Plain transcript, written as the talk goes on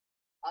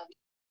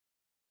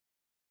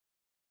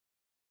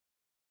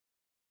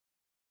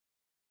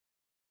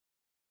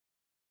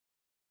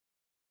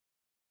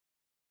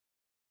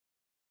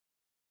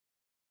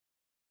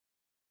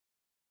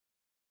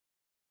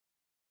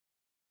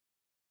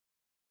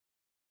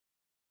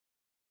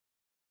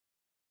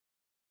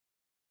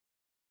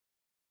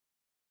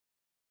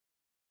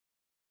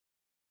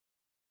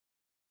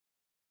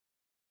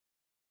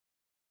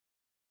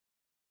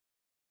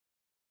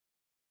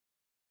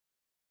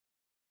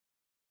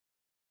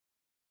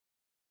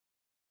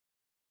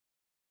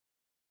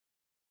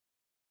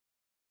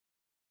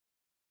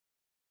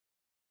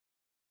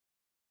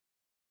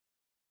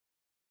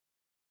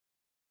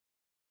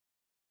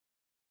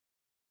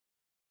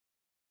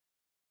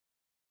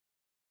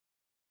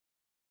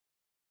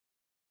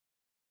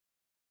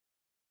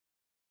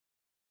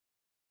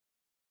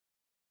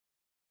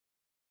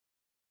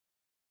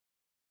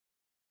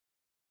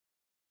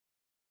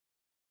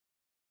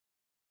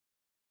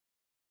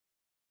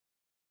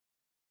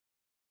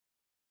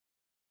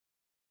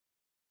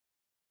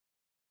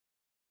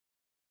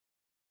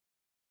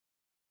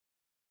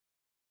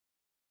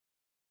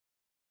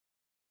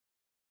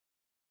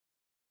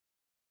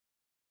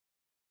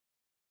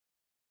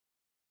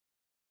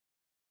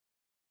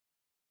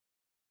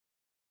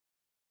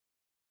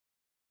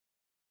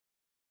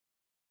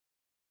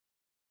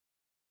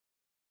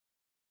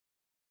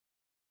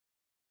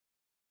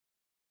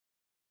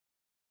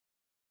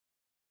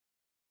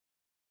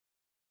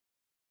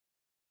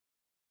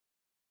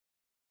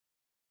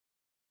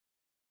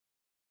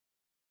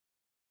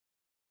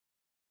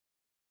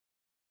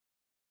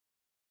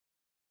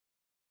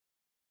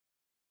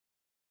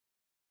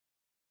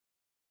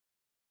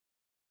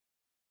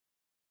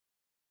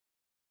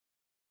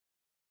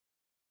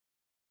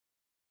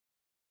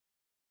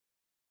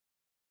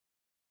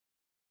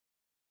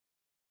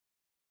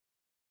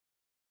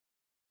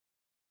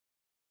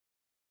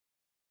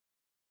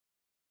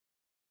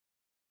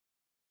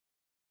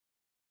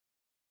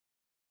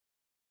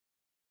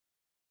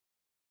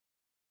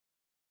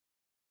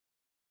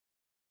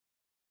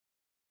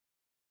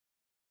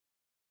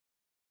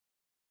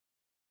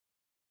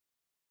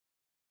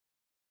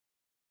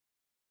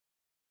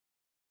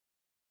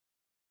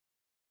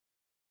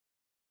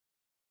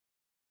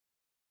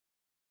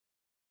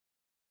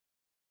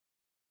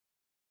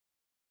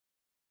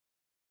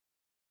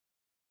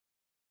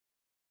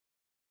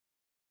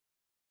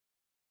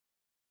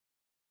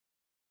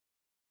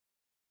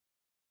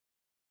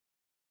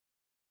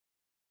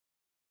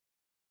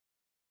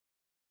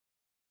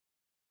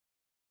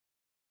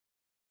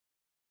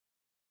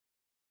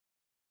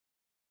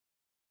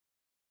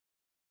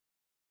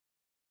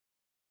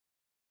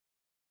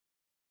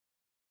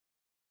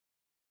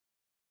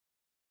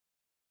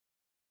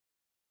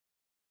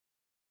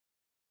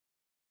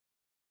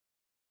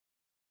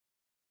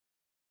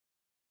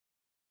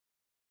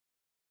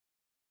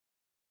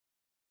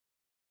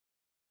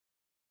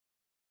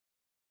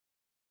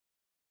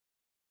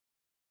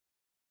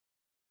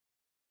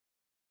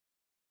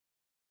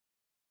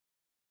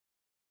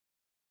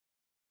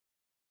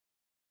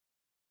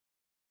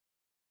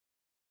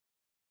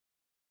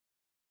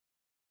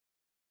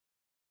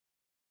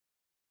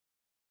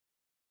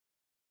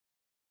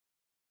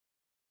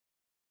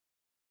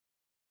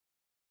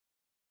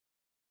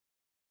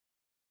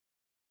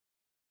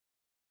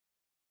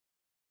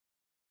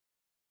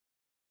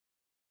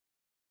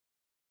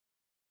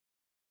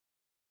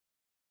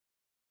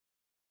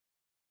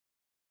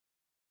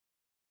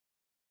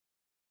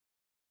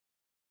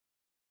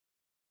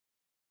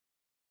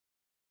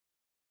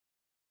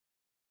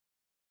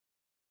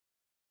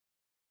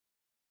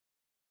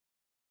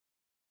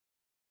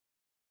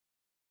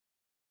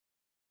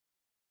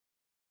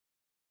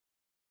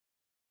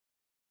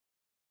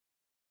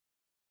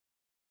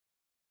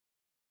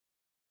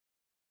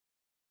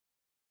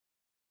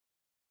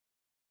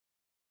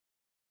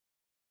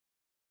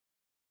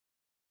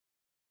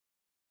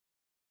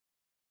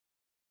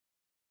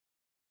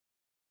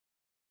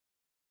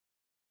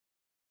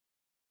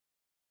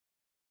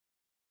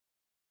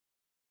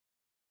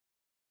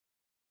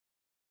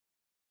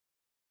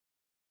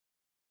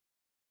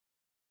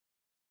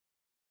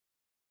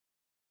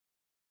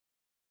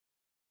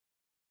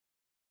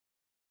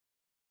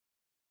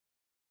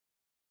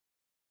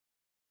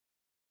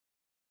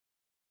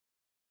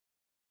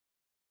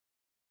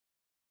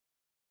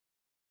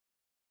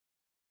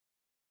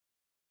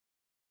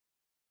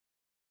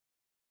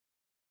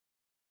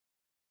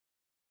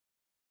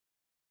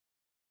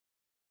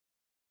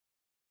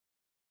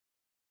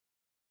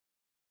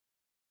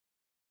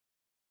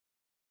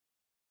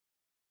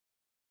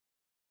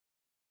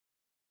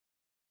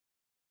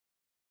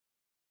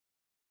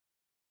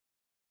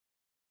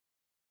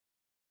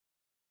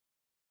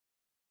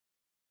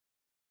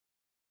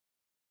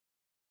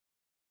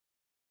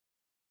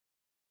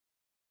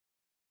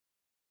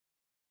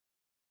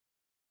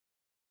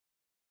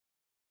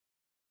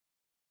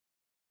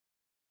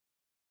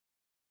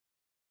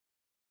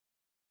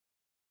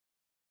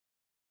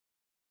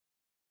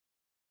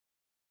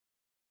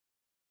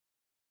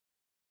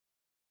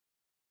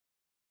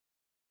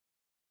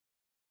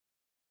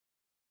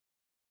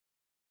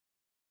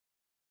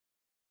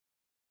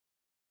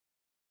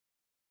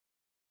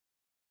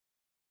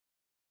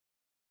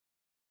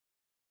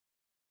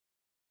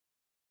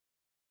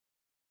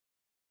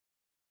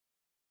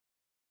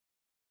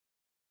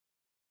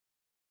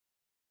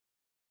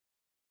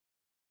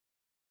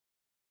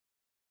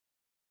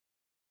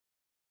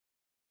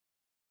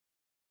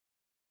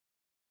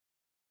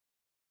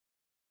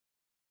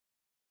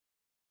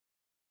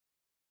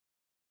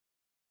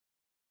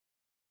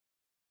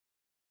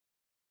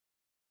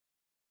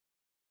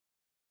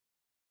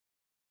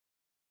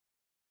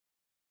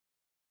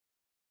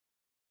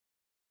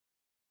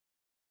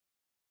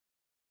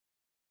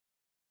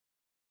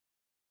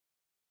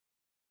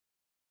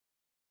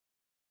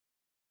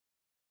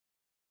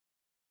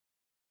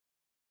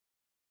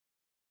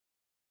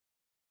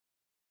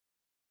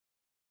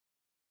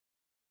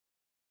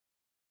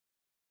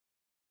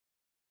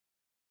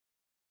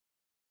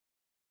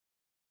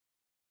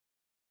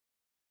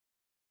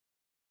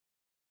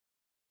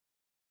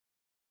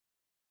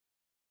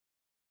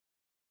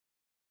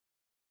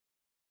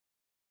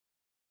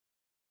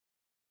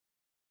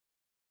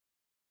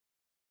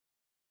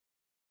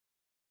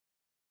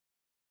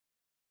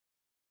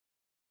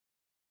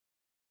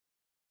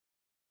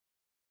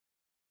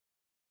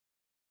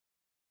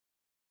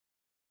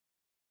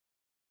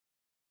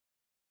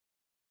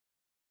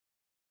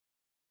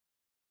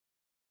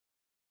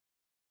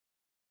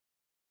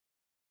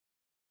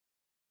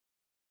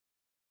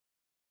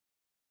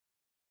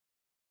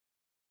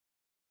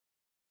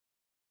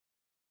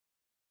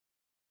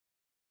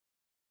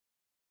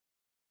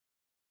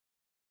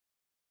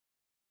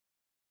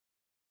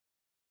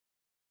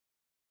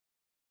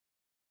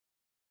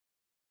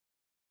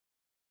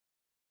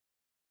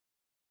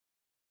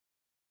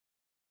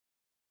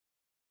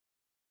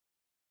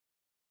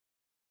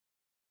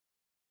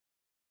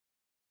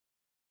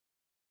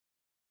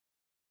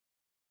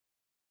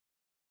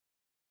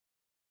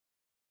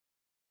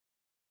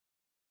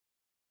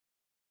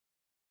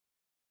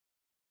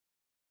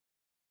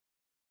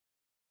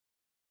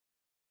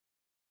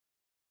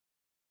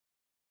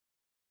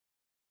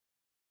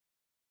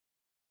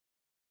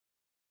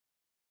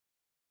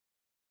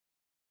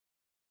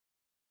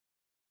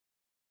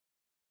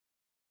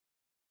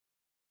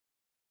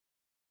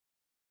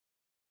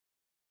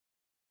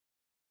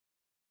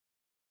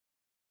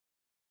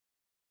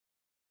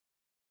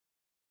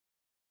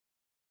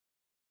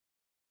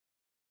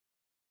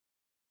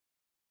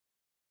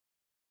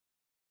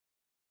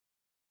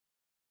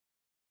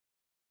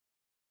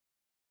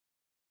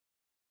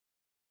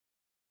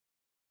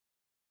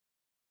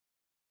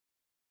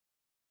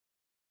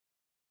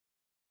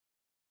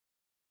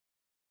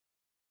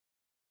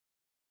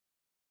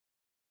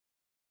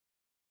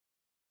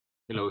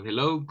Hello,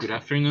 hello. Good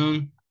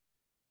afternoon.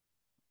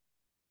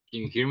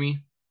 Can you hear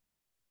me?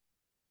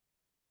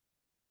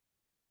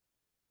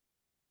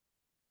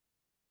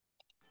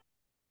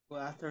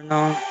 Good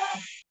afternoon.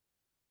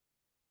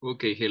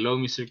 Okay, hello,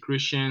 Mr.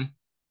 Christian.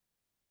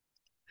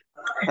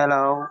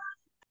 Hello.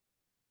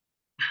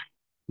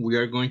 We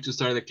are going to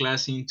start the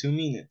class in 2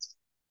 minutes.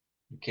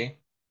 Okay.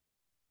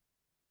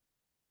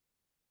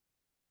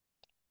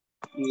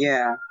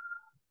 Yeah.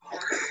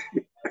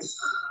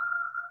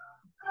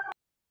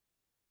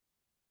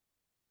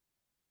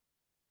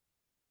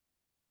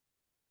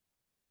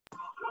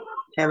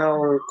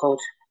 Hello, coach.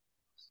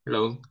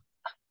 Hello.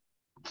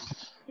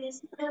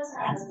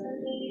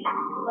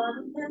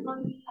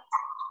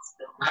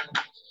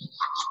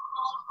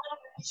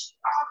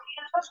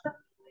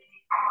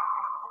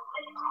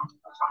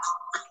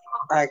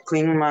 I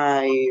clean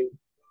my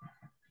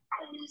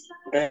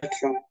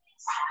bedroom.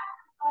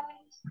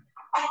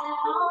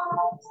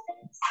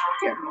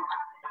 Yeah.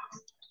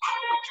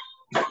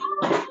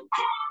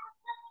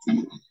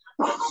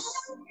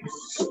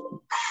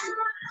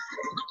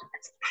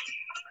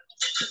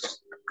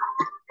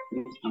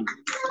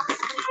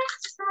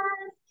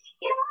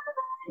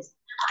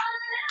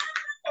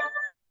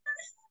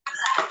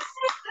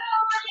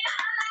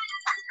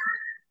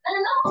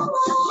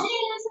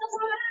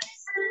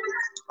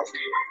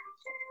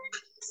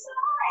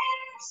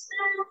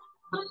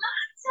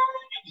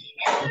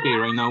 Okay,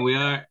 right now we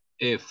are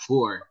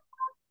four.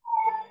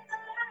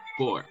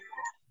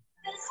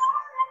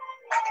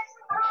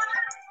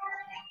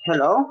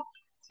 Hello.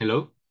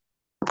 Hello.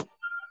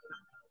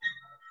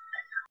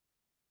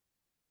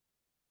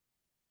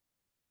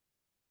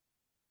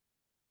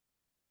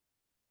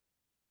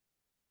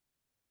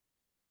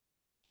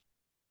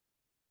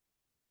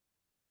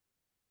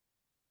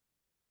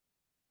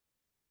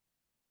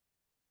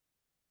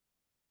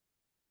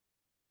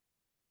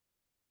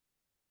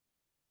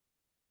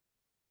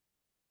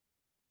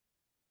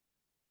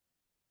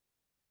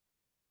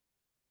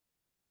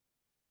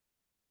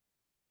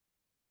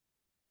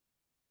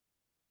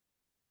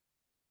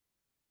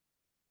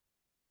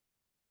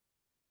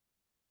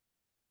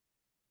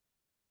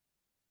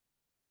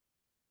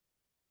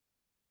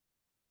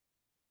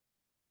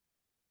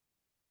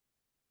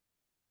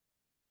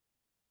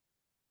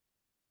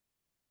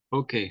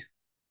 Okay.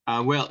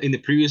 Well, in the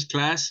previous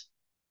class,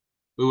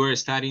 we were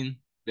studying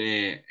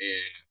the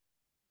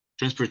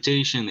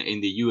transportation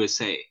in the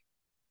USA.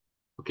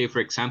 Okay,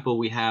 for example,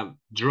 we have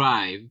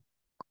drive.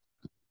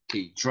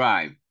 Okay,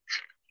 drive.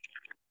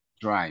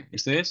 Drive.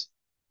 Esto es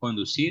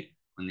conducir,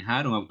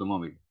 manejar un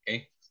automóvil.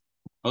 Okay.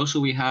 Also,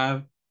 we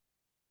have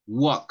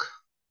walk.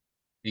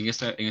 En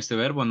este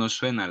verbo no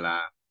suena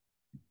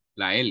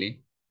la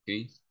L.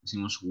 Okay.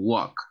 Decimos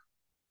walk.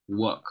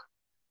 Walk.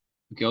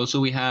 Okay. Also,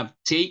 we have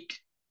take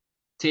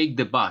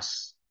the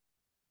bus.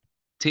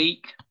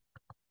 Take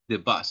the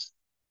bus.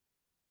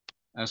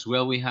 As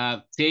well, we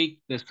have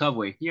take the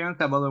subway. Here in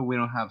Salvador, we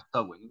don't have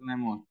subway. No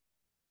tenemos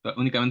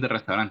únicamente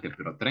restaurante,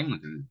 pero tren no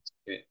tenemos.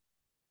 Okay.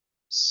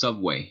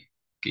 Subway.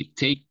 Okay,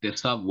 take the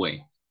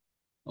subway.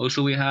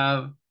 Also, we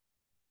have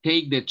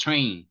take the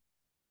train.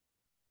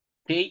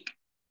 Take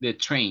the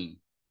train.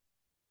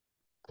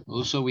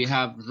 Also, we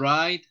have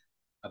ride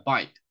a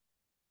bike.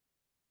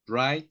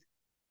 Ride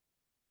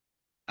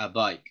a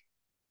bike.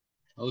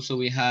 Also,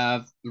 we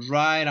have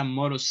ride a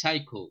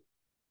motorcycle.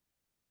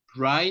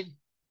 Ride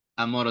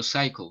a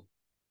motorcycle.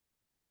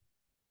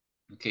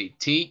 Okay,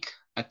 take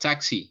a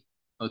taxi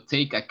o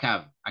take a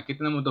cab. Aquí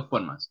tenemos dos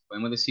formas.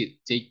 Podemos decir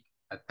take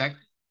a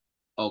taxi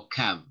o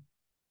cab.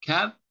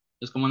 Cab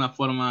es como una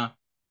forma,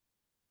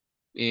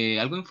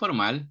 algo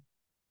informal,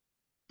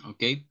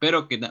 ok,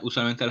 pero que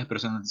usualmente las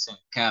personas dicen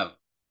cab.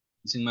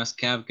 Dicen más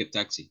cab que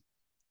taxi.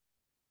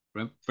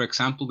 For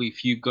example,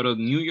 if you go to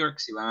New York,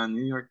 si van a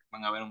New York,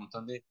 van a ver un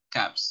montón de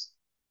cabs.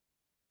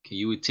 Okay,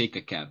 you would take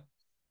a cab.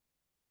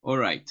 All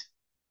right.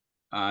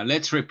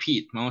 Let's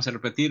repeat. Vamos a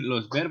repetir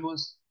los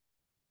verbos.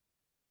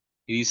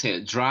 Y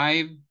dice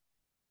drive,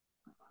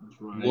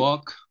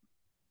 walk,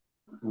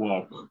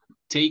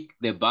 take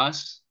the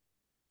bus,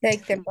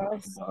 Take the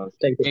bus.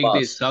 Take the take the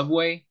bus.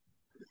 subway,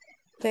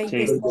 Take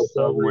Take the the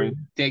subway.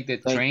 take the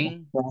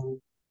train,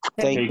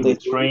 Take the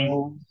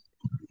train.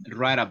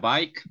 ride a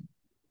bike,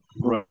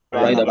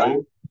 Ride a bike.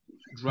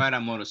 ride a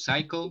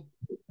motorcycle,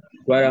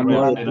 Ride a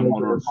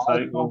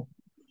motorcycle.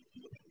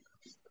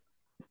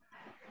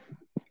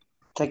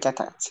 Take a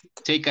taxi.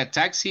 take a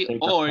taxi,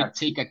 or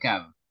take a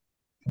cab.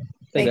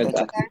 Take a a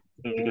taxi.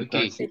 taxi.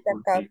 Okay. Take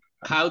a cab.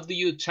 How do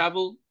you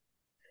travel?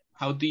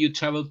 How do you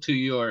travel to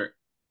your,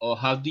 or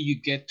how do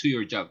you get to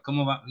your job?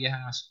 ¿Cómo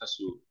viajan a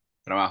su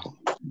trabajo?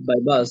 By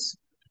bus.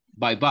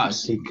 By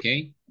bus,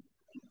 okay?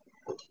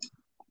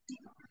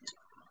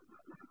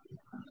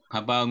 How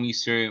about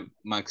Mr.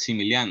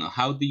 Maximiliano?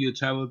 How do you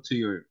travel to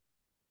your,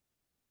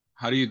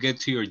 how do you get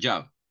to your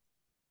job?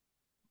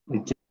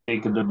 I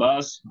take the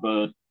bus,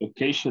 but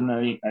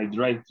occasionally I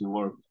drive to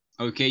work.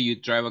 Okay, you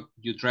drive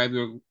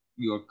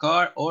your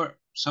car, or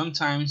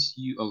sometimes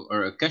you,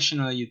 or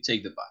occasionally you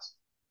take the bus,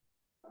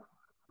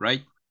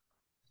 right?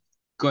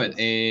 Good.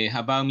 How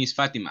about Miss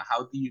Fatima?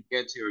 How do you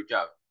get to your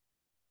job?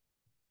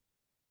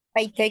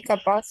 I take a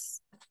bus.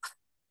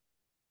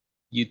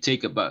 You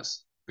take a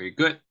bus. Very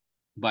good.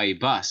 By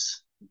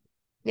bus.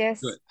 Yes.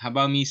 Good. How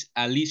about Miss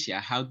Alicia?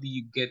 How do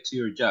you get to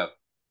your job?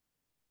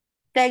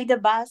 Take the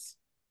bus.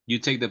 You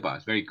take the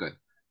bus. Very good.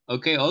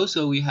 Okay,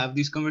 also we have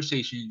this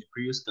conversation in the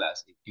previous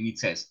class, and it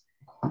says,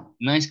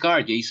 nice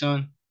car,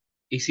 Jason.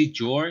 Is it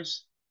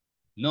yours?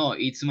 No,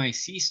 it's my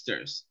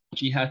sister's.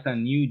 She has a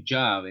new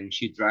job and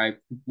she drives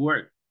to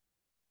work.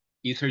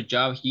 Is her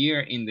job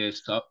here in the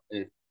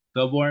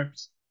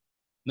suburbs?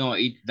 No,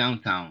 it's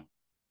downtown.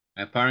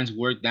 My parents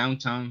work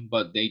downtown,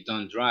 but they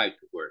don't drive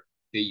to work.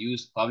 They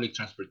use public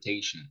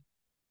transportation.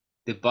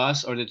 The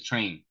bus or the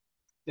train?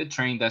 The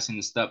train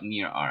doesn't stop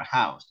near our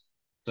house,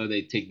 so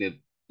they take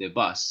the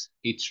bus.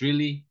 It's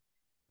really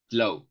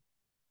slow.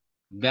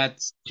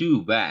 That's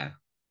too bad.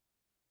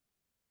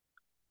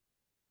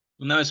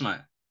 Una vez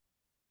más.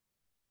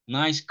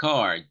 Nice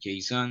car,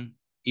 Jason.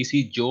 Is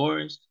it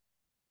yours?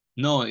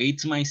 No,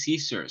 it's my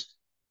sister's.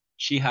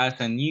 She has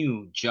a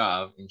new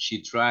job and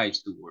she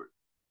drives to work.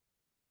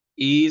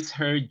 Is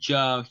her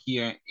job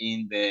here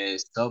in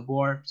the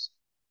suburbs?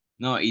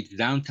 No, it's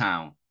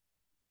downtown.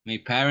 My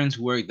parents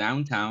work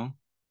downtown,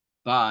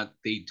 but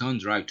they don't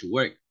drive to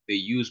work. They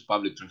use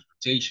public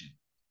transportation.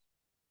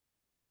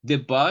 The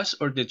bus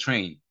or the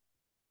train?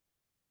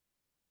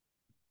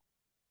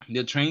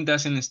 The train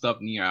doesn't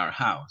stop near our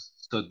house,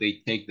 so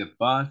they take the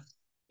bus.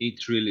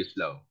 It's really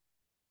slow.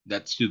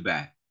 That's too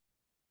bad.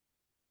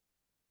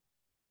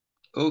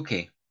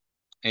 Okay.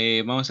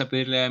 Vamos a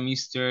pedirle a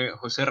Mr.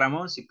 José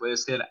Ramón si puede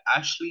ser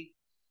Ashley.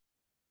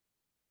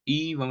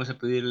 Y vamos a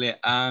pedirle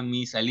a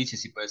Miss Alicia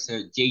si puede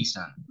ser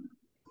Jason.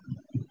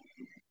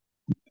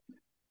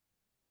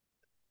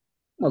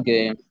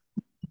 Okay.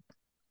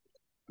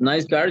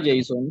 Nice car,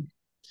 Jason.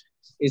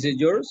 Is it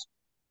yours?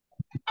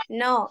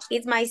 No,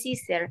 it's my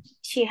sister.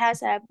 She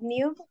has a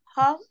new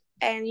home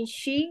and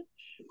she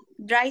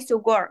drives to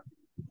work.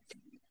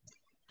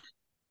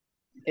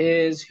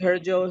 Is her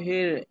job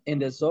here in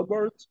the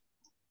suburbs?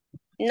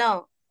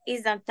 No,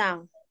 it's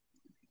downtown.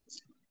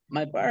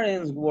 My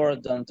parents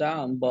work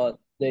downtown, but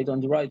they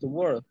don't drive to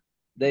work.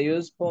 They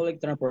use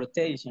public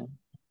transportation.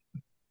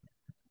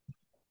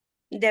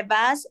 The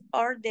bus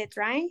or the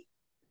train?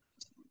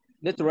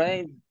 The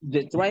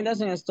train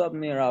doesn't stop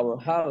near our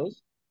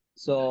house,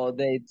 so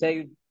they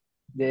take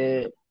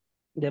the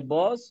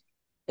bus.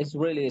 It's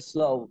really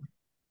slow.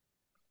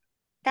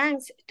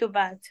 Thanks, too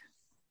bad.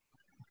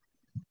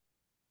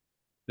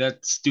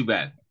 That's too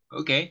bad.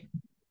 Okay.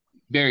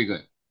 Very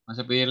good. Vamos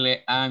a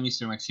pedirle a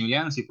Mr.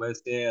 Maximiliano si puede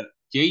ser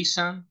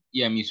Jason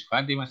y a Miss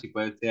Fátima si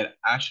puede ser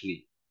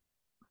Ashley.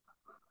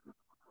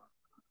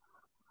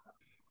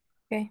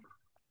 Okay.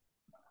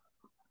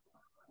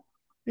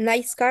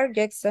 Nice car,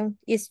 Jackson.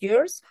 Is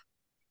yours?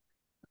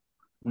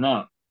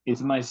 No,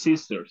 it's my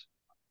sister's.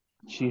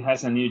 She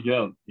has a new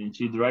job and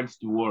she drives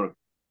to work.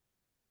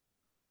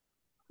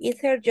 Is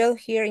her job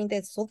here in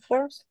the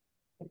suburbs?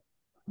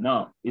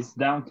 No, it's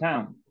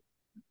downtown.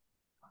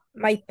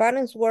 My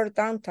parents work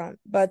downtown,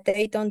 but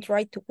they don't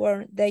drive to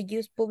work. They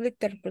use public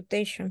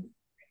transportation.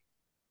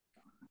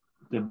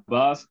 The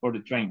bus or the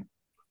train?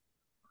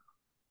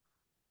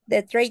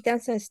 The train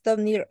doesn't stop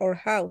near our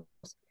house,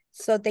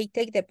 so they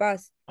take the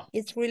bus.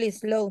 It's really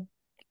slow.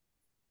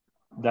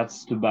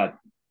 That's too bad.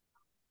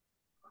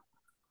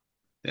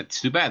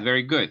 That's too bad.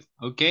 Very good.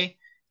 Okay.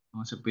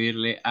 Vamos a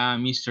pedirle a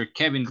Mr.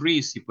 Kevin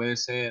Reese si puede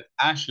ser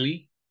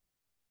Ashley.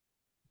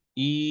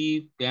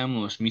 Y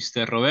veamos,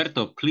 Mr.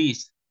 Roberto,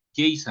 please,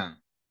 Jason.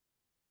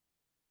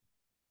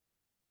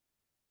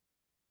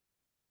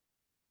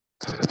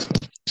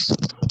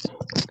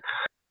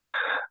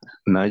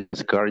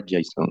 Nice car,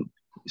 Jason.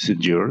 Is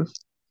it yours?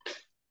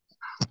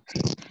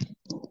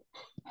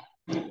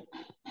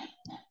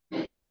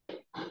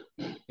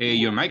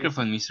 Your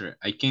microphone, mister.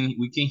 We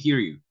can hear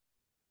you.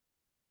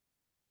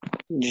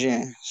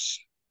 Yes.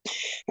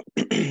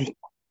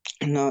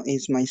 No,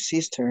 it's my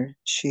sister.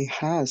 She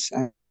has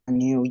a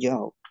new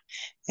job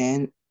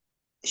and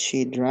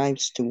she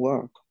drives to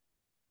work.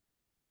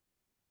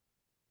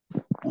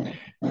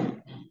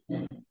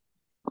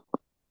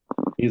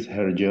 Is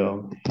her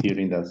job here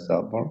in the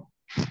suburb?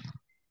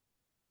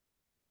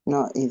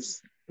 No,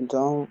 it's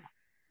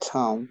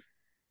downtown.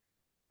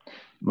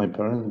 My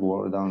parents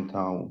work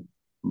downtown,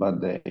 but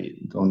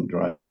they don't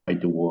drive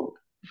to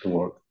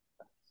work.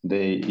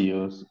 They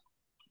use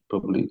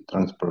public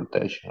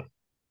transportation.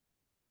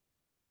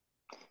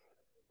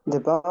 The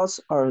bus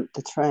or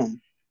the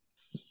train?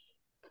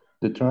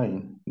 The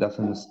train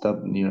doesn't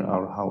stop near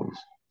our house,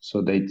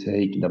 so they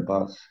take the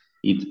bus.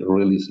 It's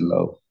really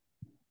slow.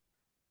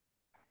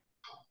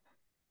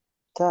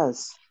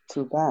 That's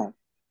too bad.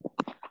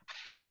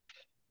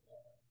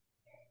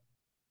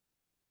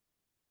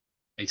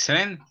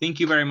 Excellent.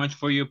 Thank you very much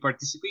for your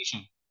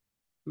participation.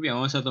 Muy bien,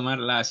 vamos a tomar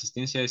la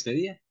asistencia de este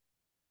día.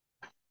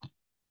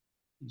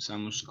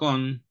 Empezamos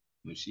con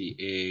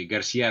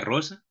García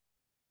Rosa.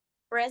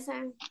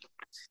 Present.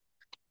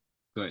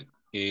 Good.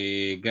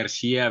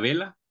 García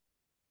Vela.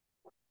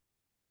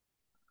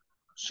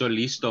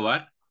 Solís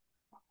Tobar,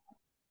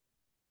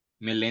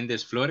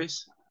 Meléndez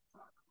Flores,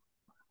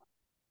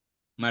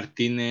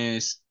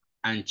 Martínez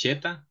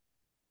Ancheta,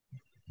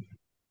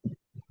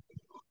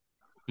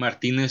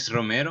 Martínez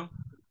Romero,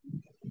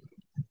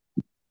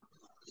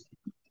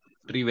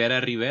 Rivera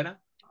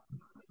Rivera,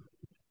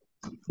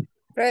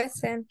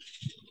 Present.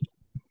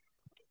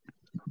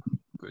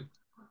 good.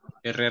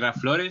 Herrera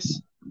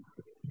Flores,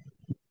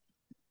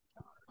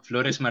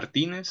 Flores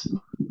Martínez,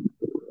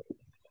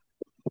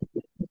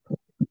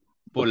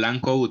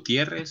 Polanco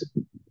Gutiérrez,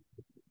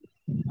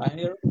 I'm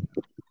here.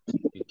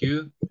 thank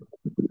you.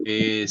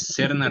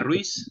 Serna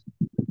Ruiz,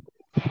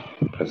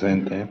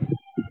 Presente.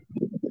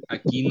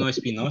 Aquino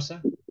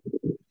Espinosa,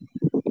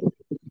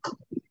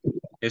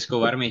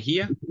 Escobar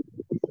Mejía,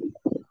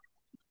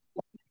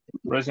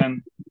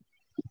 Present.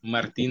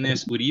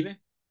 Martínez Uribe,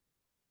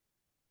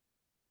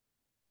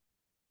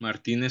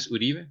 Martínez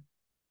Uribe,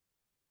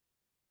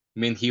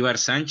 Mengíbar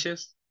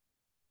Sánchez,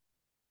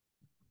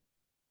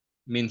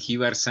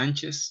 Mengíbar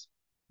Sánchez,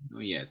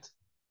 not yet.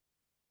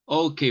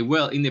 Okay,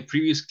 well, in the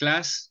previous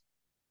class,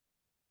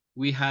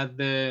 we had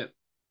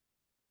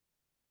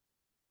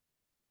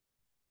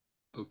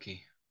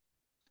okay,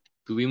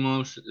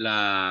 tuvimos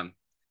un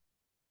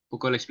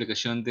poco la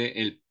explicación de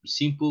el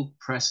simple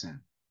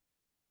present.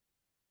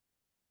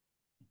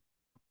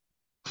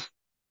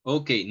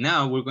 Okay,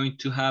 now we're going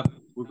to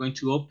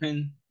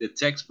open the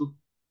textbook.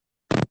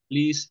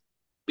 Please,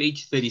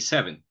 page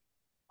 37.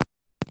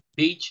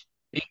 Page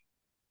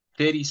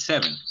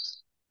 37.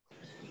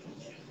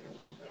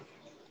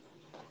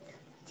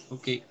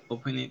 Okay,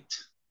 open it.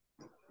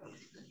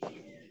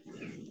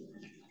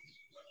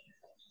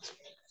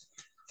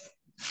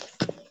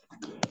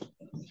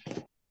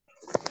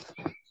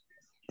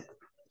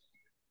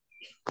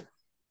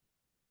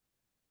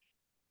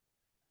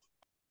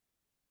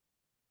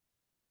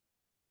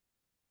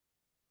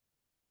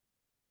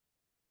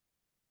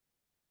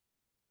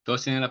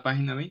 ¿Todos tienen la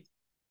página 20?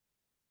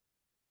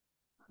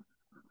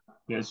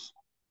 Yes.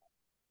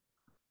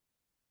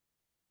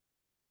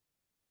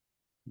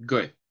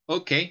 Good.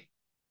 Okay.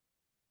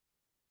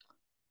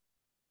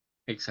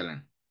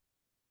 Excellent.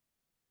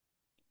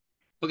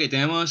 Ok,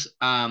 tenemos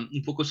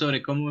un poco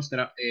sobre cómo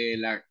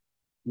la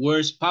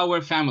words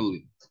power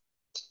family.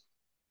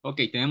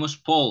 Ok, tenemos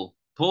Paul.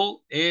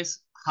 Paul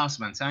es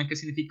husband. ¿Saben qué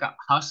significa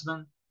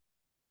husband?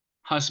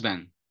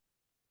 Husband.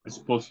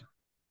 Esposo.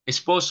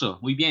 Esposo,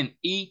 muy bien.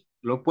 Y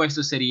lo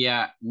opuesto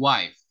sería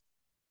wife.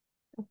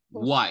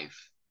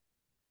 Wife.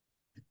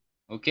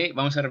 Ok,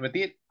 vamos a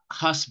repetir.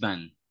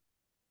 Husband.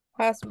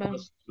 Husband.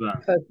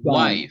 Husband.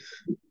 Wife.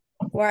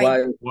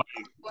 Wife.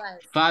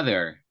 Wife.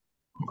 Father.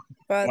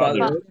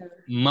 Father.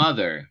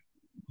 Mother.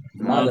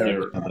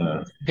 Mother.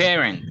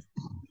 Parent.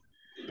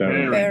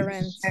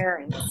 Parents.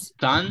 Parents.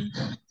 Son.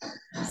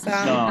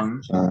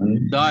 Son.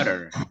 Son.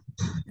 Daughter.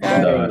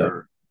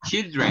 Daughter.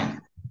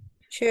 Children.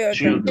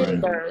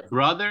 Children.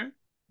 Brother.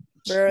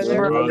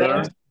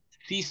 Brother.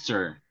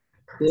 Sister.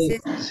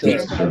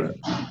 Sister.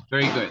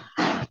 Very good.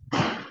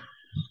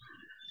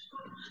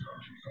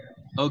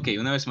 Ok,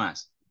 una vez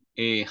más.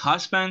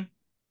 Husband,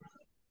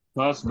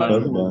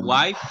 Husband.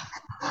 wife,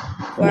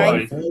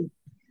 Wife.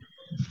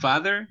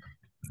 father,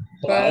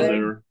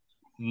 Father.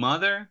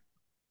 mother,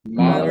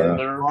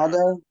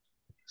 Mother,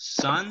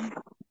 son,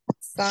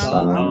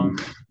 Son.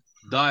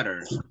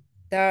 daughter,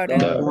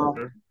 daughter,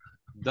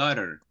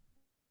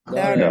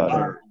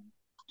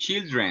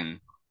 children,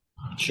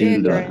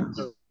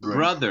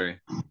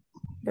 brother,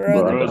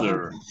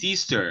 brother,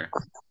 sister.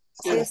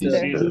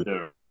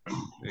 Sister.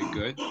 Very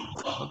good.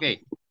 Ok.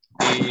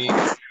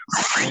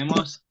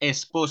 Tenemos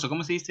esposo.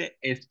 ¿Cómo se dice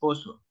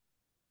esposo?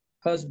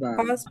 Husband,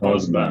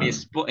 Husband.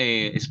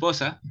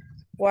 Esposa.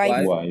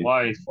 Wife.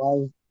 Wife.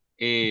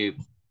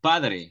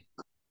 Padre.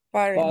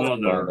 Father.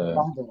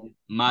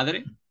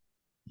 Madre.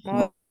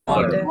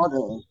 Mother.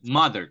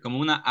 Mother. Como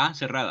una A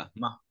cerrada.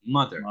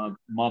 Mother.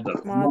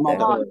 Mother.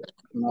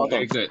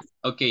 Very good.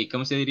 Ok.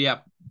 ¿Cómo se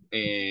diría?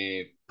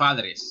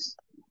 Padres.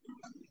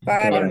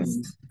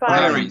 Parents.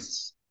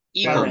 Parents.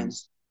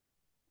 Hijos.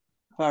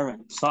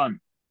 parents,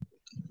 Son.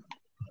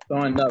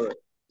 son, daughter,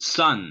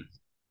 Son.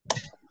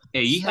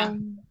 Hija.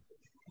 Son.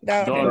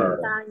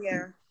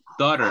 Daughter.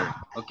 Daughter.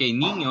 Ok.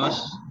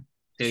 Niños.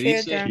 Se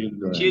dice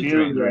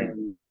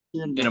children.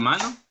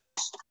 Hermano.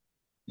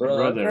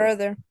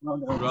 Brother.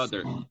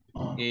 Brother.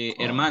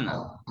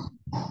 Hermana.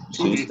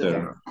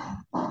 Sister.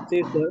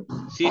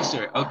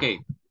 Sister. Ok.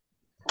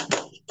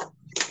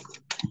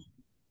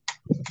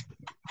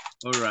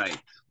 All right.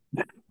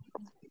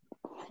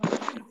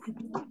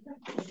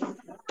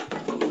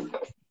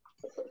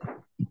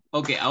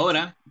 Ok,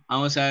 ahora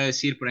vamos a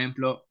decir, por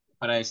ejemplo,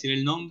 para decir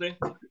el nombre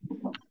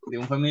de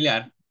un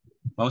familiar,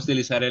 vamos a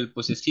utilizar el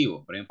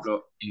posesivo. Por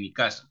ejemplo, en mi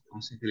caso,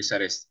 vamos a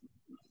utilizar este.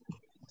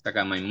 Está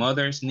acá, my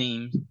mother's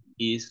name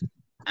is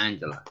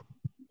Angela.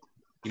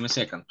 Give me a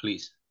second,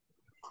 please.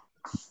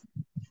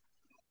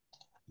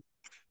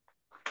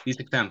 This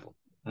example.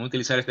 Vamos a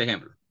utilizar este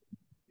ejemplo.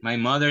 My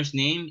mother's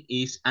name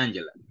is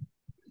Angela.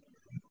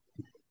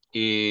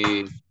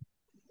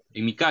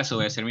 En mi caso,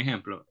 voy a hacer mi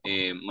ejemplo.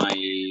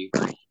 My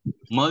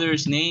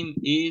mother's name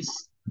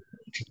is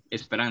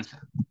Esperanza.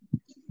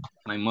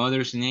 My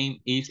mother's name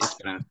is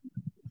Esperanza.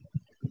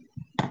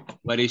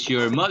 What is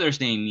your mother's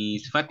name?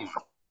 Is Fatima.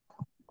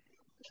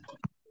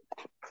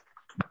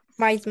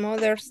 My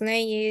mother's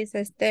name is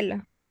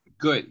Estela.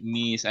 Good.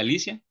 Miss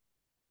Alicia.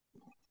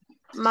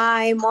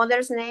 My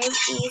mother's name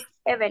is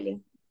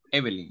Evelyn.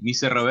 Evelyn.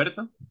 Mr.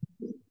 Roberto.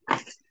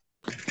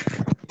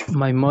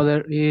 My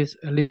mother is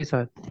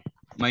Elizabeth.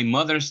 My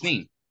mother's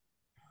name.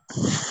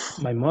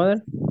 My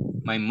mother?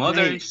 My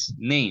mother's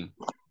name.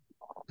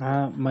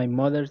 My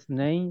mother's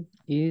name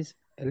is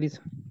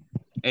Elisa.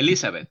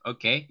 Elizabeth.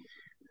 Okay.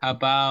 How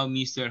about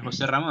Mr.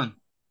 Jose Ramon?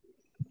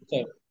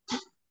 Okay.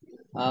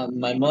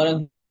 My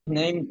mother's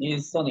name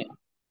is Sonia.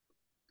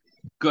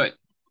 Good.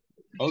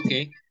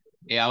 Okay.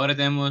 Ahora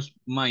tenemos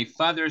my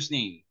father's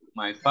name.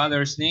 My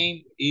father's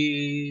name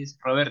is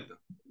Roberto.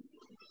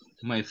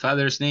 My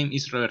father's name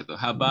is Roberto.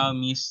 How about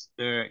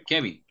Mr.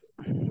 Kevin?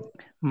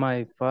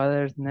 My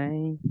father's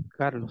name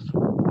Carlos.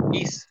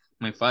 Is.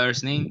 My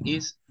father's name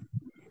is.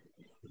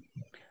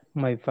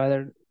 My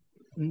father's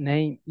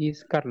name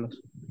is Carlos.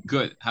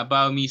 Good. How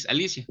about Miss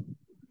Alicia?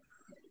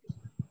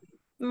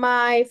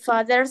 My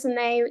father's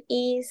name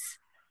is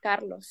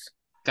Carlos.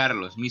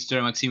 Carlos.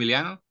 Mr.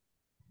 Maximiliano?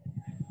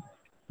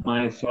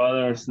 My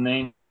father's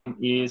name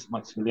is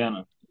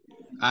Maximiliano.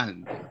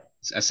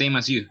 Same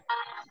as you.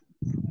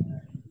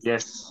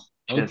 Yes.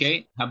 Okay.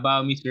 Yes. How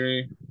about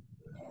Mr.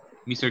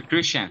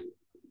 Christian?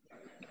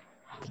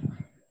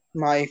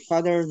 My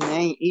father's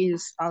name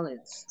is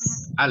Alex.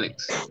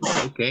 Alex.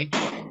 Okay.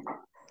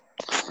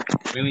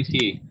 Let me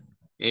see.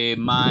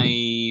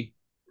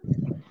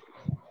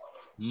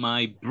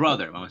 My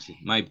brother. Vamos a see.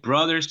 My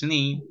brother's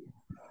name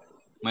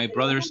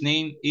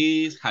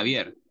is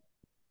Javier.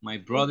 My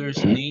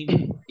brother's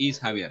name is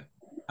Javier.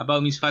 How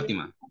about Miss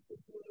Fatima?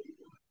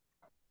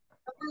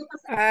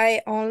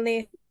 I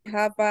only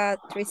have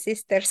 3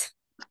 sisters.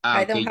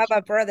 I don't Okay. have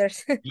a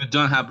brothers. You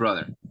don't have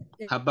brother.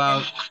 How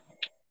about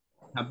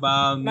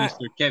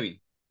Mr. Kevin?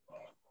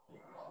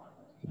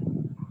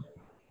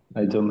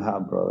 I don't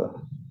have brother.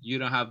 You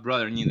don't have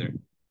brother neither.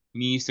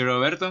 Mr.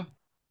 Roberto?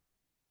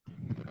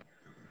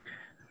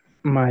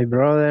 My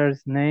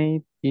brother's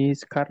name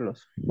is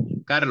Carlos.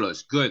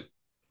 Carlos, good.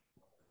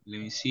 Let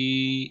me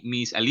see.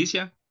 Miss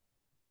Alicia?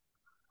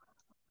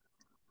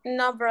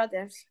 No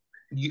brothers.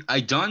 I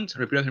don't.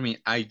 Repeat after me.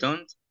 I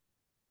don't.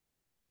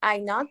 I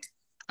not.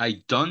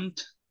 I don't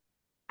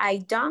I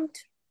don't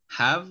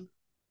have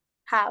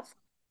have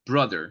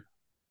brother.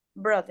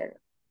 brother.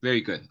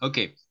 Very good.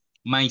 Okay.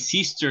 My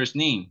sister's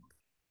name.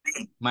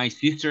 My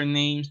sister's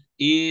name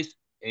is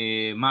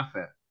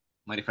Maffer.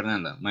 Maria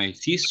Fernanda. My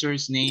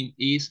sister's name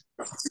is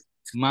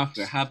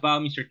Maffer. How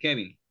about Mr.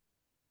 Kevin?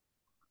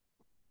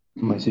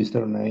 My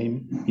sister's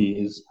name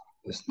is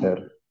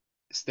Esther.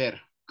 Esther.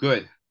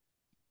 Good.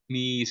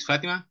 Miss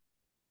Fatima?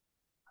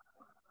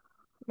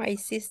 My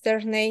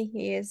sister's name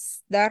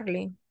is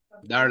Darling.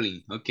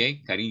 Darling.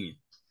 Okay. Cariño.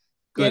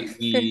 Good.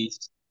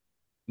 Yes.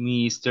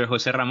 Mr.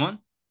 Jose Ramon?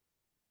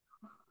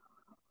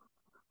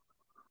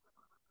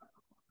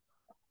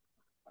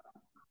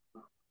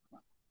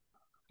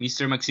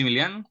 Mr.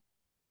 Maximiliano?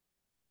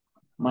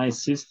 My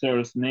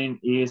sister's name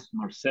is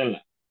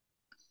Marcela.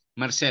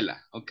 Marcela.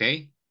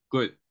 Okay.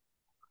 Good.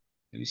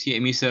 Let me see.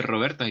 Mr.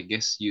 Roberto, I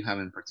guess you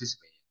haven't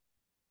participated.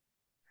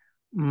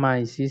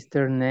 My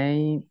sister's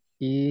name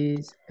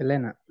is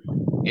Elena.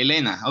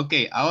 Elena.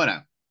 Ok.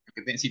 Ahora,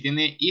 si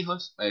tiene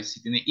hijos,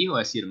 si tiene hijo, va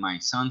a decir my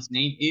son's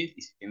name is.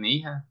 Y si tiene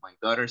hija, my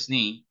daughter's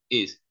name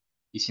is.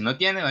 Y si no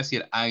tiene, va a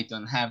decir I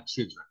don't have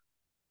children.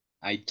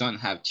 I don't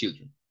have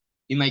children.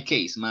 In my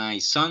case, my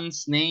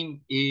son's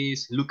name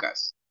is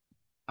Lucas.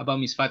 How about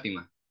Miss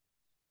Fatima?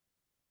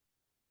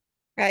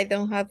 I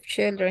don't have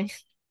children.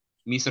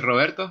 Mr.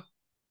 Roberto?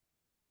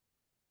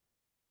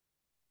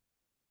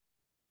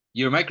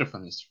 Your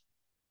microphone, mister.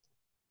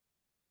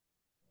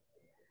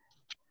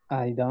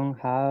 I don't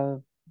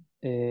have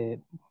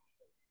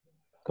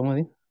 ¿cómo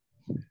dice?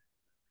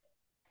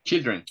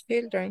 Children.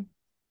 Children.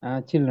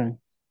 Children.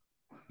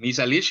 Miss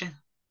Alicia?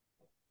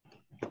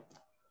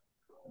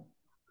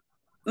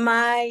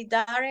 My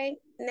daughter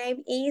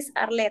name is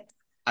Arlette.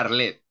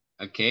 Arlette.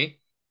 Okay.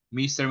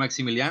 Mr.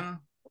 Maximiliano?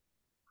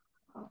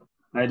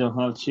 I don't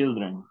have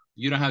children.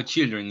 You don't have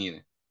children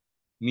either.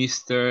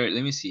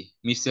 Let me see.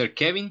 Mr.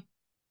 Kevin?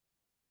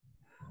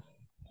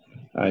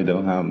 I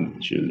don't have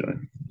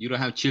children. You don't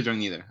have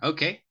children either.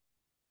 Okay.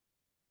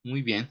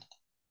 Muy bien.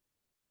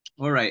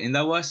 All right, and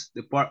that was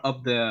the part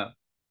of the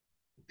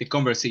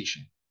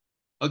conversation.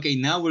 Okay,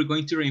 now we're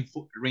going to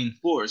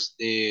reinforce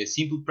the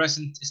simple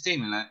present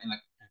statement. En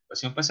la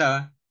ocasión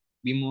pasada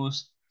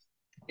vimos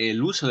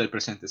el uso del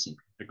presente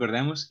simple.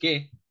 Recordemos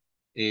que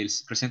el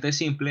presente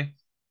simple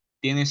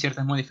tiene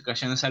ciertas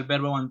modificaciones al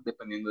verbo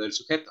dependiendo del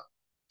sujeto.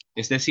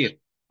 Es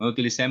decir, cuando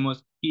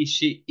utilicemos he,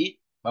 she,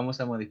 it, vamos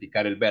a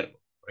modificar el verbo.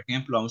 Por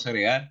ejemplo, vamos a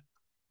agregar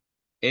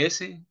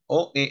S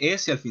o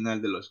ES al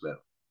final de los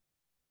verbos.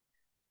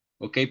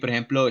 Ok, por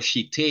ejemplo,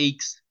 she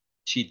takes,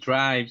 she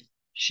drives,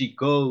 she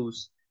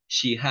goes,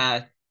 she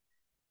had.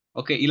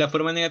 Ok, y la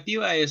forma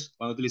negativa es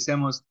cuando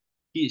utilicemos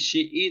he,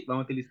 she, it,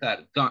 vamos a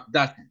utilizar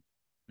doesn't.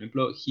 Por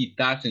ejemplo, he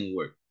doesn't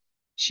work.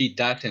 She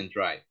doesn't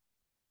drive.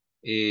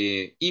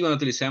 Y cuando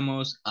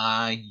utilicemos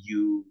I,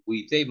 you,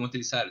 we, they, vamos a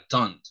utilizar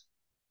don't.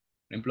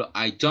 Por ejemplo,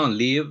 I don't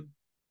live.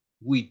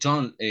 We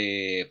don't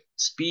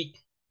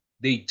speak.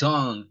 They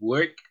don't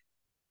work.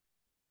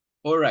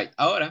 All right,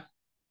 ahora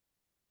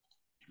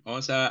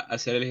vamos a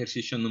hacer el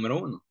ejercicio número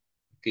 1.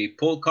 Okay,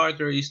 Paul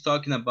Carter is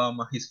talking about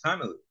his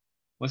family.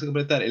 Vamos a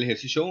completar el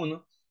ejercicio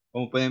 1.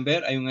 Como pueden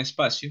ver, hay un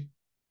espacio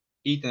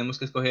y tenemos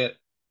que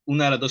escoger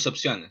una de las dos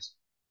opciones.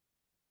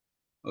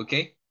 ¿Ok?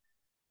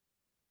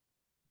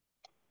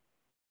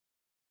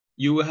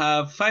 You will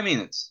have 5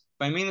 minutes.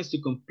 5 minutes to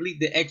complete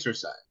the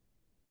exercise.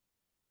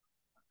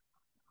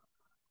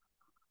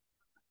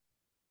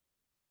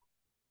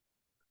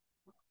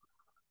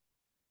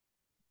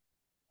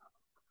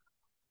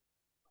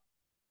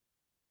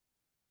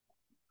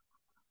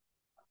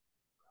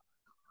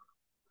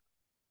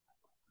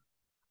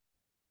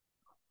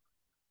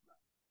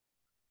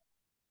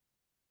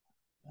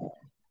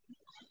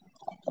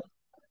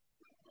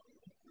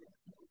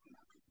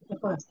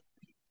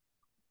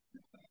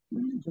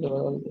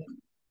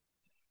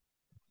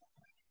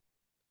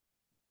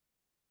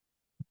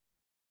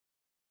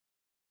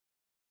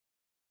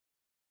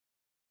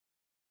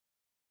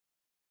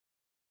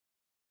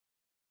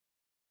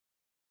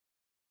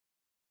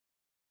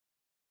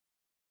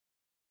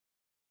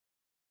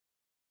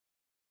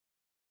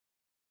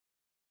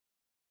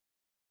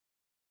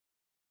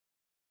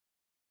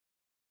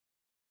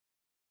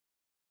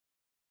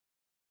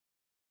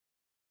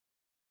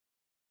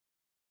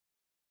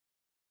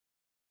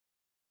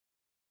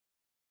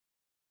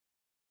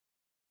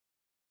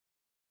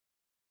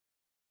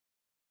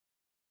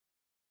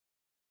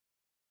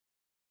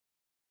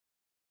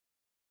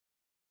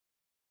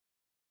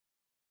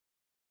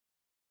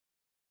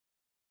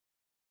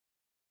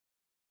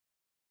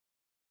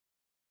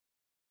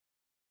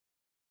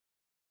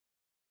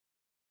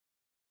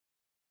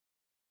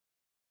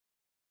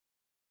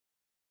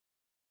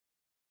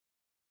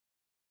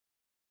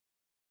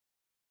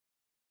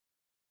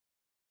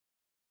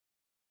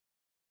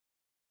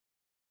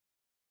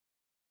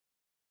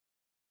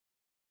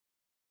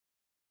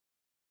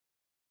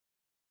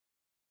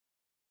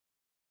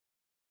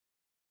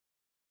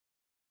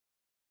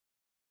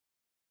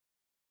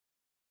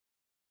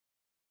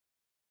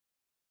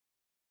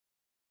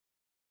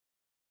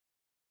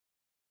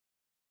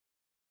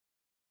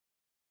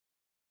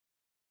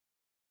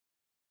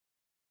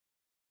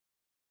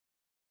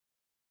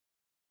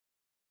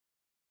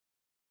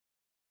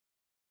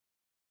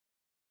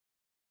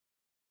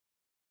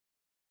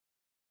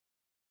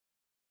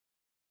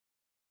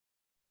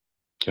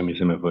 Que a mí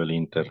se me fue el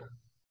Inter.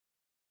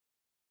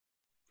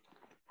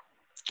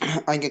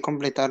 Hay que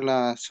completar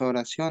las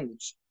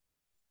oraciones.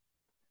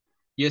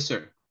 Yes,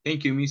 sir. Thank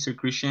you, Mr.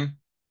 Christian.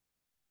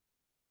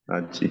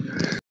 Ah, sí.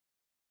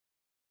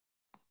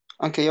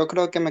 Aunque yo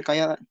creo que me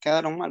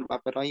quedaron mal, va,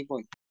 pero ahí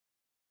voy.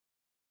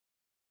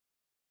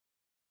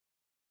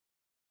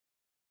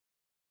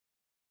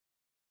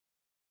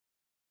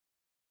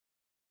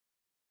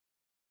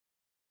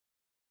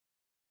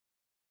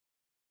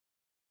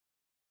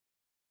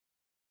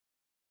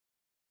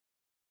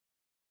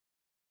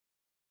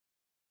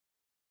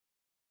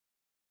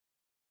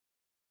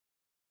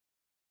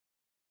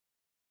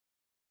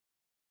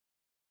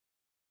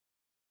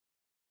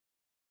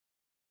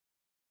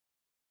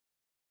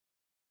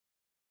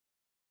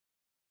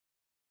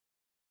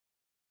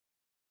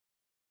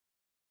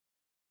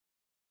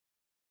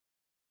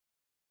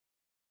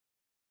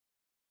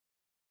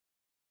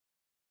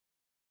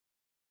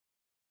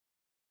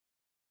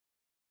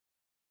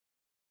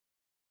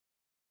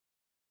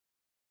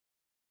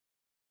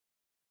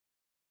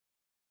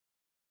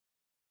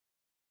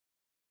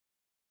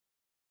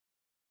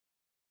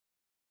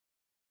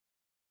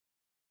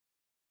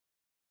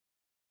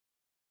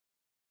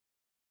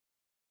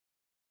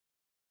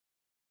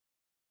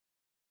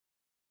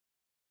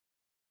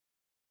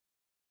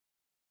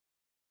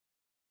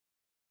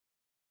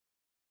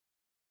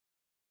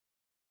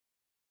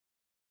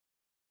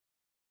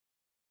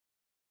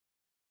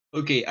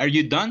 Okay, are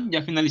you done?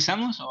 ¿Ya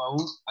finalizamos o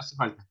aún hace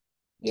falta?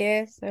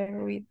 Yes, I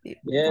read it.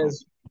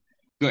 Yes.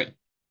 Good.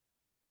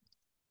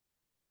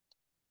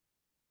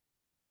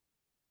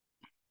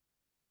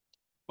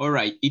 All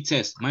right, it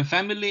says, my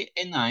family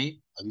and I,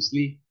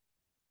 obviously,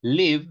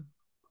 live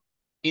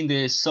in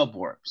the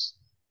suburbs.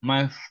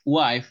 My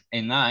wife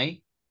and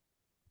I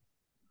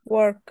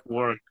Work.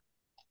 Work.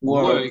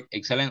 work,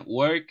 excellent,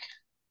 work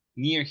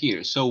near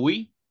here. So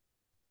we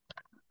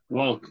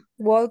Walk.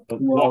 Walk.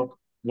 Walk.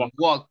 Walk.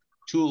 walk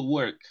to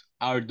work.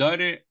 Our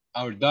daughter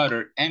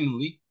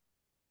Emily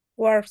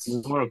Works.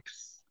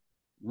 Works.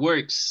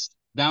 works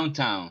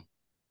downtown.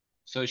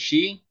 So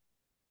she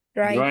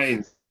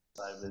Drives.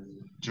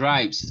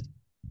 drives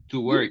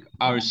to work.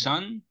 Our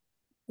son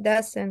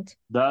Doesn't.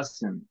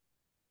 Doesn't.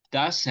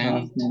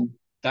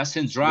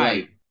 doesn't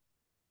drive.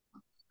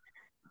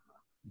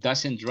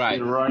 doesn't He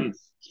drive.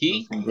 rides.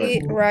 He Doesn't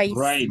drive. He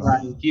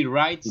rides. he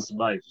rides His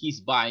bike.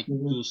 his bike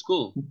to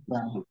school.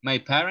 My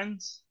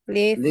parents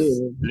Lives.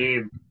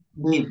 Live.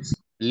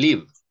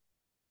 live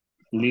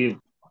Live.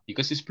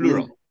 because it's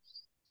plural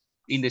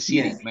in the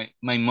city. Yes.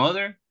 My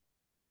mother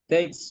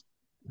Takes.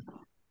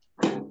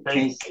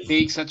 Takes.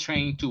 takes a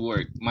train to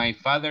work. My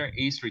father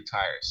is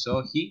retired,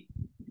 so he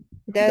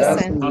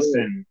Doesn't.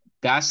 Doesn't.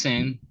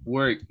 doesn't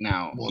work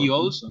now. He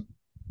also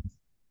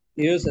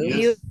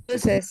Uses.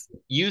 Uses.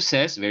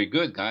 uses, very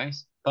good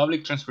guys,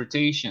 public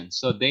transportation,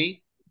 so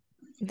they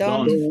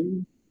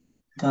Don't.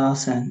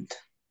 Doesn't.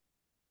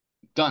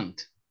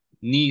 don't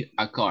need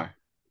a car.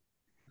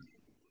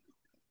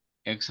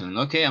 Excellent.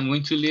 Ok, I'm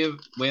going to leave.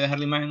 Voy a dejar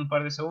la imagen un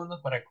par de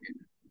segundos para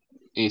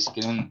que si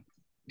quieren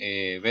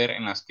ver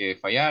en las que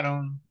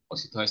fallaron o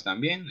si todas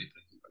están bien.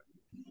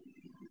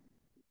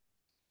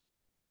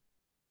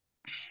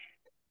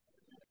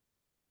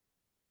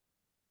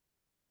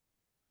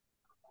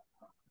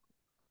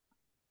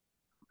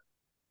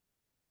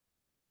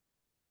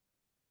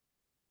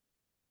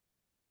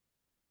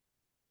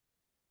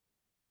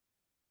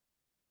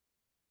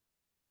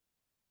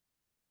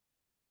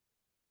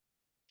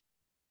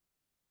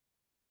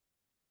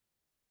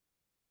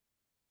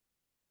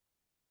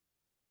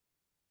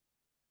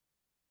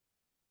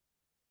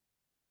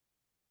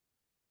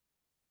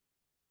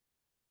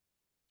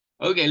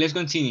 Okay, let's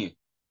continue.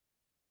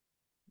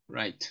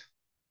 Right.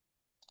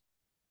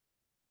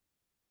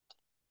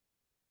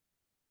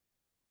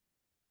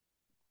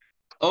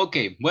 Ok,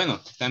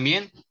 bueno,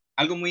 también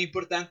algo muy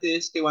importante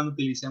es que cuando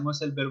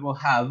utilicemos el verbo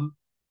have,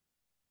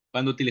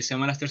 cuando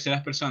utilicemos las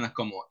terceras personas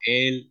como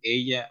él,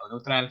 ella o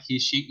neutral, he,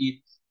 she,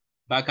 it,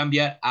 va a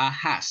cambiar a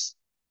has.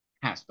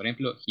 Has, por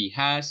ejemplo, he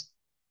has,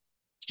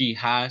 she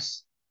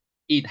has,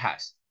 it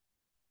has.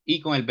 Y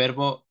con el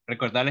verbo,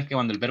 recordarles que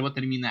cuando el verbo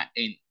termina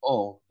en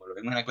o, como lo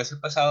vimos en la clase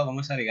pasada,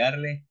 vamos a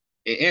agregarle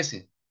es.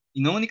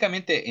 Y no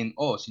únicamente en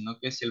o, sino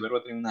que si el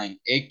verbo termina en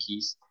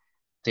x,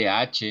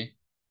 th,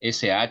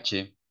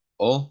 sh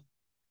o,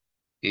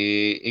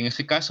 en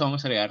este caso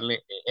vamos a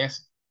agregarle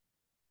es.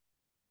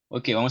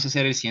 Ok, vamos a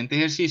hacer el siguiente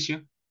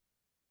ejercicio,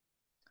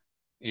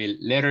 el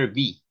letter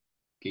B.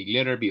 Ok,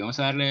 letter B, vamos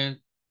a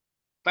darle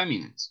 5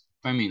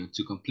 minutes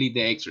to complete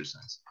the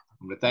exercise.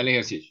 Completar el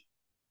ejercicio.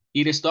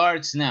 It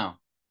starts now.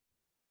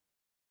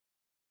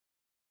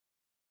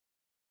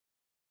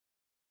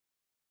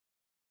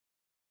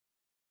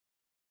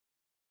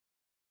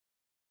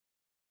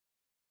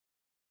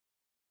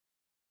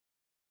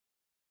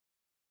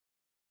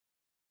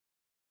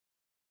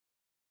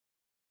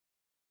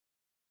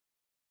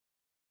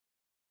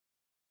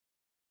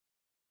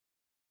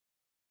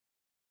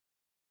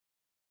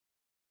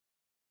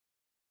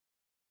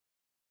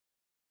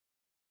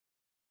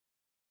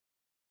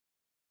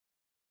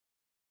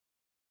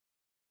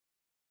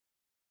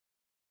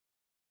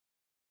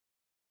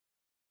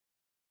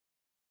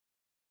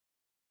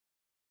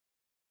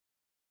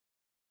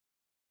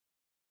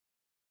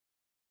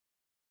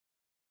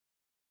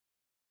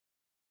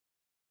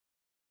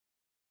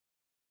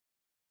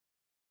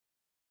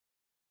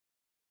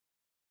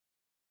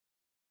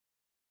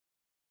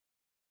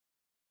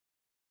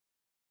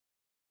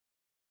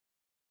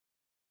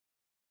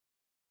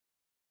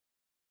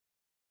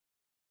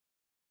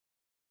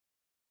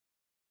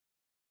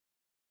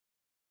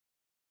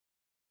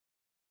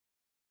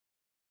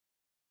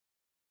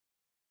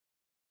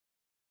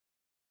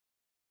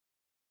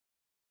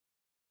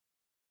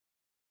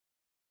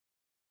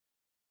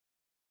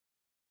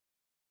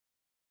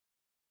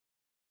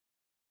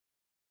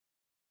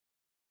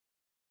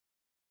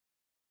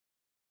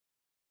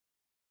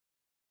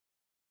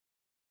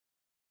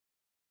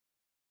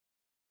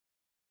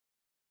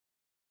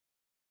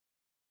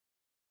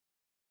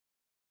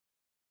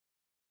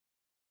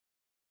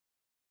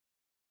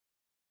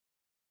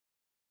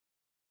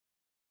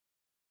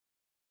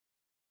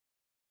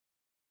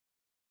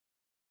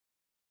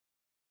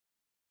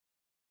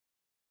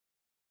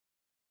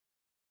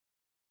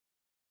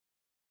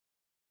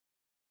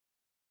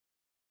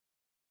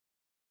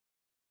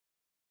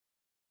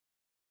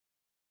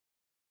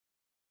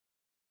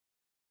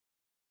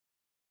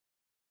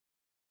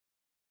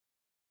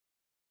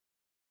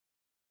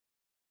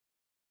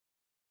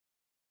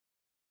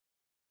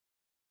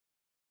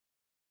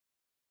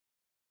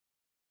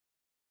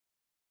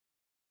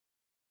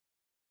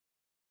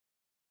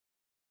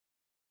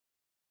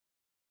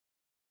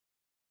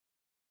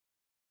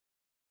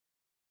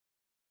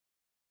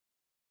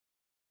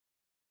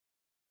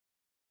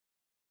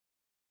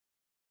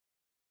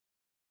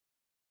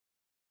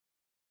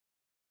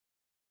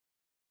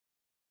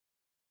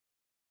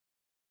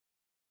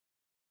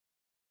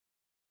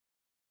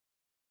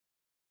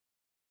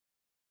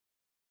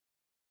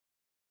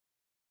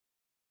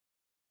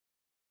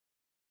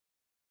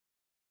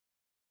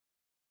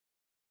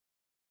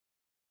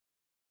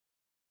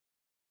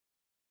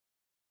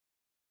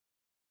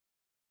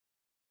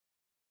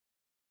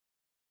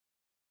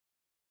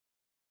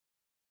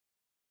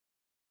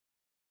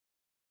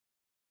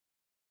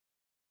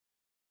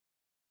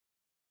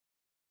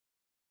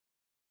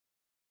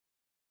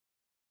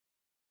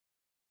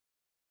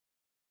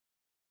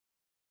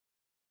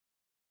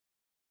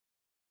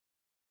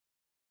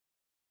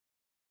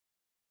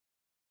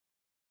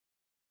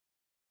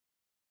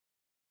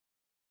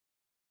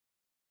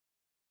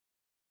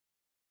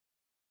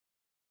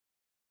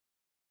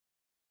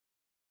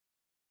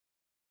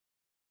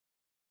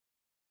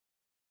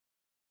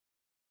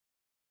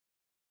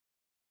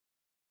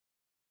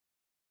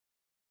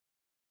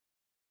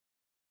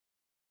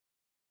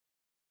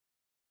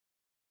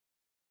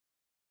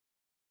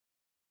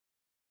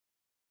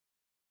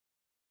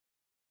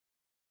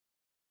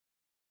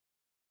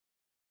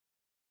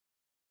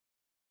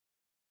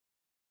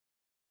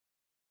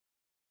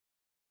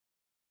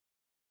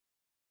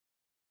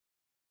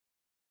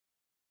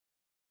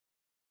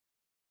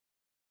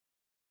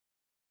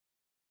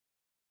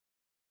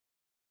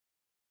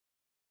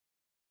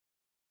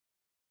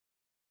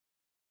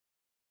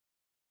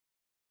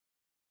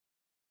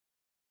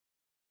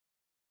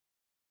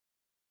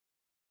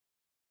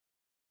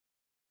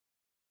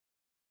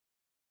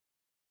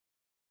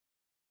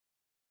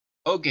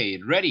 Okay,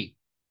 ready?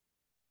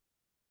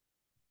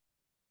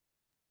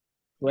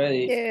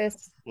 Ready.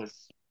 Yes.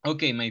 Yes.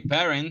 Okay, my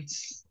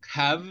parents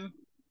have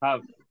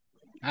Have.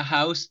 a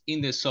house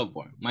in the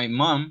suburb. My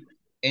mom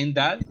and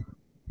dad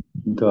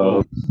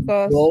Go.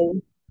 Goes. Go.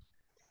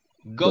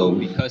 go Go.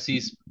 because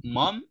it's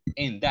mom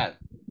and dad.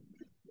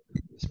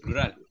 It's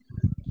plural.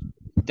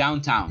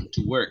 Downtown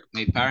to work.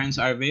 My parents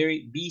are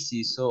very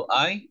busy, so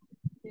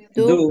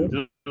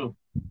Do. Do.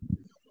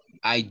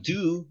 I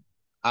do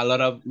a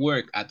lot of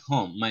work at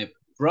home. My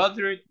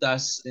brother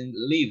doesn't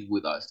live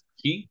with us.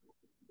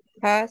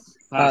 Has.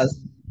 Has.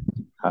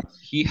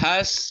 He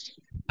has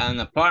an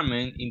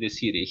apartment in the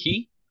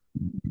city.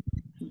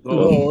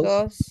 Goes.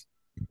 Goes.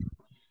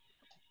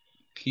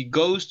 He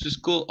goes to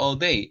school all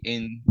day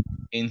and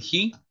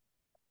he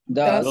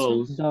Does.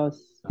 Goes.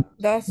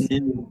 Does.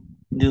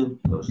 Do.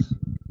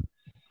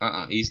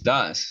 is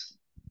does.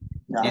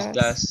 Is Does.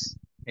 does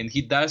and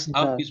he does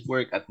office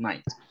work at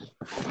night.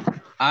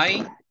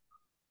 I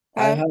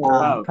I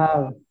Have.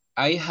 have.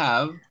 I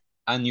have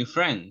a new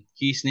friend.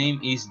 His name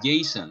is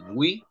Jason.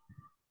 We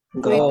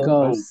Go.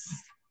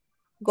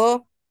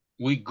 go.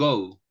 We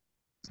go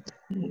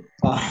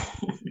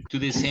to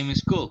the same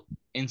school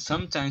and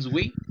sometimes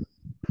we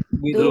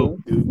We Do.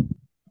 do.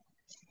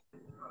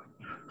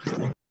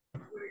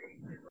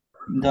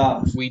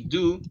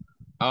 do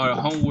our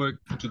homework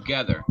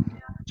together.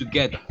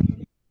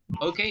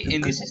 Okay,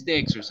 and this is the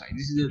exercise.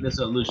 This is the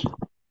solution.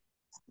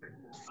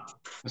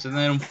 Vamos a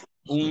tener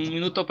un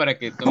minuto para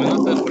que tome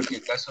nota por si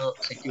acaso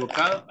se ha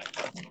equivocado.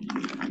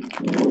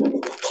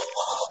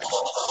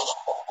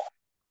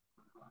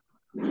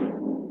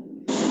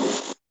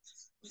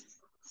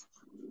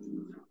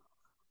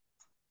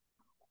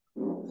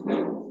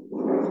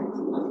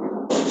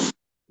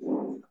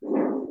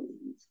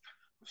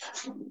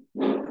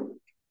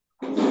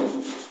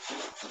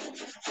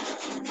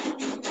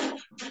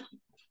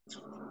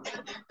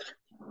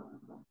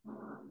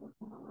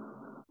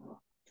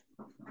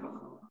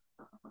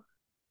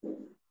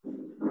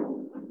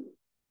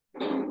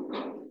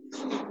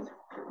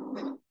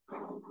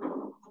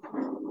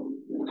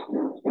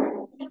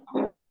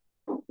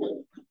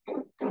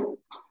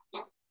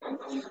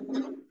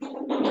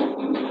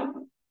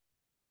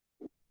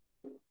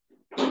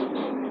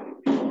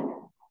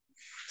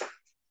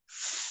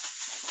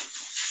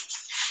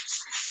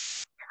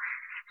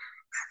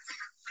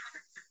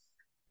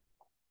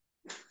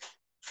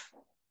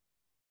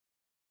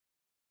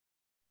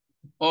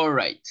 All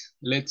right,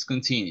 let's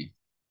continue.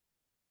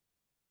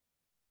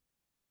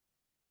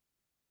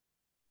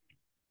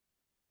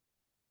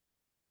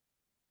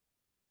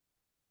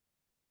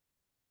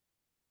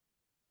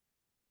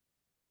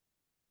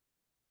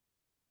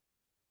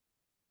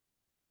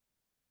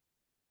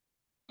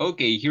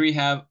 Okay, here we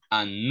have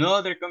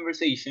another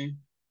conversation.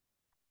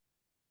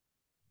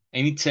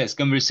 And it says,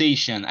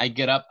 conversation, I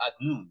get up at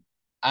noon.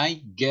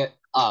 I get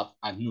up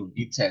at noon.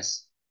 It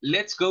says,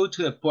 let's go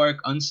to the park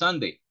on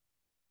Sunday.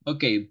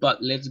 Okay,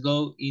 but let's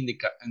go in the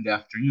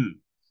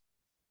afternoon.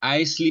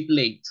 I sleep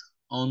late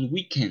on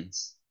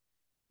weekends.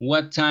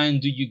 What time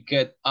do you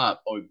get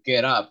up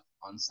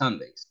on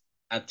Sundays?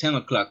 At 10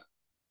 o'clock.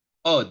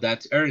 Oh,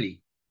 that's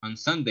early. On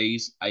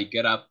Sundays, I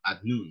get up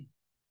at noon.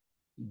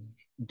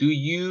 Do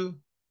you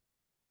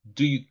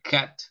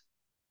cat?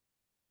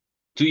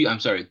 Do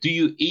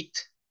you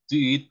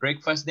eat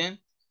breakfast then?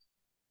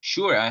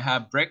 Sure, I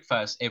have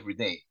breakfast every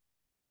day.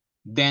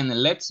 Then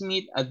let's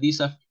meet at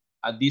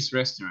this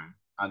restaurant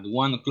at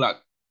 1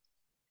 o'clock.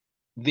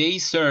 They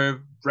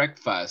serve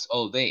breakfast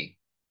all day.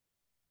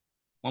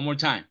 One more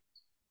time.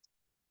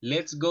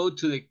 Let's go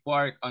to the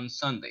park on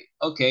Sunday.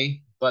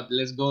 Okay, but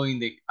let's go in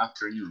the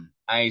afternoon.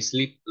 I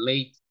sleep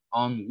late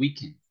on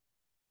weekends.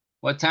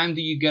 What time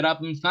do you get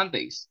up on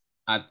Sundays?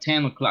 At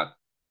 10 o'clock.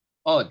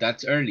 Oh,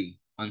 that's early.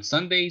 On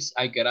Sundays,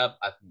 I get up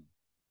at noon.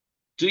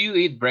 Do you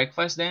eat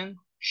breakfast then?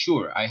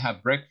 Sure, I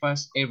have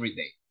breakfast every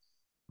day.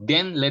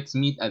 Then let's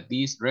meet at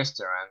this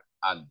restaurant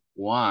at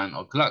 1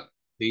 o'clock.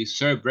 They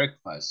serve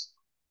breakfast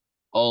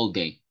all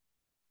day.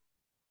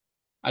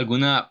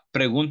 ¿Alguna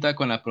pregunta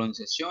con la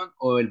pronunciación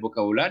o el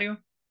vocabulario?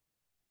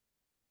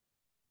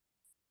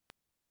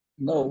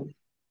 No.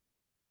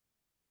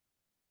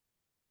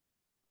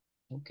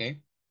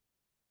 Okay.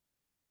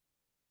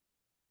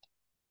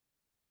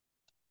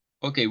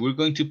 Okay, we're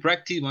going to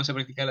practice. Vamos a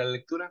practicar la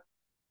lectura.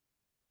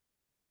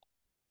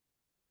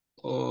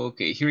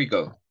 Okay, here we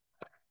go.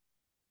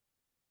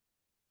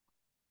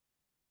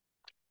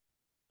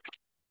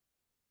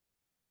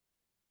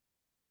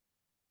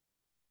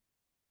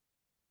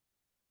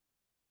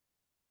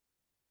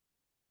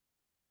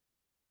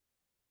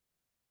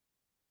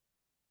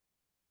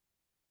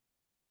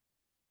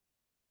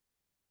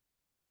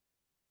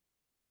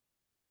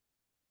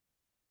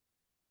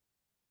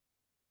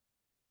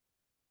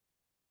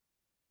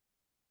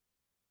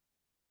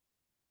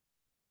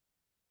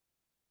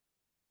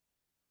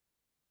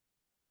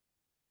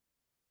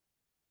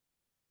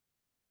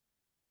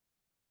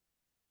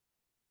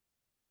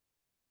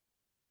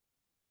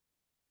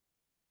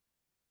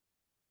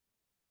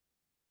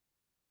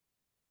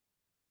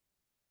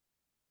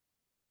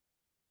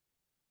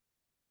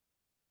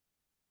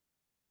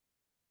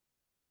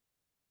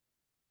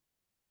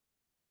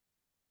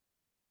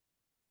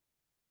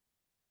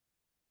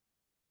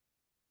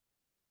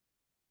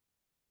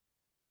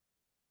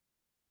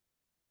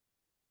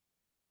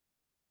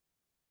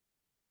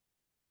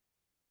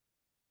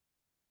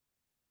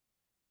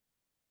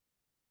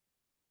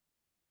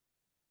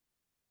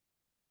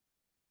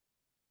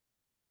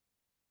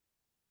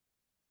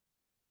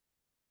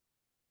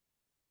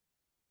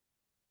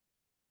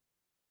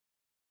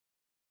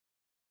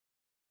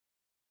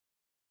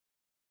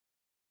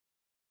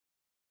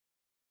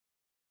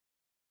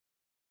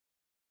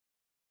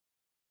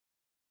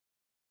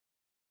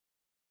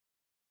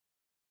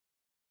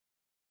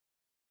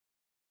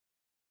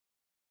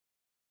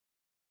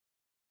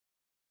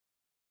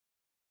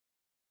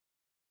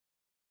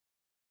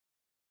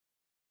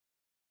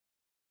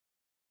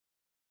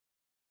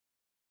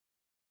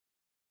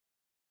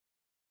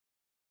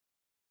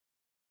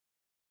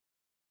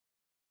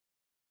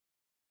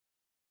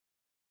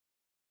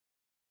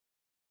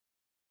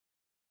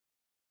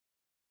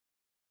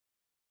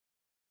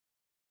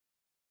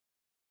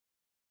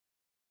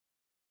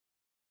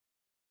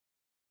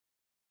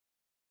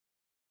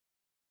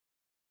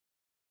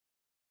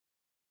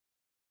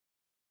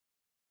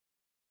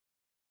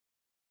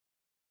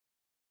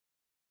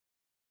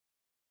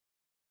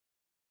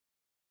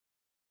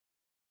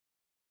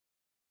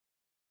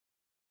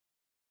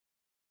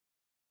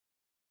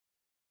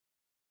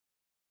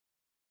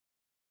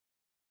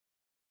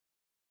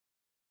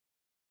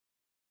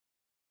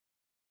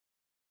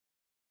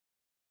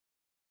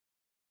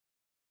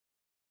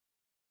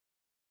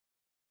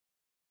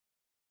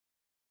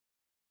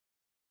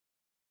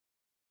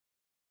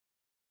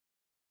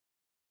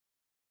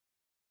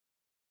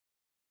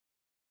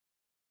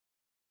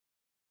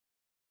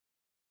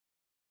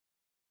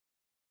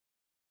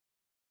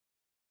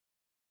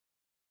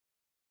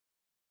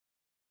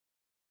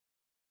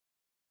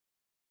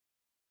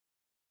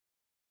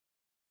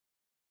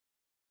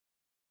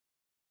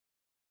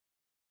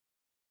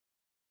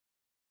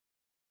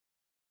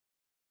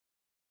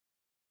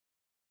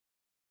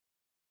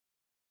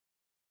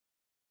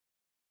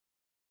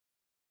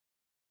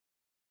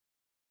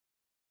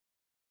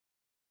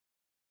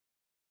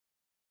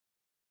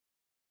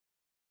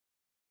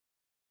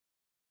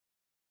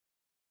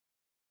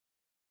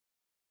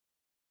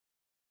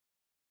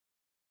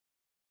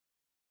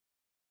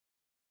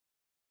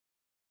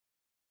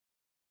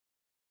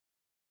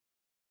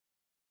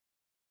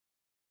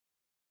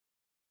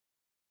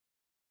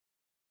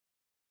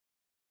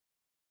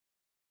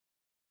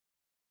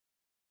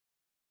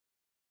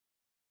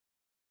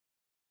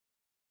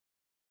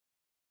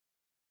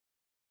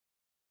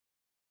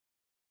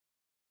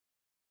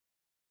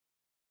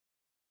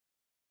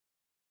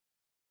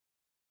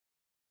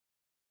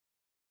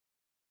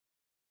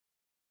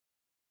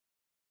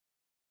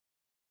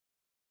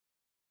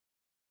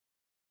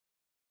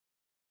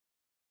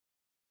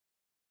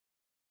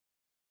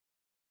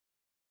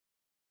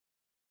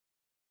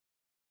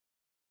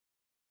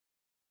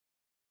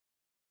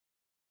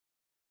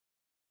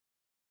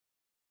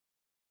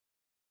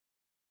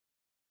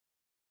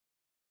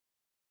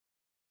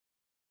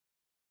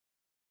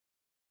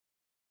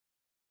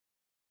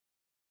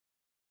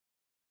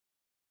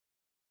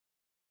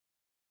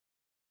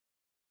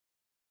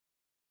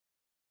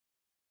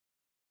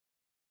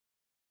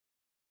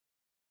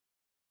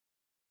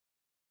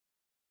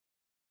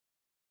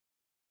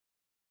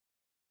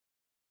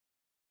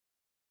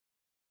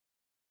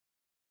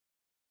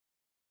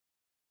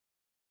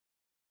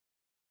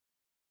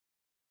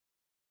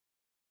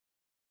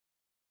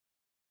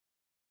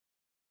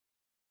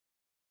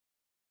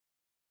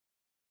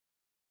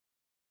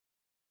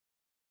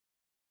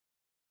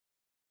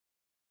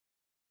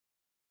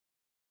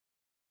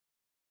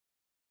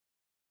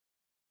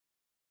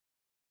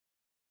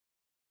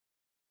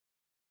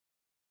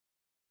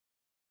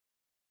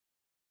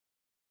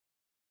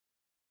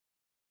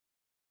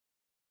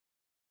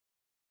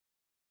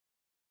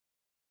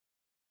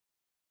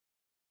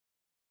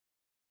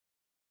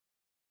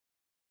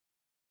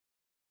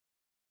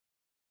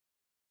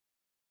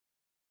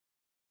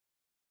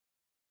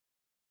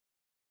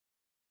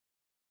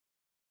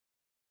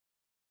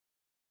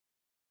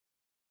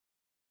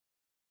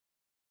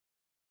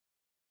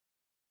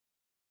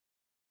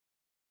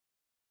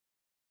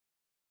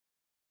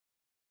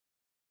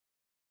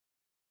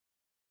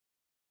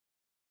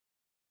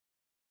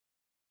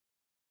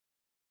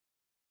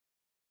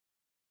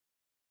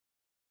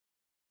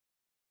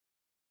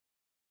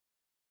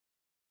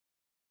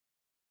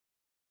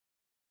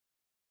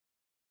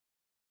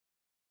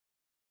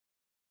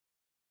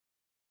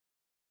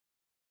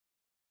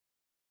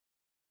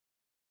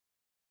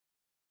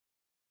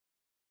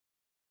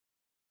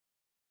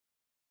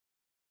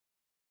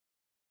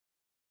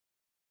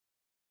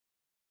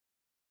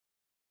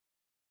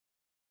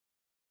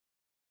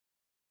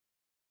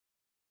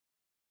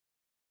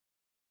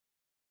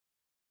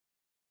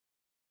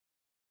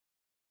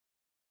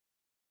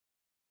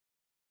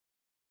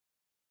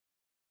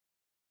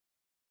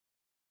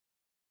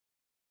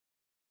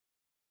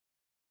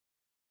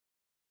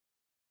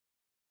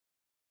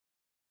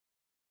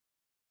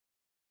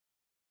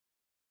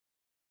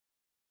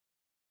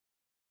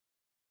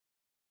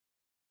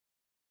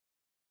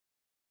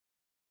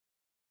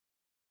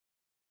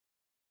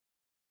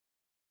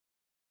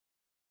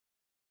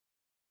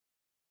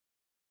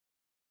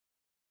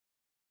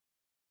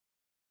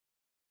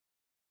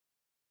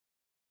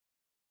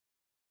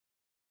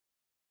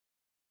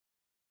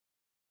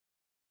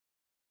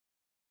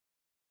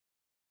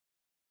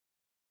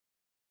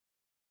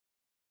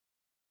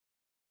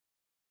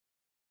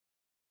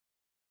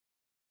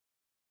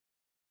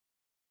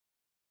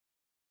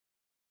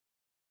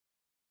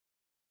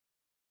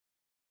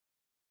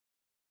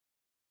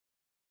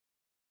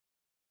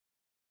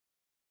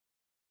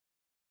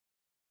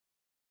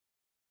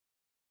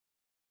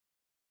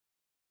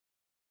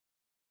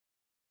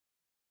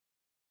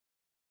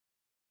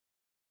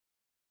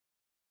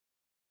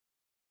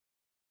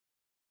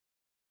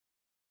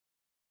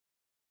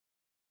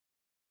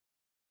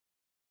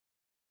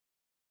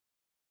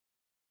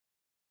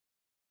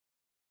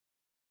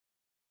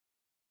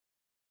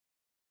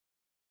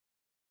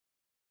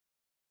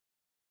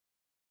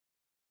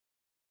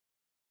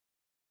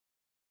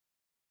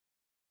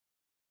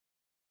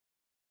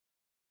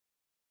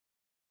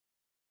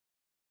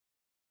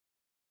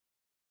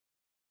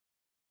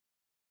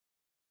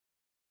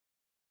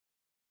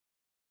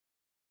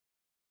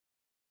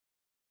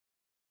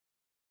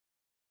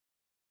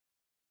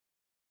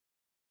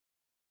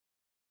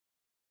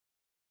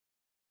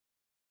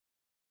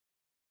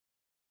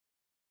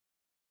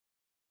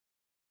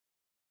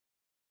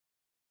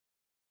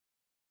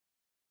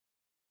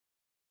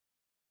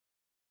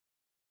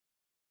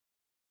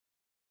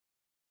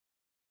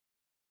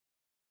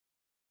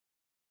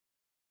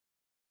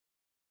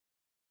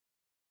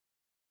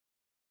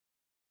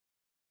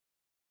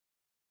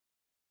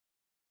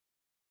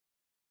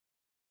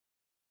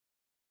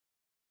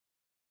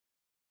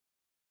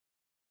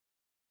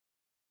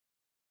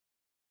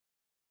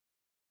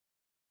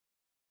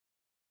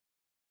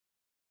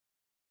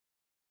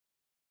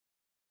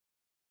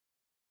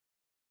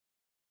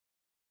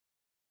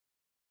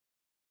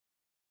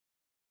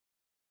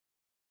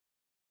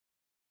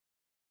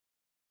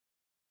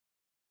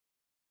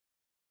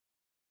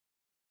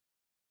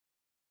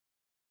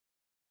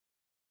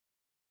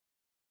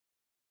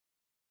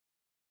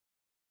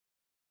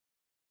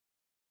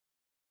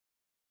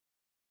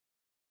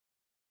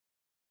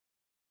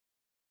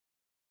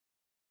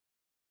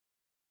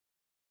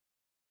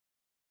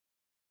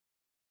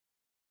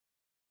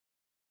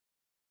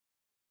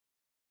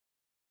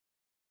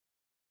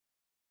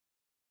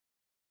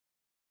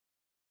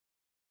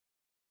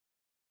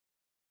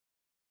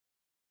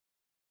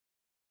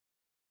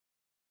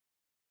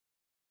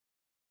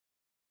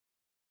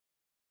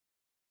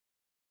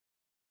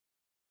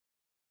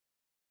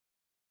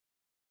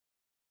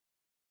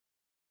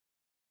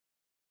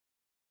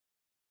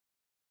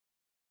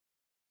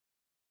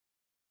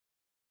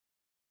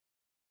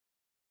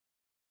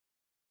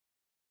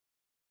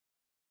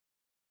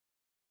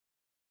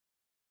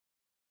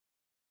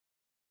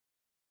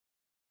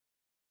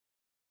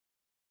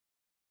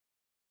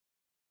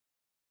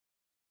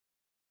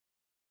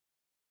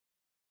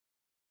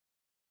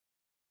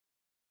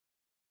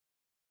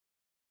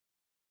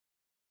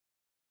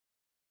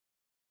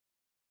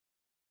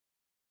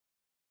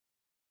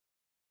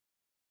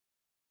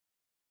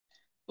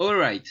 All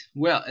right.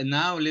 Well, and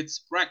now let's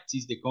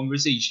practice the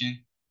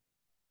conversation.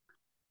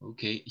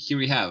 Okay, here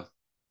we have.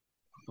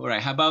 All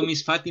right, how about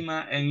Miss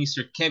Fatima and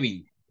Mr.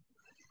 Kevin?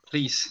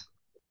 Please.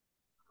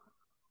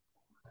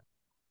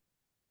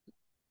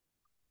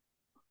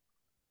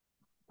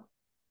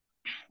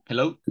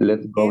 Hello?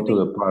 Let's go to Kevin.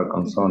 the park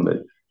on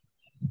Sunday.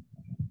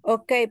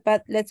 Okay,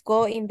 but let's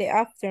go in the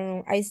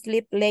afternoon. I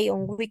sleep late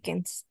on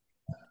weekends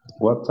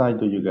What time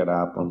do you get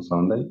up on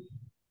Sunday?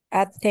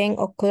 at 10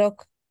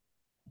 o'clock.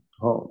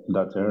 Oh,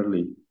 that's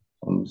early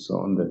on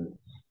Sunday.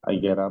 I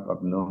get up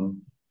at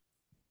noon.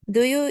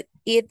 Do you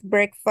eat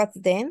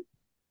breakfast then?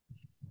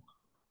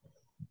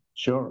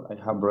 Sure, I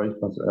have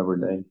breakfast every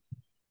day.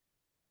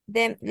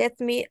 Then let's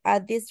meet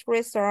at this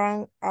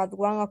restaurant at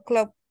 1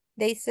 o'clock.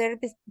 They serve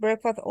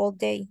breakfast all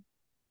day.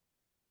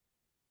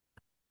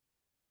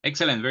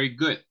 Excellent, very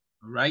good.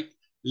 All right,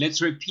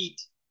 let's repeat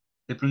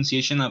the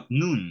pronunciation of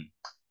noon.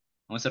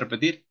 Vamos a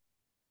repetir.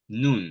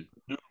 Noon.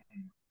 Noon.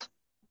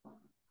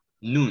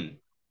 Noon.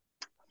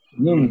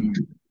 Noon.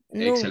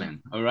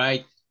 Excellent. All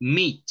right,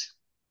 meet.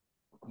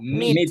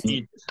 Meet.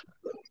 Meet.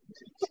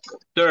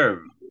 Serve.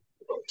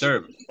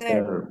 Serve.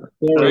 Serve.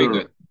 Very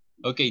good.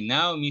 Okay,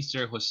 now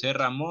Mr. Jose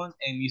Ramon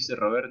and Mr.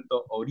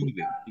 Roberto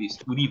Uribe. Please,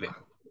 Uribe.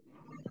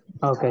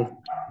 Okay.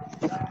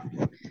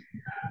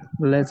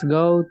 Let's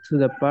go to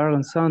the park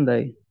on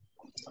Sunday.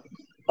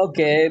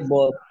 Okay,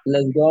 but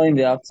let's go in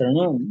the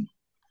afternoon.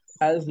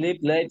 I sleep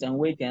late on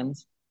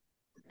weekends.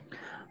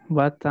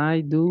 What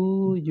time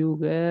do you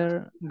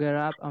get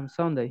up on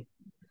Sunday?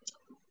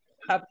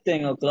 At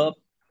 10 o'clock.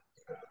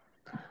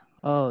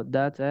 Oh,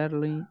 that's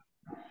early.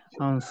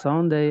 On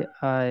Sunday,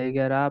 I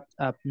get up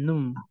at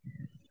noon.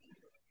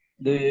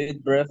 Do you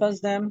eat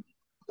breakfast then?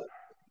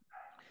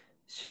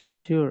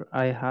 Sure,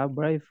 I have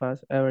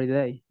breakfast every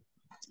day.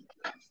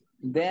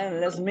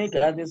 Then let's meet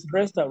at this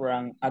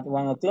restaurant at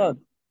 1 o'clock.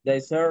 They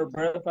serve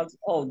breakfast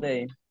all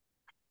day.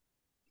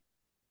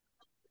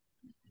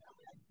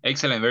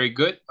 Excellent, very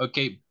good.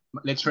 Okay,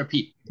 let's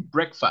repeat.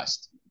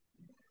 Breakfast.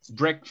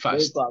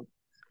 Breakfast.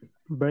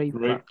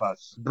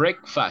 Breakfast.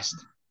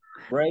 Breakfast.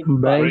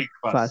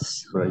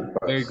 Breakfast.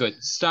 Very good.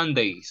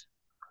 Sundays.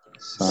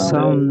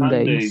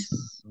 Sundays.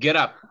 Get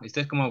up. Este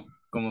es como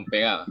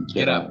pegado.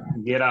 Get up.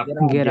 Get up.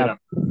 Get up.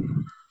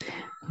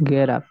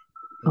 Get up.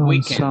 On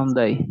Weekend.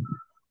 Sunday.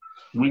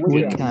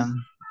 Weekend.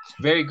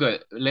 Very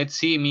good. Let's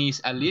see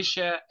Miss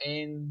Alicia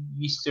and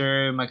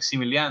Mr.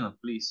 Maximiliano,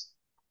 please.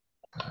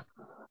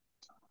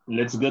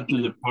 Let's go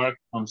to the park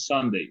on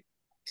Sunday.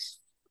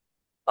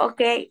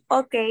 Okay,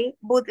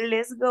 but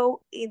let's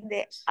go in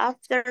the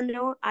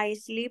afternoon. I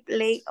sleep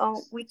late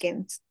on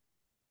weekends.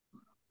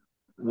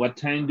 What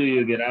time do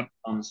you get up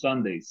on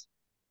Sundays?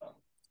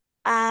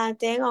 10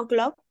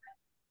 o'clock.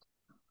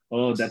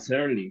 Oh, that's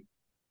early.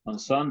 On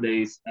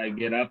Sundays, I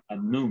get up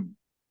at noon.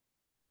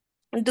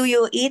 Do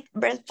you eat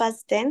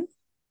breakfast then?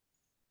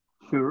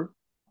 Sure,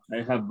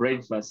 I have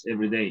breakfast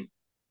every day.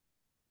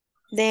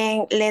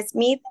 Then let's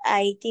meet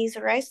at this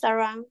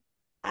restaurant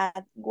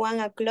at 1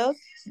 o'clock.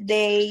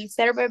 They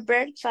serve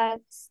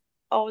breakfast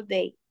all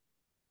day.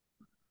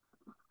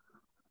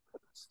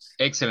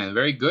 Excellent,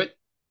 very good.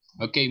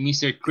 Ok,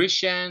 Mr.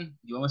 Christian,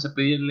 y vamos a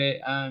pedirle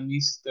a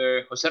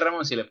Mr. José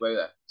Ramón si le puede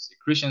ayudar. Mr.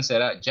 Christian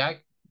será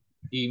Jack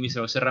y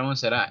Mr. José Ramón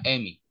será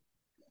Amy.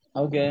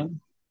 Okay.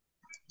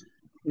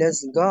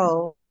 Let's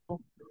go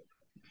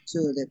to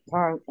the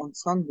park on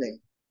Sunday.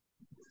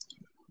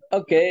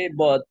 Okay,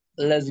 but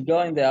let's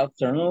go in the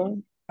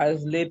afternoon. I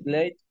sleep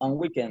late on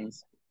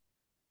weekends.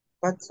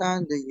 What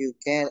time do you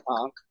get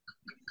up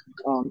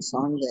on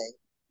Sunday?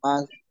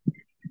 At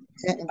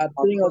 10 At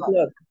 10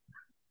 o'clock.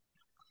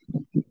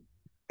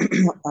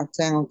 At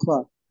 10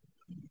 o'clock.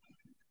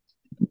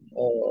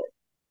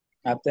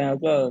 At 10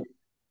 o'clock.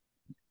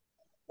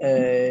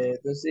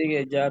 Tú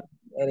sigue, Jack.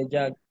 Eres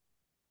Jack.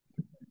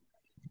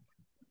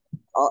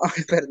 Oh,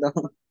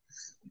 perdón.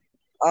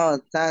 Oh,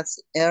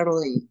 that's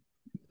early.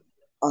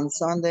 On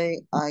Sunday,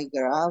 I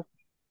get up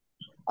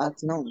at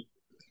noon.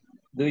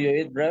 Do you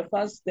eat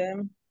breakfast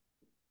then?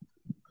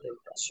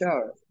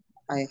 Sure,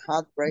 I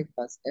had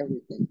breakfast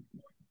every day.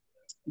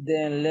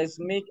 Then let's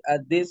meet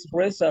at this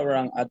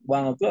restaurant at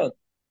 1 o'clock.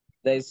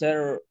 They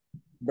serve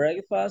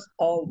breakfast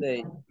all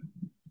day.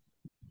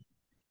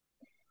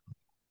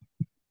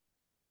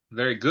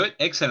 Very good,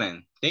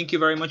 excellent. Thank you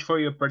very much for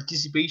your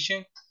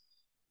participation.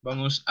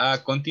 Vamos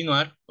a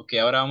continuar. Ok,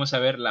 ahora vamos a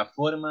ver la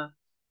forma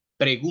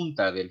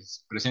pregunta del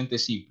presente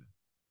simple.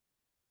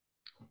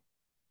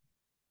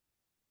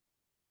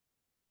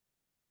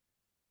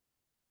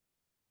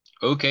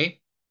 Ok.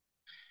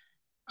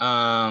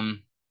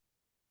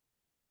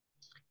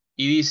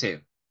 Y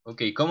dice,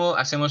 ok, ¿cómo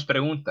hacemos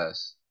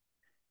preguntas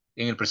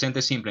en el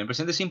presente simple? En el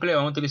presente simple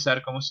vamos a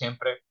utilizar, como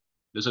siempre,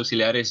 los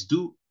auxiliares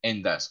do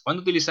and does.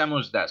 ¿Cuándo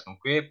utilizamos does? ¿Con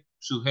qué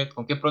sujeto,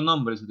 con qué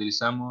pronombres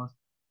utilizamos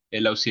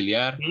el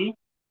auxiliar? He,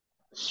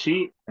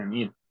 she, and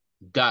it.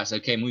 Does,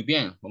 ok, muy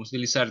bien. Vamos a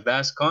utilizar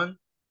does con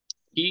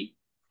he,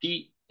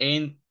 she,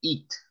 and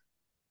it.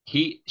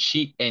 He,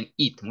 she, and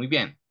it. Muy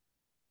bien.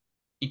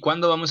 ¿Y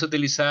cuándo vamos a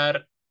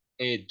utilizar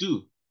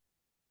do?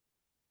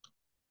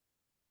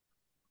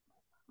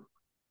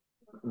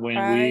 when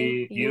I,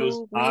 we use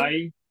you, we.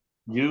 I,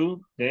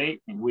 you,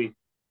 they, and we.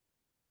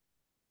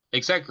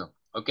 Exacto.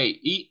 Ok,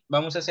 y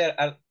vamos a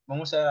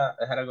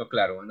dejar algo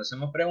claro. Cuando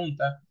hacemos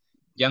preguntas,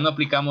 ya no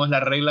aplicamos la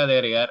regla de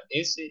agregar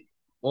S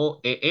o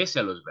ES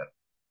a los verbos.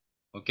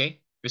 Ok,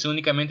 eso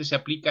únicamente se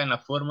aplica en la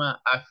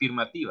forma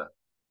afirmativa.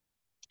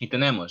 Y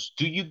tenemos,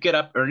 do you get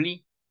up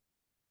early?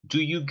 Do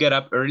you get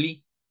up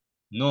early?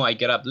 No, I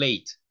get up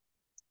late.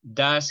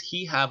 Does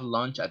he have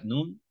lunch at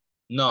noon?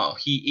 No,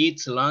 he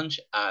eats lunch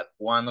at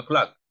 1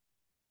 o'clock.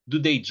 Do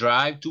they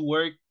drive to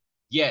work?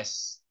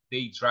 Yes,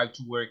 they drive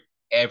to work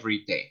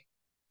every day.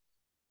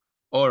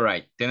 All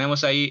right,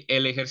 tenemos ahí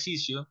el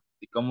ejercicio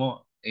de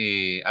cómo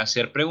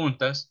hacer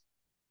preguntas.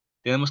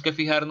 Tenemos que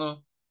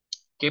fijarnos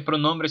qué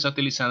pronombre está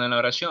utilizando en la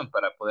oración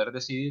para poder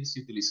decidir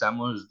si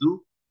utilizamos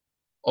do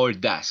or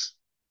does.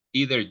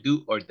 Either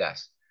do or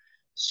does.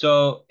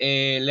 So,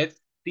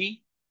 let's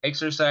see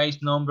exercise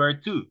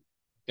number 2.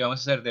 Que vamos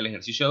a hacer del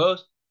ejercicio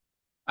 2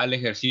 al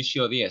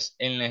ejercicio 10.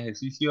 En el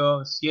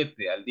ejercicio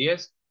 7 al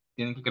 10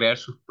 tienen que crear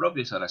sus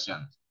propias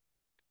oraciones.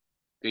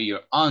 Okay,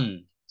 your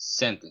own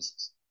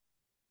sentences.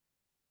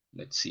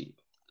 Let's see.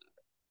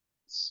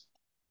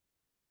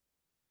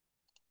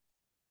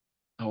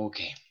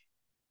 Okay.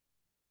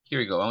 Here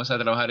we go. Vamos a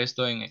trabajar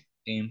esto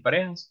en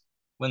parejas.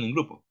 Bueno, en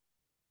grupo.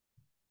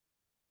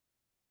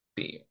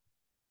 Sí.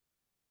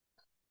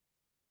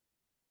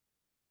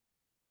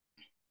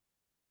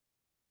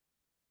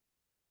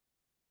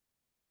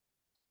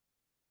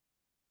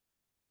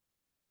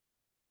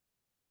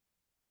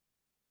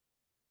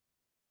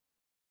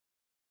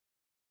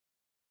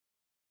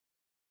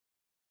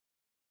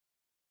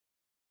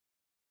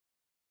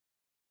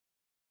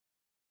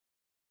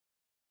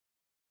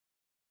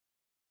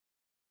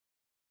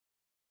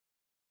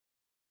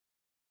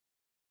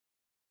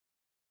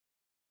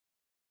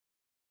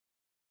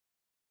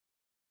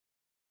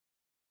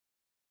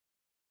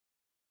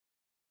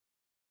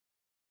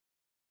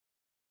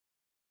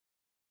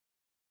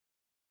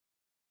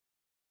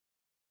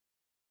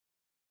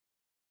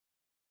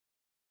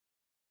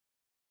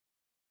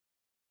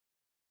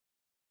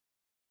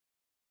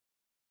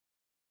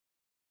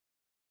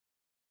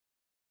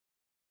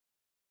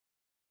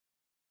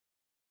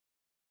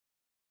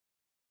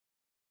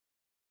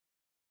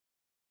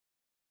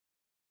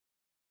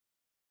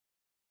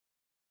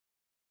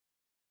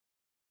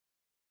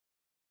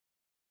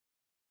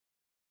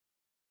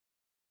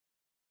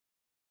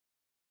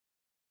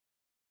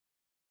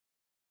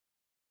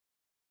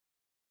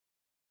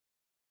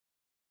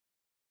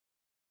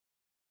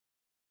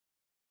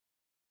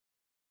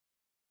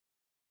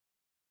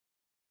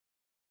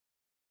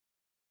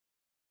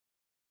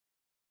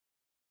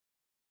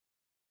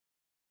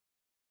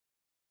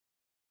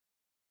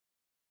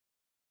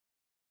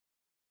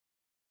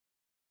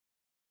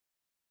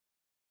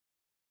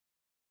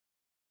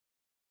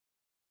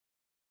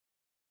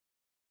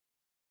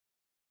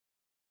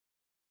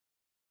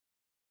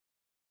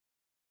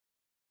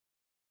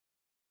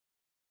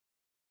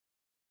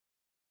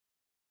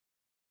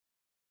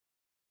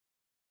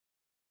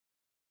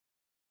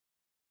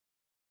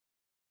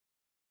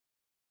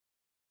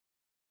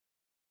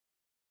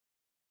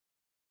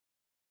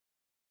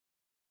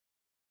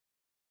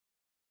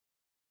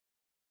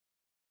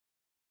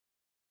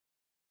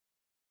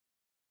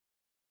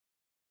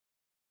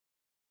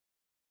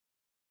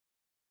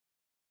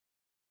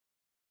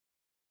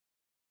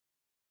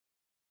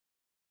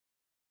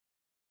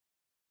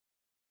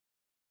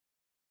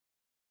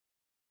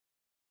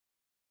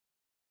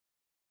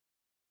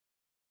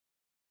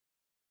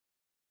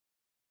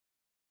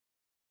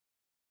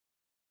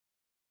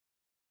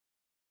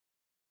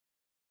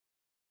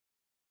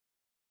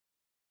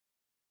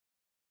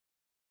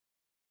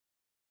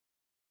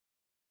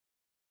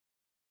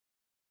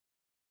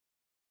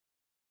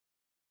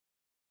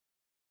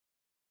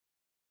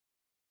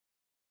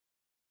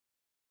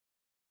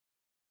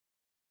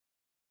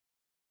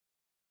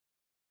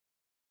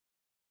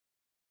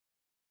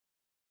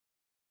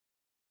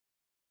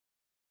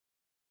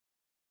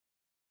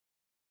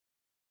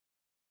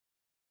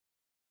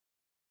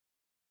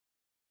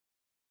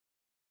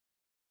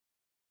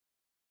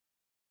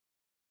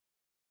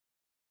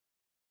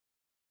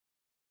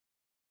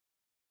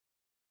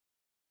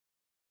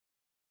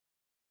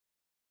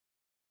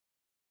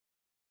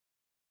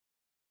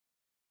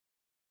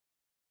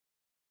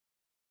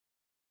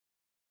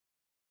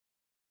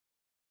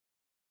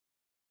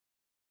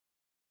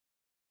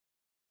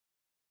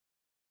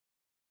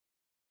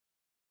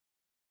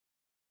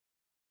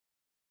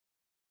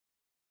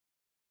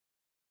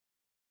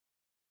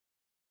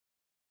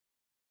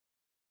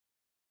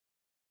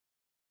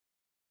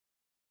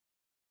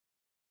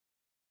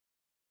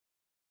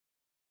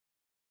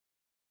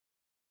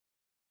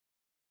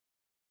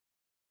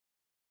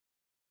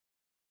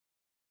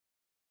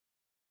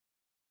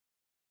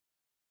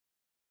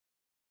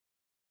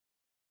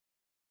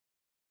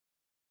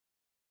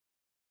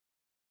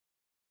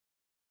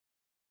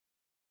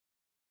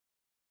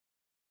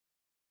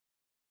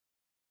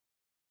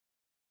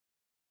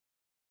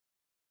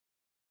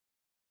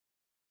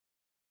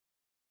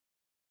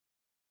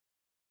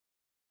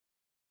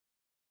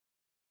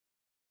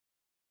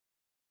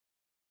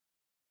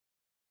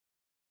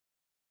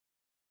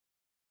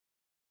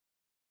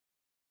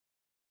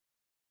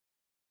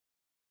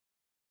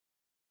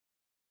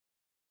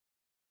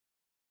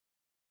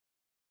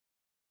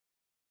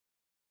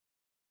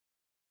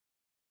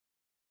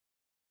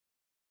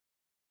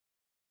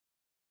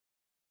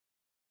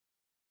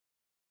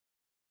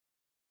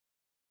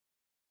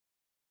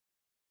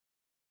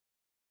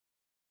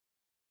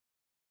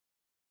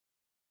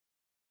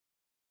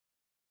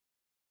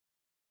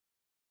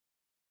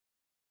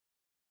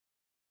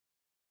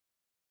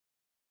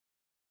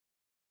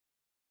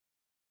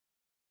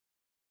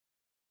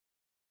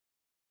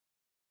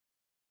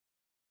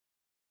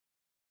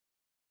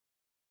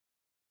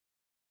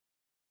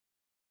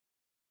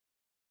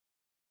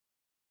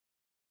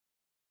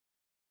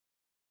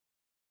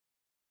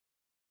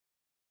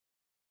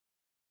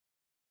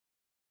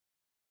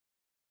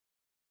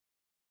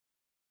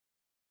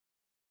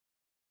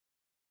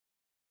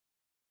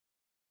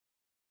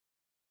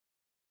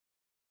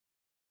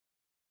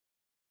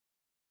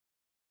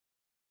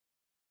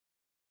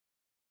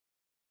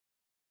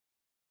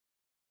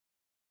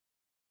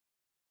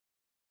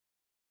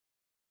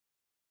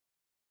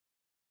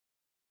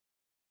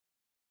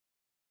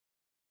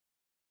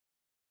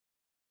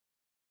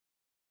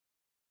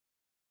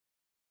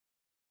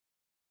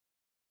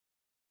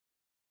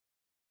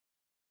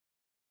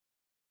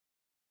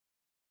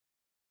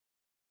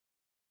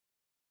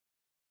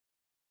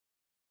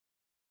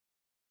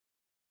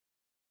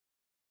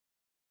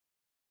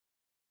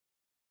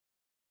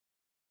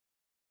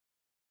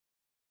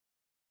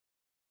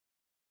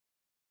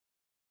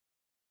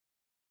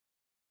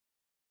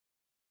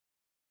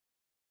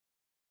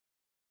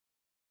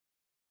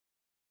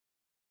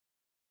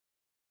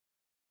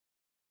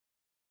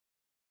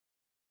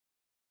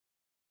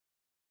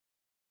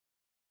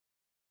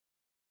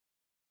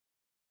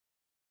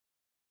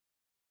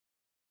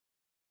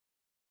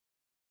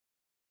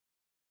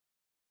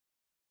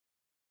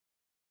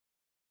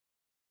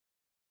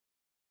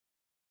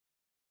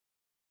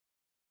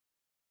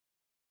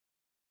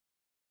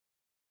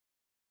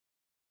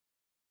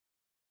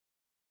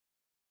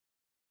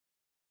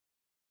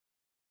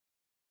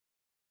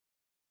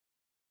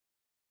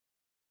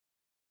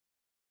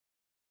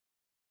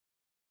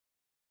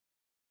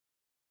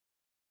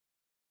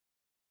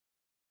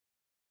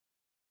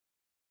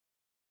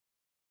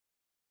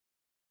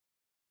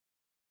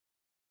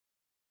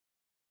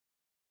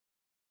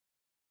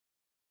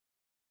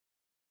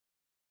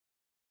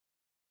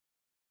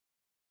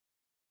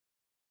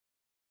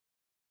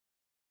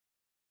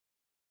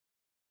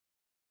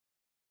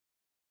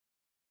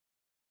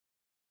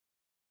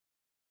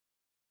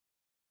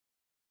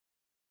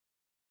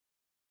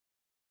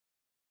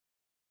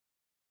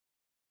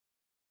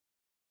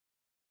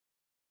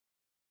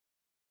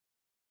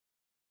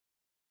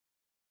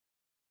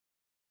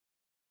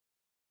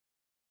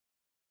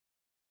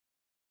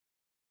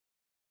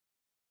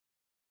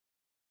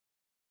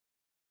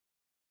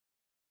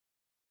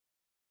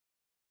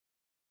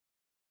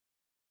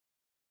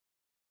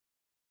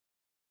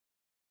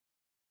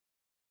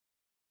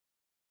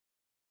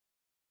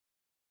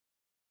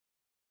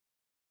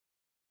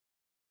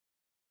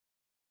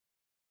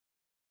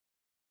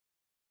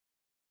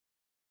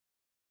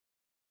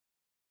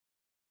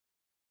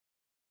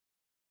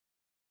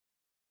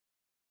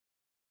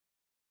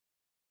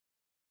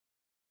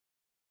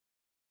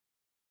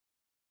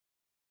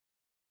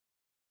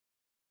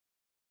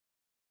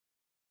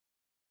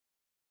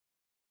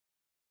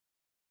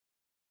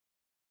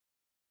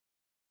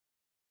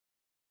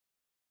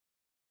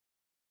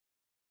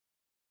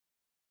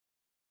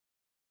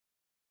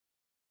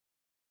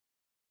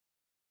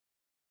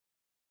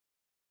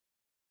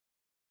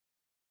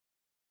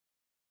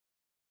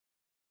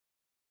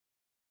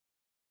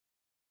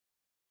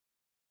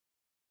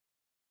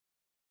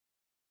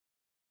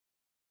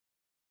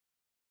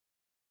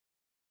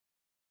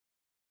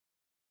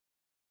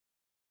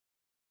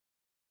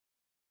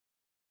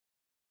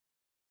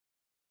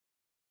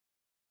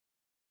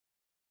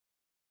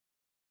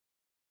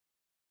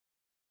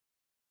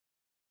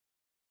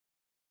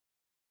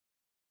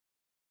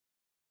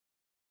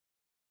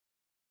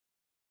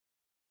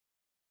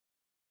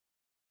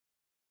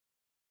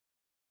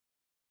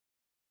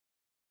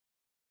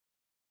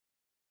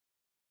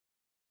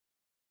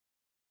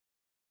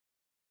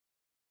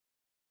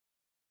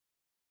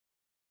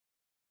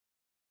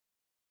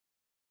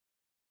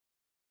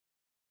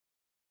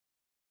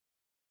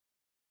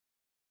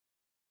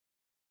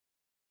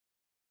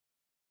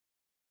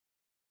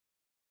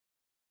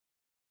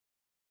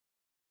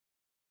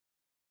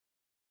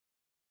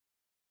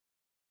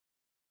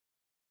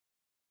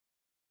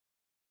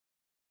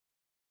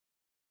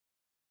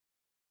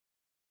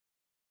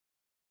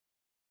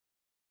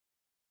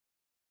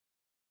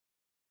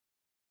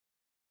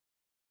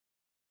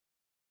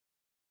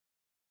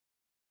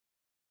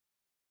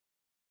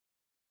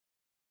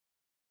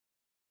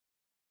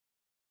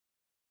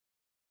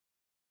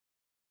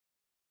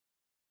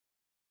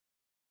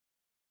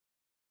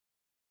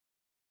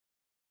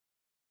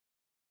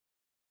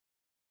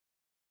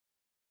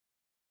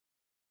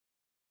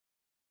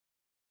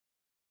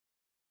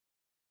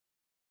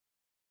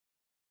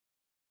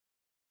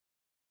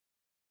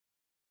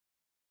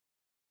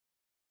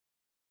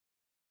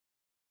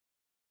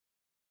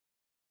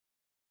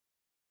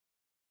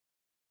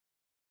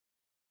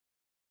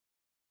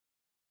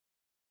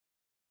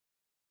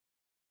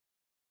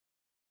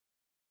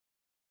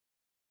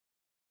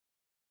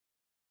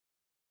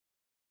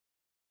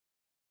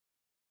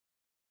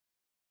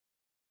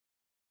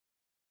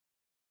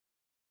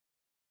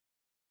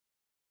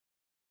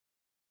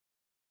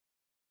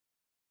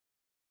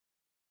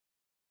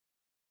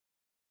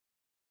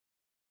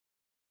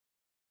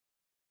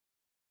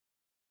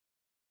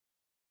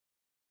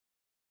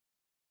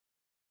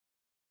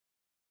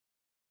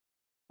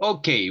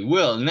 Okay,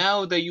 well,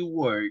 now that you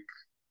work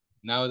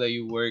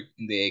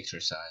in the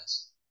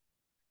exercise,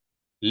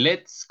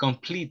 let's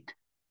complete.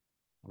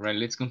 All right,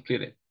 let's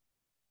complete it.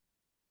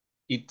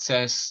 It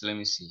says, let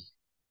me see.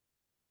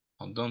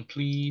 Hold on,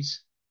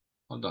 please.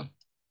 Hold on.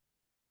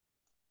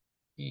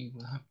 Hey,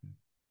 what happened?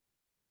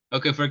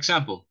 Okay, for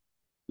example,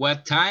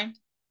 what time?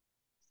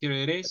 Here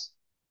it is.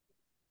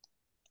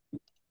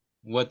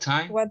 What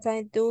time? What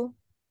I do?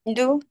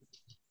 Do.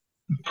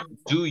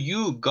 Do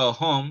you go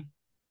home?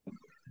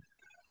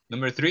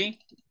 Number 3.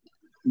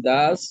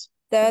 Does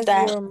Does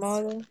Does. your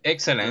mother? Does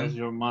Excellent.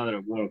 your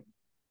mother work?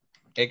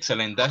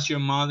 Excellent. Does your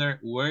mother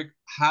work?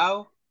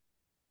 How?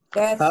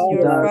 Does How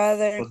your does-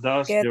 father Or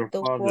does get your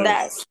to father work?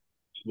 Does.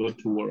 go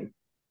to work?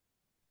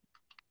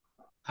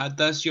 How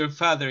does your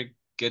father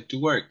get to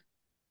work?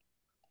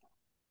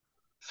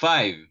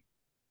 5.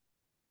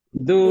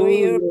 Do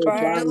your your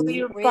parents Do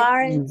your read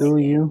parents Do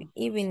in you?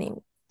 the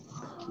evening?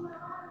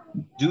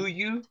 Do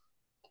you?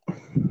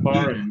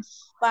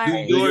 Parents. Do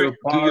parents Do your your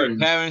do your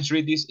parents parents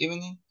read this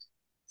evening?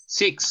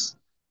 6.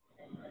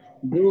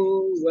 when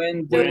do?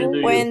 when do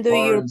your When do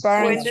your parents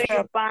When parents do your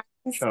shop?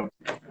 parents shop?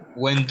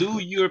 When do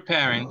your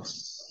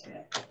parents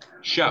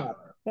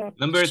shop?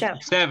 Number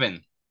shop?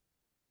 7.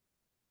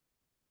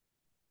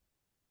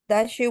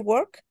 Does she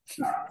work?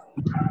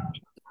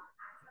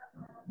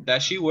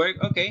 Does she work?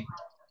 Okay.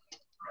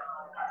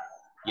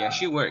 Yeah,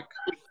 she work.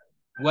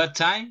 What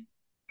time?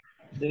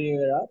 do you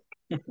get up?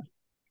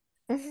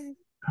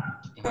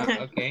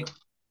 Okay.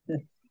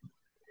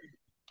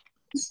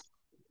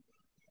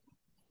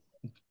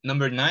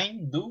 Number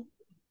 9. Do.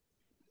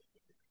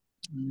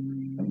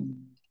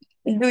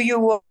 Do you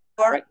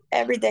work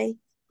every day?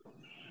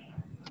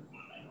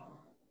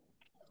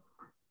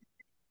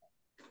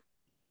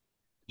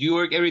 Do you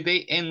work every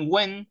day? And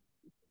when?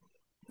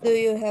 Do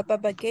you have a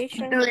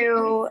vacation? Do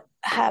you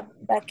have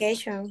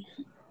vacation?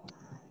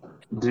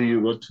 Do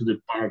you go to the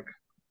park?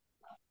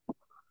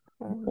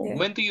 Yeah.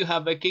 When do you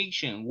have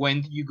vacation?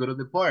 When do you go to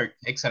the park?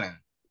 Excellent.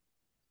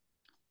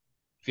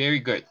 Very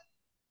good.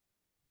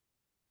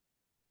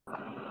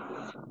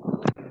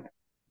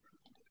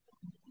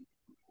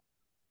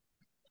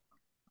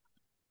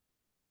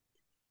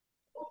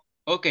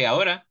 Ok,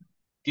 ahora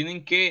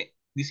tienen que,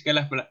 dice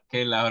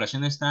que las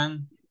oraciones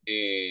están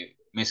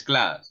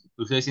mezcladas.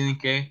 Ustedes tienen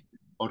que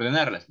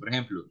ordenarlas. Por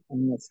ejemplo,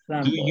 I'm a do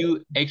scramble.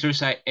 you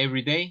exercise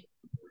every day?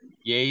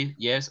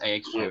 Yes, I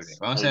exercise every day. Yes,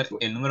 Vamos I a hacer do.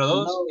 el número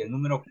 2, No. el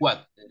número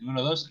 4. El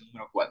número 2, el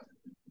número 4.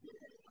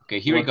 Ok,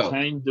 here we What go.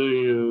 time do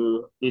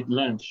you eat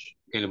lunch?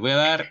 Que les voy a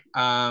dar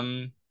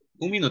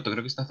un minuto,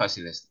 creo que está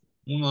fácil esto.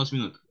 1 o 2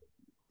 minutos.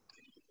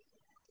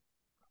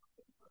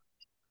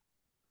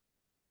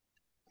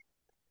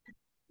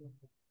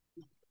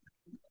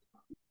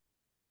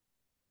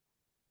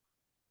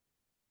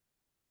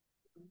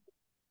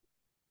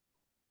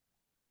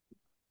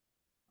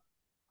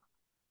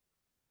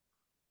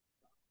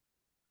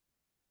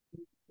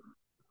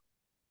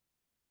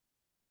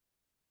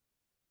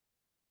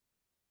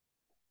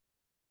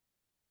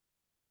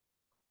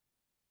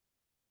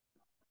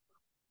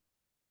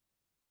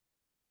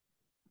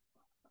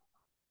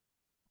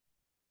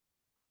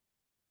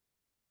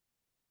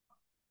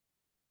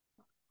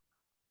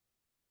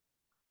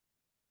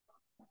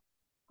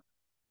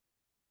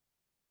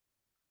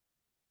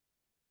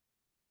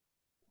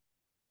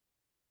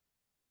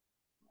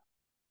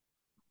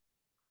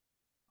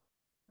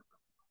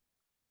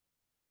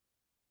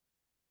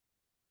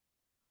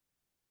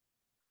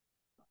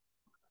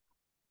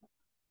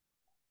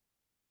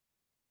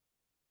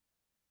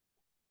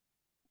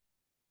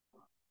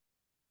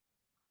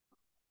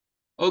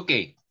 Ok,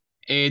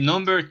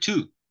 number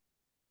 2.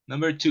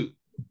 Number 2.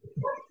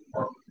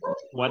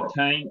 What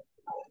time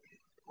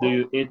do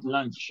you eat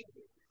lunch?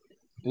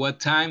 What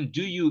time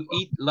do you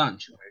eat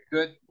lunch? Very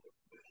good.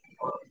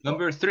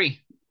 Number 3.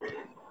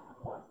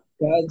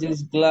 Does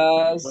this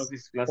class Does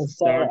this class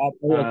start start at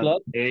 8 at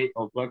o'clock? 8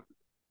 o'clock?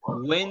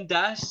 When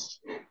does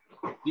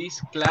this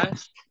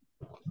class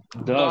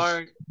Does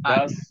start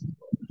at?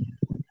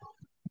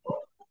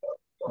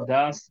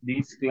 does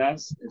this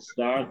class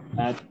start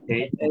at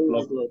 8 8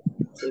 o'clock? o'clock.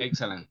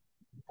 Excellent.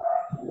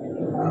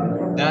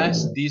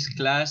 Does this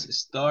class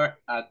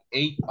start at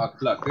 8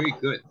 o'clock? Very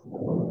good.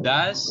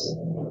 Does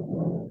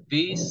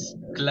this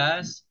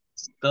class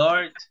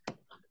start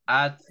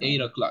at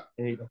 8 o'clock?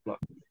 8 o'clock.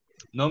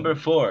 Number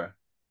 4.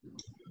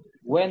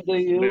 When do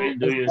you When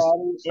do you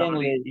study study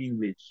English?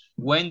 English?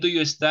 When do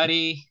you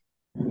study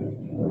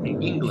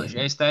English?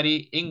 I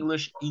study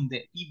English in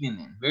the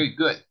evening. Very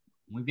good.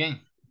 Muy bien.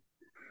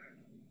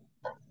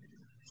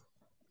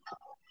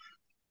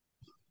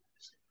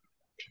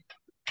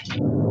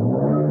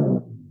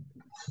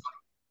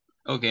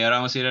 Ok, ahora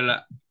vamos a ir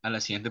a la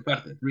siguiente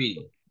parte.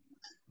 Reading.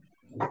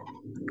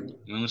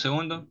 Dame un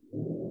segundo,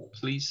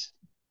 please.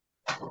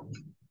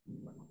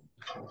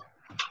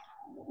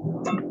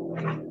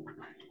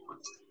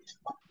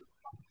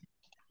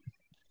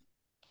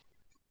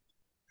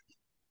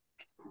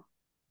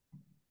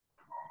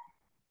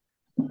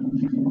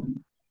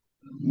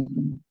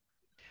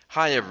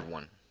 Hi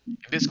everyone.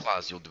 this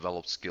class, you'll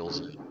develop skills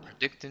in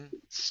predicting,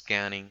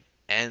 scanning,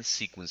 and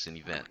sequencing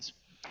events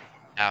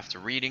after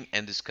reading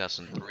and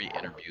discussing 3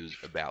 interviews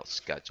about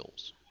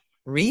schedules.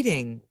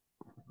 Reading.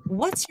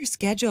 What's your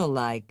schedule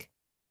like?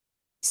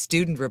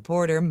 Student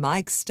reporter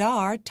Mike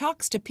Starr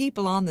talks to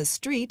people on the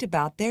street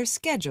about their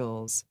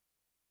schedules.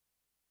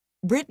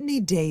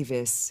 Brittany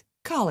Davis,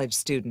 college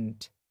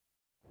student.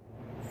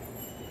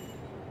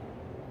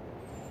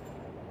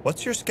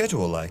 What's your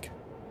schedule like?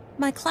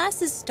 My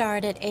classes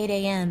start at 8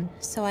 a.m.,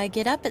 so I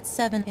get up at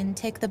 7 and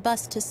take the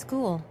bus to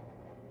school.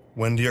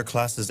 When do your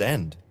classes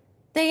end?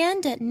 They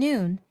end at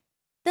noon.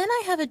 Then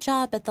I have a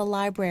job at the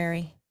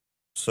library.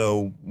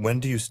 So, when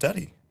do you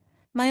study?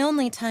 My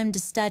only time to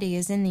study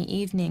is in the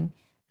evening,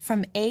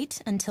 from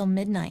 8 until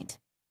midnight.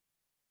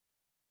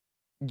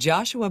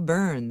 Joshua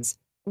Burns,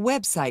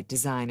 website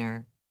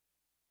designer.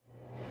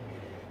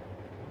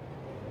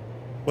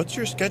 What's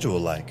your schedule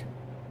like?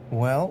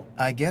 Well,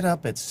 I get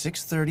up at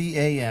 6:30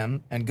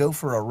 a.m. and go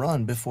for a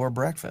run before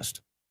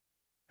breakfast.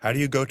 How do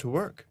you go to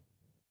work?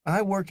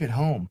 I work at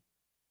home.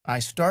 I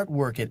start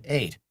work at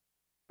 8.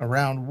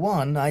 Around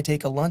 1, I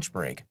take a lunch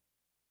break.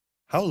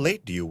 How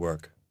late do you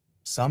work?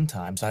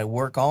 Sometimes I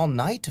work all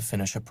night to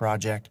finish a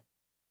project.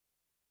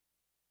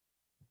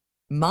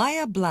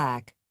 Maya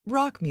Black,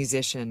 rock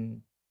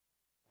musician.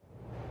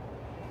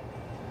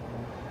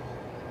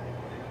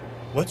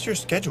 What's your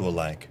schedule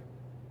like?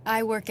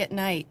 I work at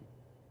night.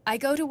 I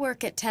go to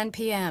work at 10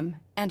 p.m.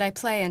 and I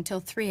play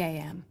until 3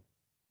 a.m.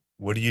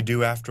 What do you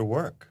do after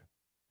work?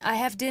 I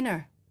have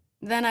dinner.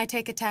 Then I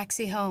take a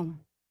taxi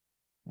home.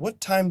 What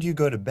time do you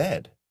go to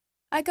bed?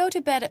 I go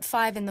to bed at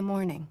 5 in the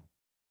morning.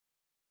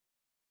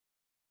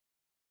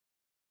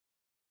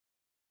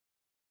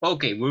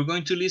 Okay, we're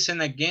going to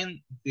listen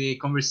again the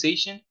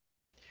conversation.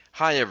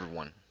 Hi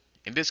everyone.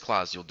 In this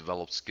class, you'll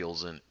develop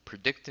skills in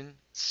predicting,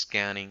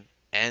 scanning,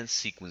 and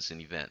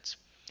sequencing events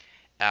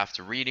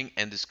after reading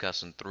and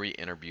discussing 3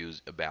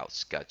 interviews about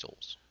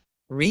schedules.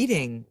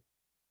 Reading.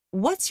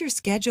 What's your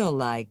schedule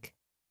like?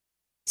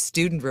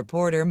 Student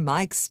reporter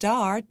Mike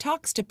Starr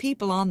talks to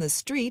people on the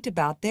street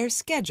about their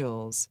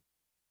schedules.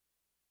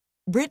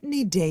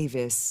 Brittany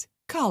Davis,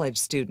 college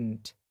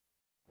student.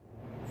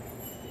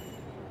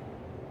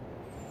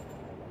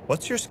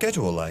 What's your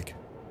schedule like?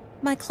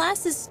 My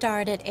classes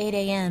start at 8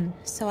 a.m.,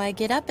 so I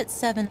get up at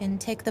 7 and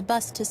take the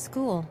bus to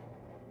school.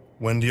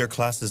 When do your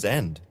classes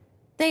end?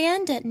 They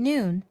end at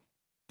noon.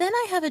 Then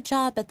I have a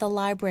job at the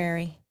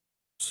library.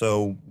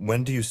 So,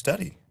 when do you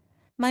study?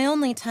 My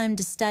only time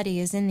to study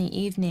is in the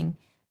evening,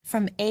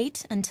 from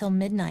 8 until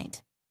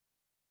midnight.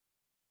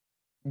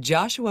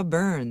 Joshua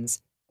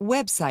Burns,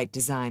 website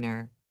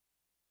designer.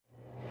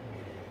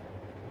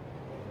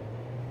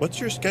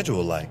 What's your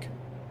schedule like?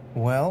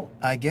 Well,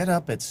 I get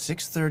up at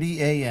 6:30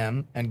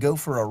 a.m. and go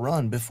for a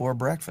run before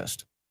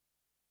breakfast.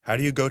 How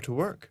do you go to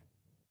work?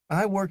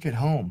 I work at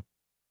home.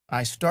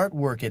 I start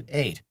work at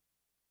 8.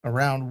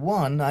 Around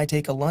 1, I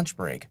take a lunch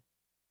break.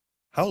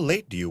 How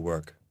late do you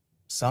work?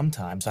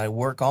 Sometimes I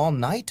work all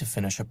night to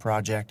finish a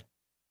project.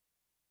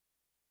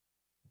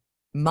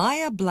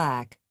 Maya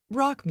Black,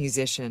 rock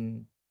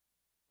musician.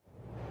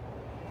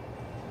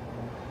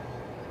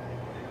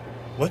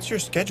 What's your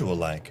schedule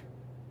like?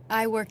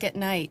 I work at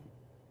night.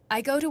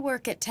 I go to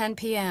work at 10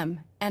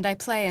 p.m. and I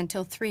play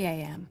until 3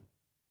 a.m.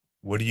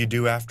 What do you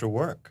do after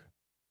work?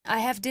 I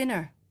have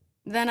dinner.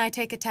 Then I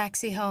take a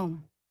taxi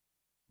home.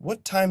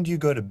 What time do you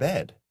go to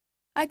bed?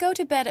 I go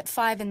to bed at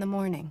 5 in the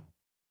morning.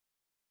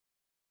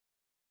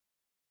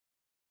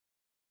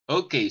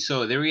 Okay,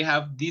 so there we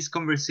have this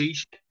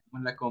conversation.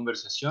 La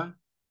conversación.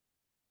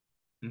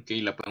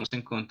 Okay, la podemos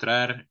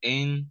encontrar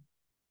en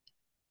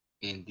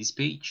this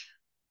page.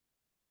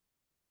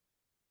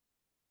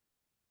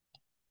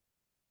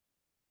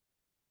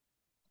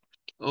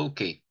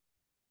 Okay.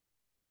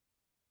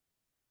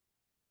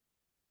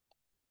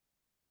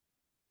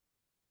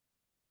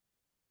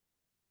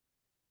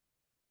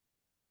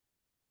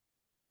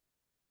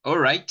 All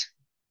right.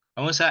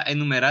 Vamos a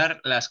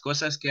enumerar las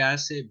cosas que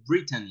hace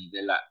Brittany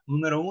de la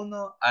número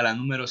 1 a la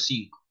número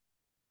 5.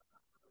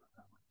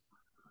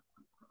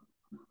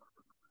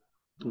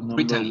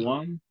 Number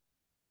 1.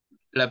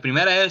 La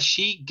primera es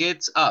she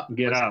gets up.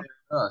 Get up.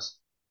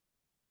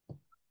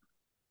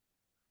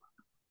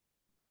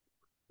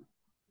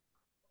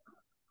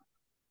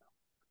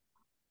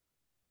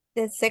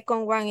 The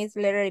second one is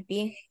letter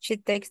B. She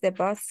takes the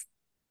bus.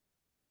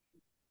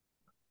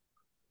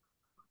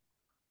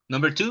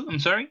 Number 2, I'm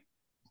sorry?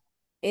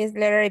 Is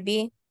letter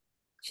B.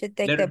 She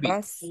takes Letter the B.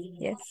 bus.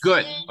 Yes.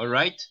 Good. All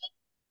right.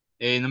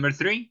 Number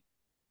 3?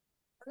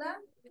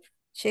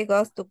 She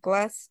goes to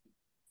class.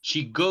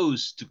 She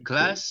goes to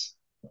class.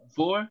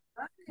 4?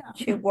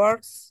 She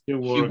works. She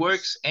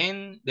works.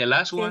 And the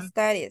last one?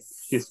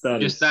 Studies. She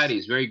studies. She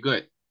studies. Very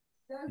good.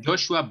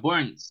 Joshua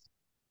Burns.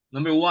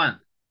 Number 1.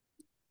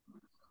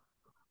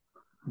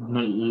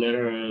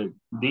 Letter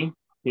D.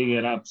 He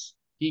gets up.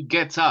 He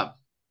gets up.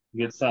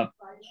 Gets up.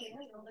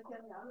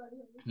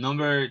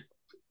 Number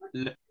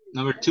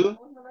 2.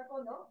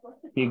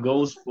 He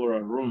goes for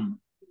a run.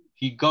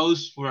 He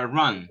goes for a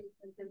run.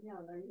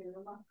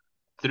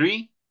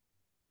 3.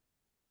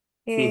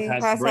 He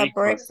has a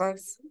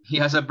breakfast. He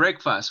has a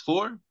breakfast.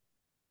 4.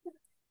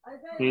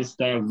 He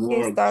starts He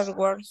work. starts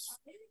work.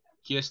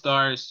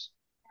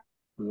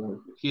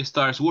 He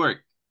starts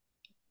work.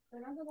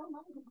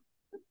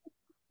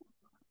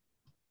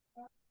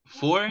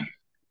 4.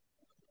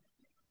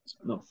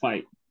 No,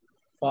 5.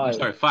 I'm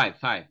sorry, 5.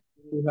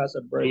 He has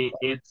a break.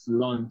 He eats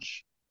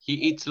lunch. He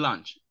eats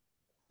lunch.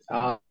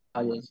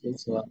 Yes,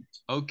 it's lunch.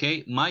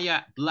 Okay,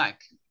 Maya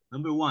Black.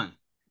 Number 1.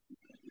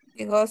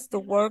 He goes to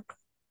work.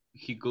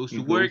 He goes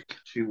to work.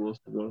 She goes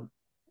to work.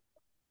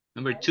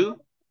 Number 2.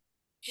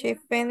 She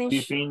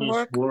finishes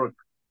work.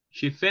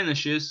 She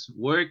finishes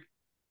work.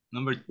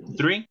 Number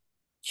 3.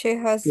 She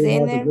has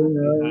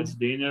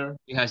dinner.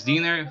 He has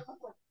dinner.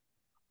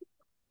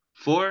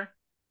 4.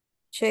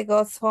 She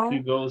goes home. She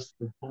goes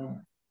to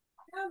home.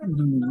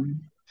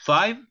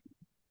 5.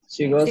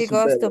 She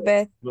goes to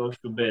bed. Goes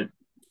to bed.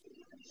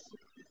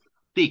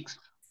 6.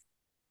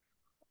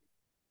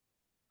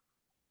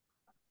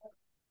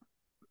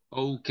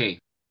 Ok,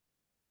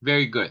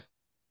 very good.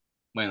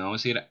 Bueno,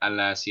 vamos a ir a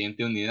la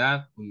siguiente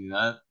unidad.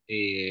 Unidad,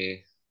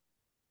 give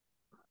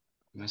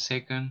me a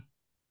second.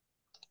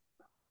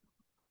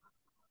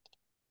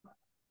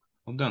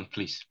 Hold on,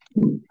 please.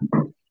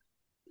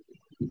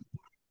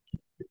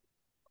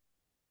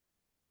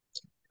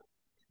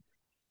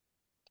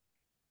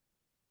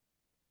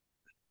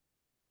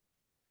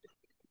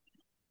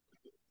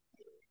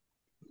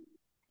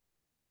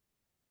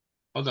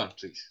 Hold on,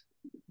 please.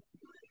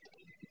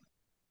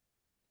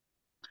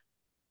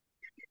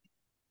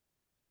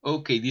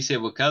 Okay, dice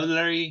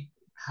vocabulary,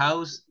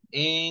 house,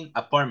 and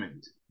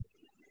apartment.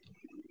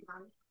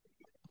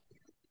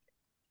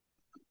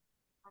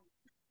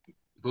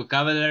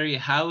 Vocabulary,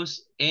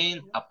 house,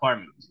 and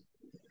apartment.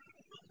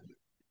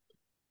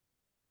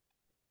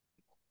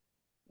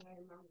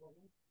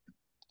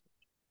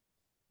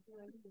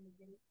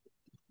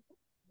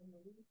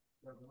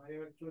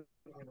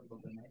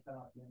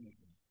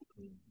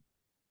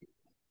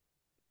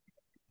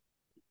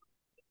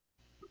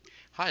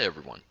 Hi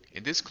everyone,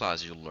 in this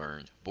class you'll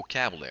learn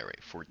vocabulary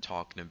for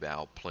talking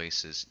about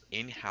places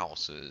in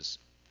houses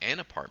and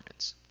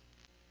apartments.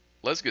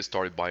 Let's get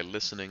started by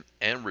listening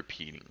and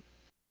repeating.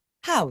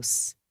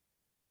 House.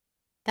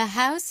 The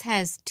house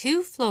has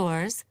 2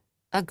 floors,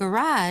 a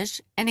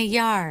garage, and a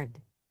yard.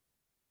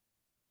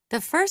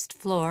 The first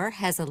floor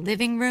has a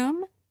living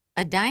room,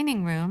 a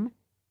dining room,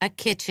 a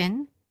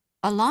kitchen,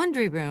 a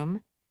laundry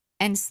room,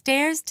 and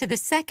stairs to the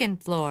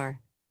second floor.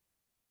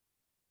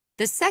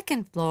 The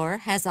second floor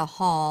has a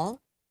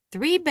hall,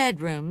 3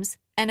 bedrooms,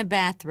 and a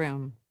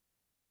bathroom.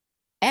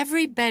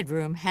 Every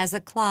bedroom has a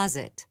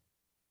closet.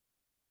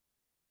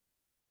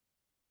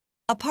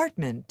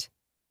 Apartment.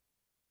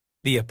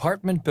 The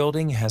apartment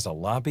building has a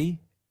lobby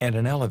and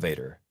an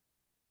elevator.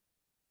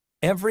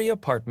 Every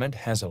apartment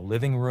has a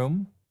living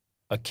room,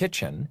 a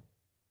kitchen,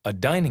 a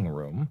dining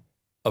room,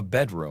 a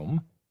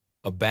bedroom,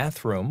 a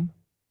bathroom,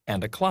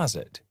 and a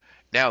closet.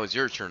 Now it's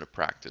your turn to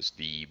practice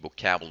the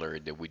vocabulary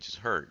that we just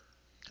heard.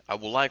 I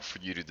would like for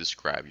you to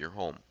describe your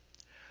home.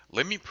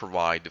 Let me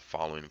provide the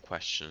following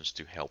questions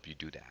to help you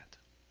do that.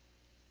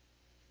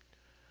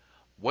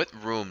 What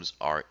rooms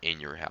are in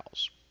your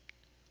house?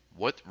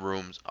 What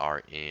rooms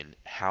are in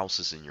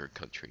houses in your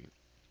country?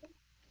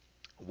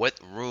 What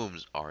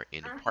rooms are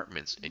in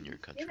apartments in your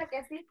country?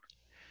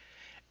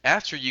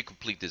 After you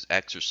complete this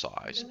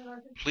exercise,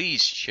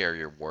 please share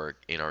your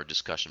work in our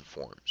discussion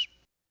forums.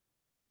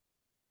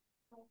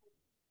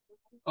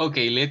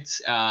 Okay,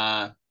 let's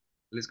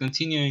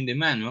continue in the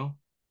manual.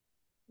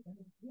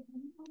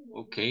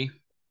 Okay.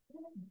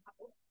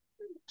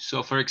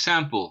 So for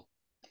example,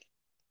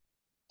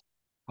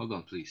 hold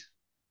on please.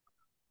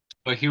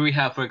 But here we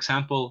have, for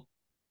example,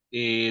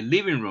 a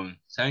living room.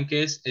 ¿Saben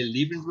qué es el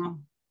living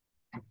room?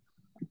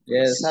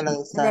 Yes. La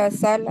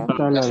sala.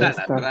 La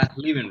sala, ¿verdad?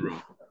 Living room.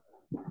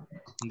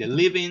 The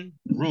living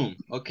room.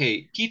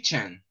 Okay,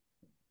 kitchen.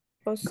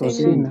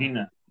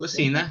 Cocina.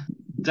 Cocina.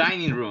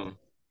 Dining room.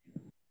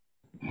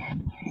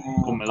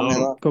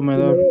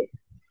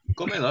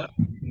 Comedor.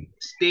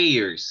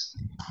 Stairs.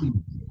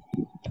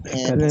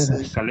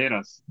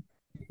 Escaleras.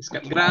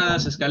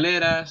 Gradas,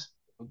 escaleras.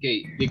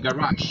 Okay, the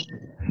garage.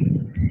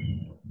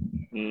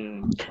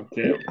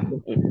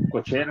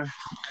 Cochera.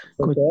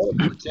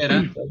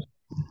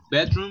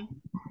 Bedroom.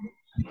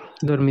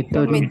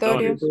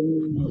 Dormitorio.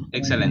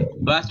 Excelente.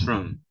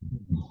 Bathroom.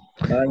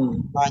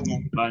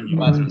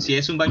 Baño. Si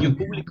es un baño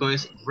público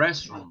es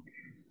restroom.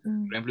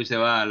 Por ejemplo, usted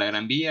va a la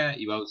Gran Vía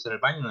y va a usar el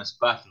baño, no es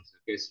bathroom,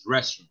 que es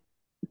restroom.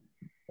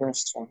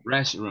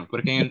 Restroom.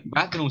 Porque en el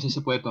bathroom usted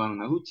se puede tomar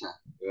una ducha,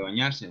 puede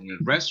bañarse. En el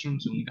restroom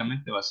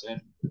únicamente va a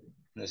ser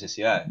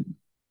necesidades.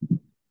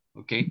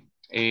 Okay.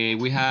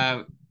 We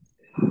have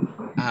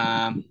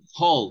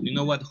hall. You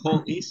know what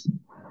hall is?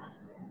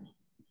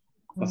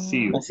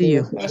 Pasillo.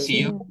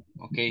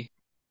 Ok.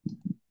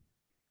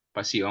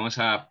 Pasillo. Vamos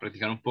a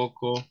practicar un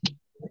poco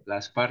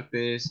las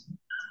partes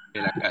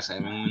de la casa.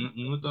 Deme un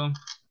minuto.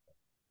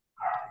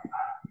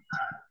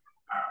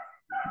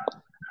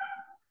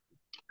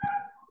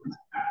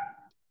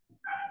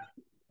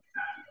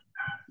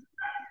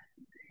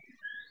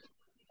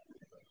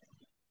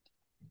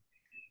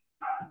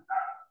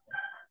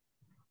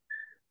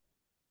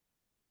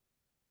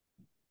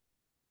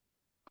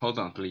 Hold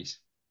on, please.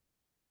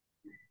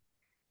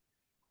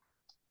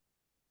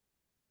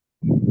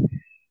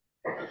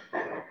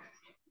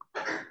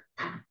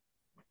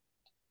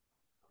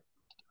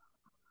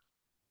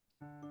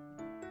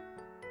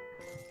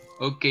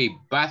 Okay,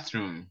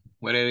 bathroom.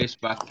 What it is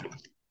bathroom?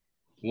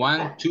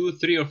 1, 2,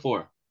 3, or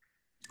 4?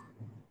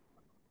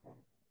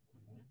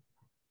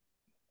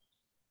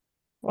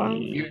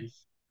 One.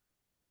 Yes.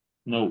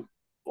 No.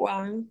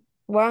 One.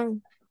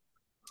 One.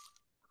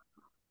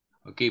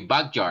 Okay,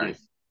 backyard.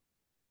 Yes.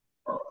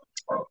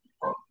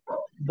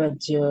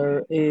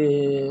 Bachelor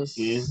is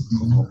Yes.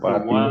 Como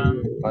patio,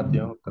 One.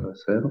 patio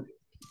trasero.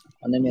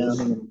 anemia.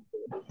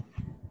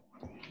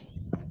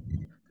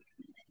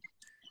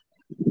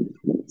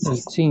 El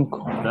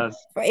 5. That's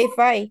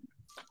Five.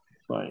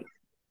 5.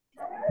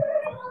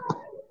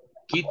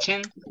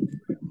 Kitchen.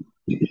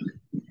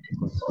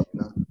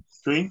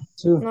 3.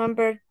 2.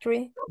 Number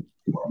 3.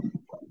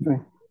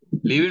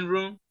 Living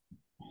room.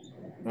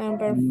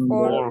 Number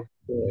 4.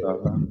 4.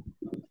 Sala.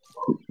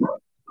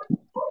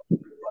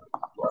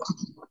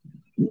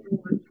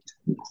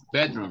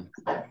 Bedroom.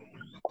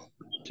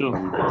 2.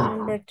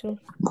 Number 2.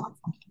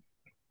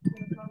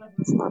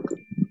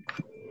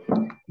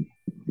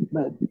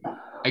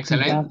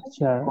 Excellent.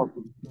 Backyard.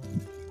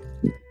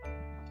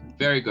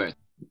 Very good.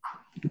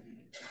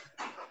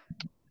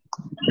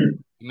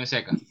 Give me a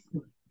second.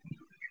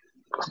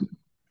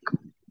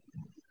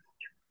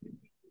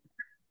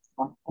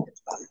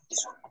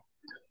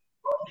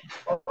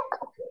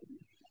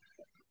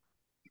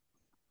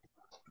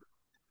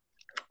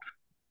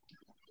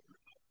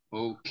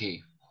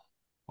 Okay.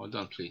 Hold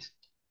on, please.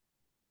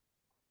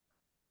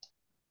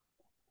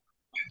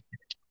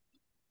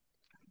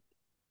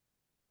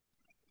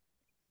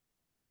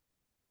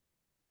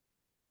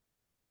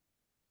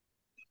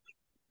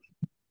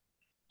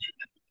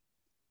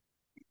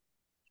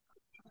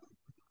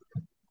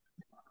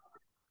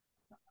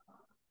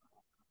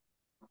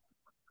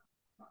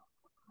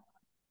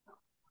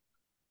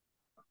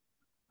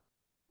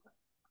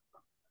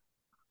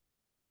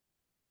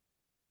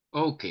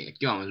 Ok,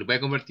 aquí vamos. Les voy a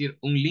convertir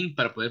un link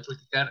para poder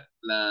practicar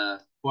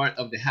la part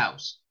of the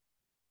house.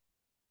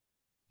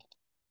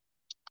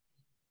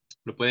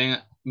 Lo pueden,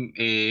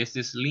 este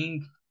es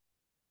link.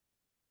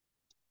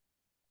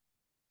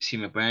 Si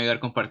me pueden ayudar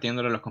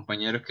compartiéndolo a los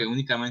compañeros que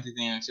únicamente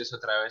tienen acceso a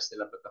través de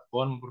la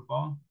plataforma, por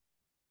favor.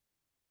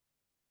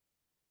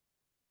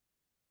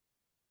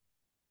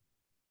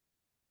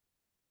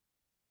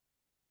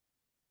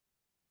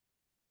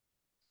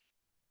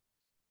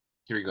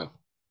 Here we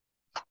go.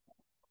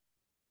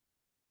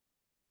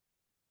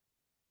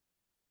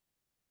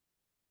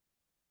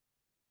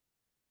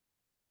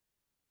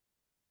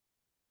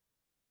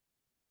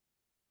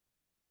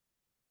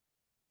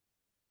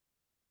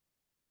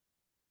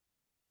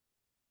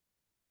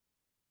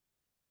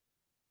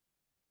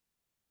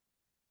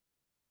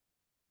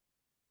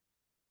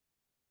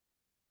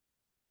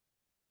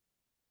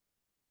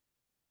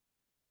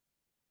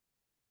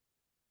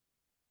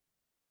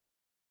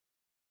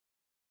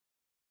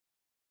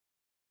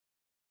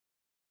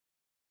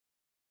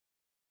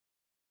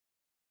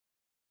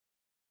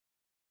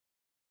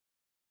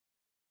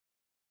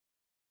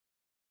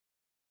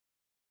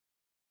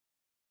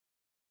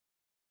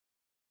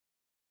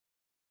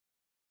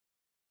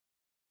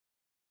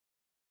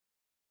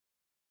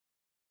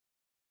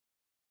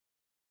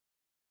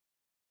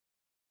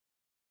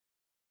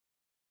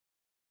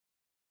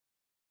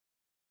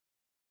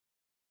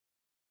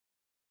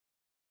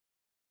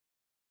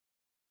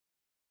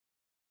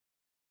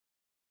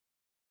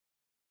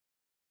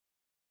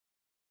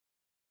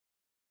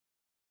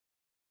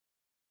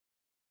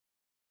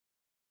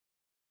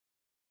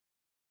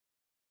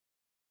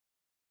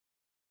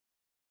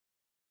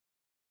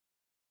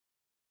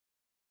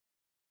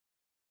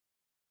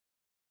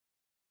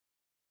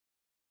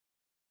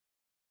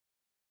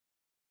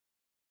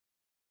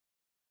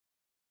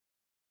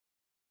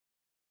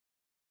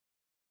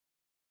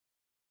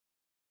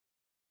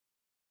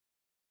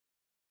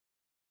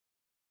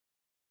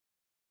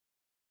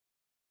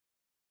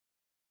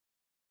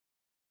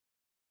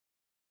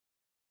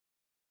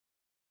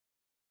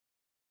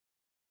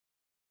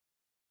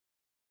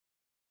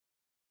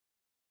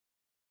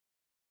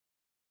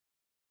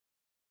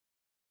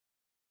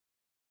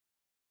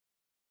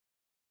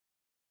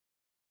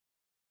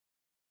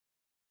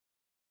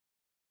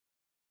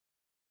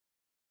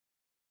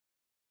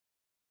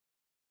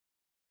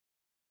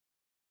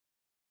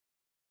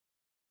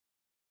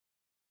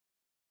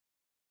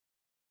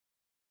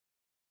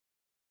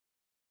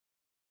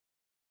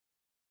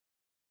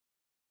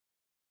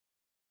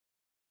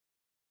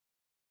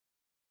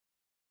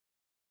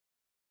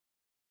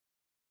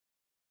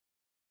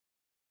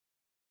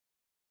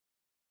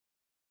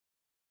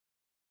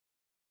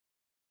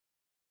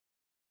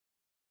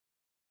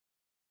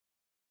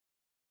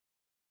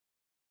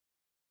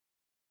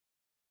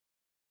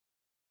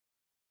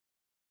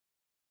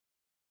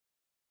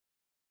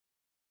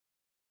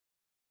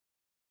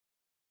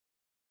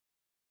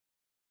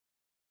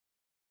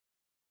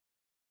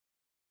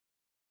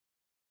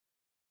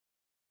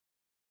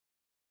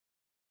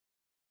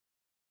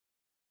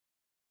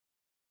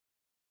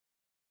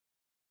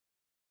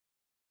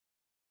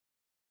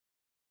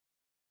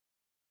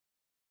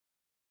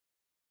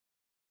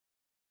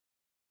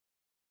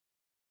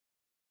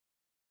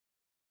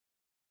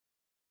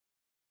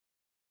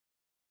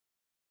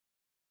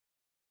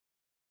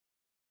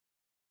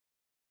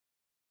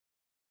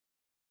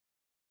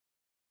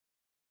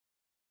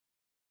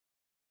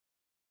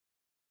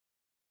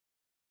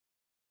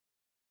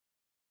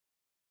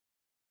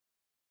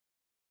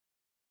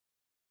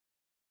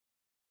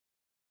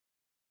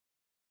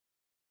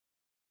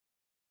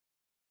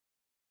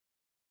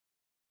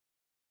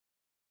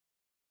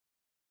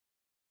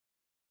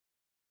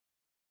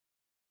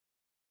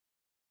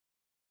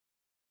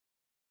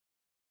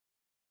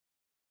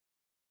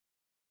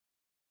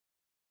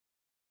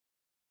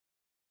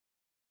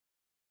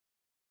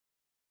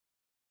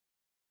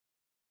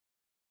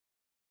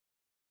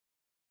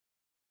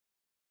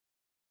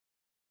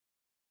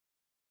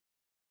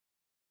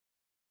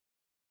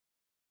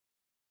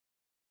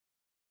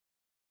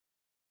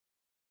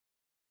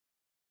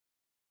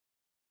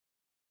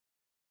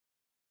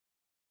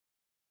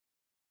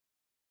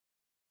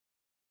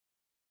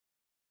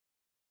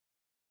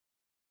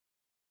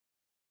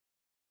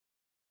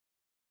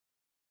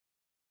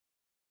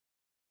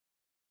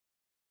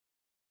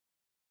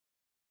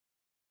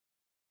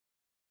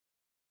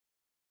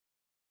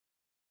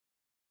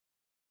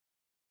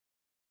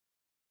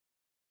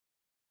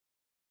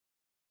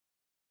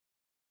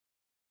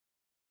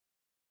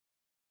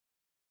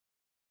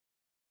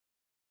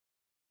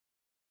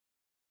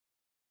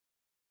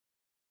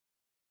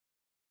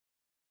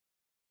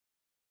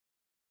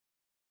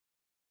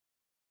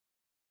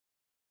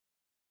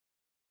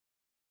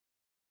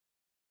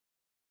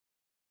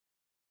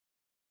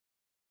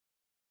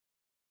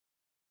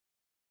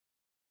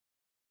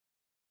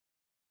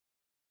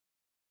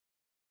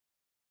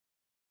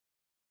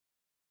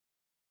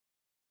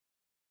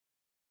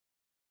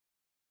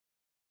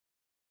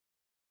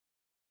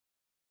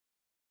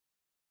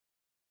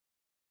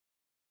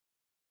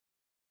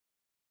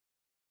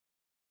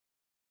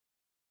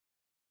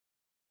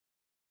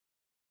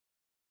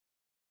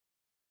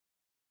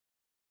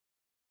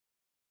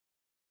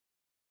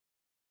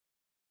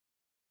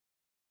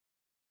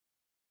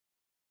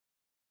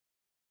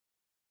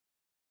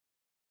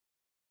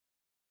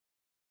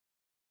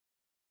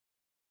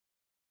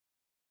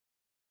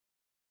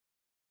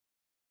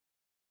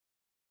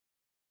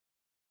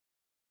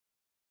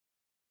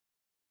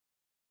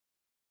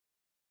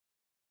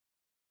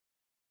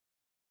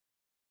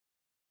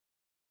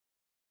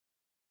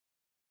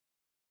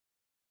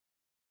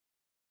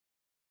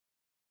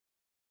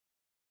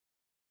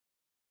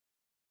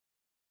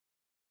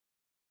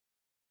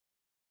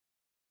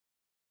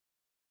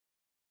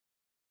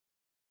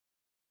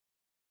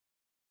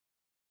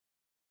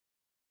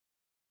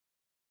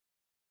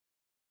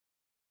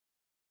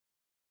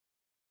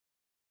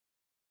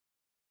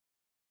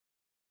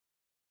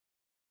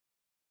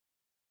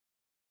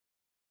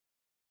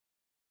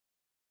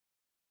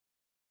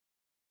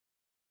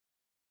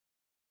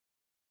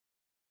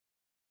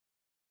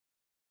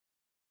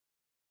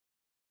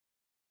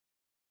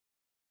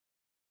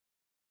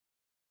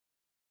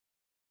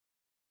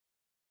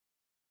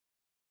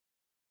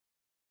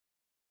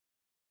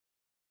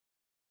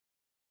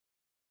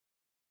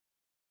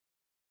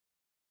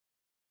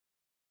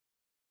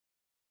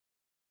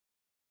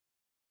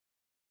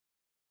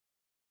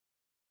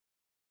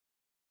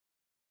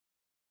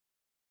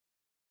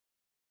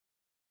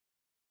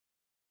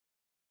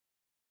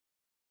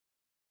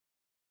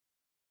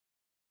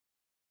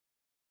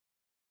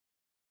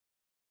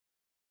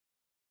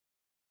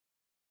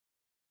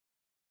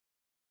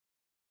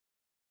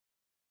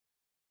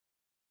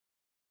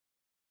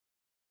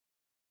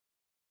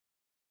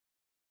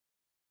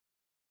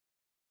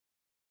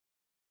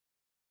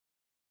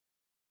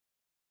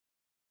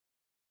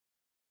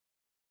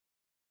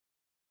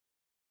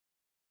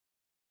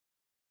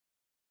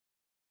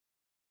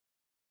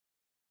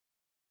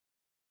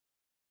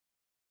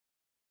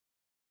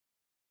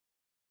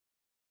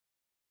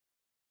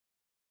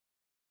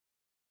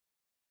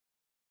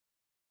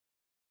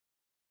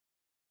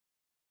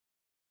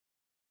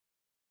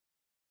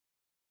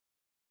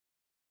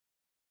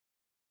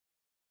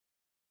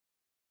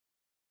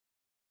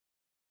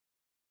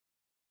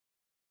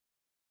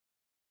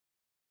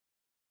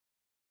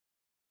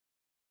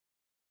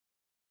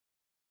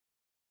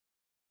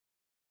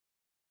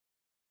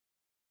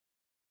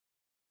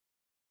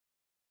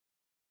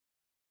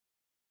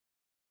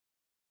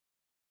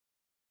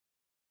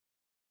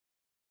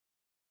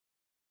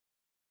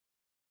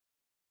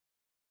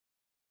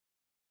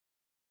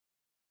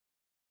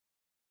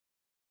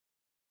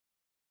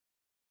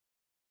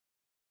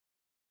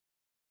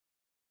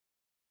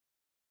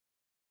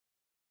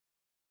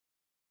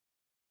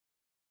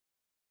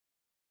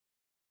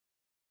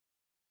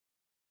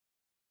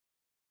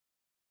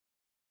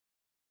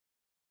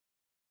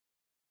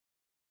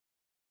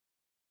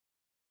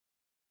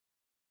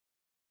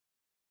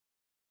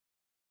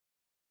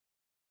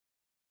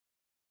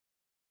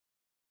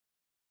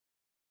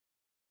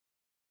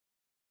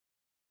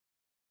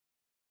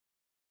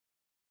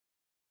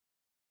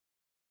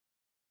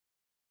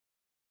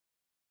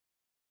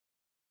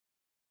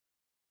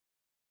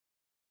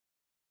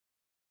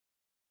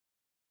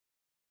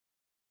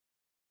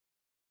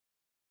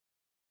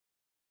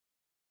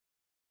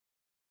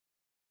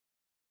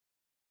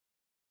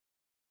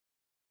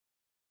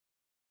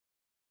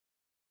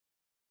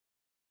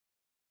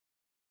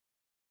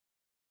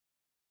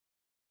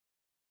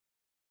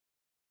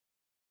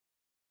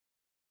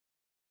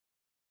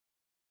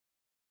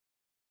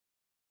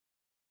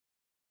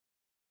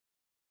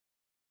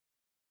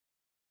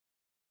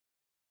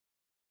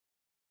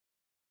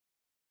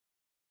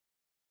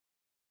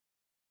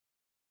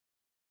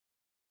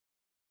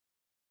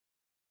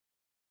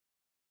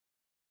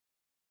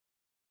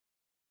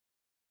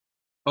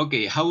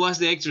 Okay, how was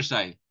the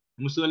exercise?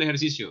 ¿Cómo estuvo el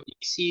ejercicio?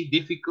 Easy,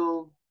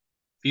 difficult,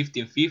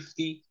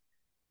 50-50.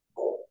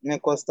 Me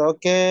costó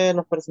que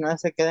los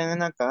personajes se queden en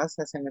la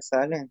casa, se me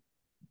salen.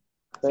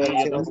 Sí, Pero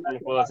yo sí, tampoco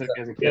puedo hacer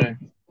que se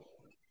queden.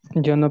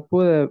 Yo no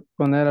pude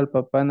poner al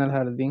papá en el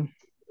jardín.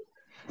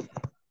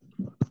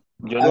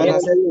 Yo yo no no lo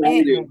sé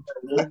Eh, vivir.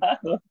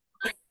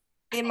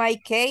 in my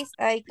case,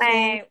 I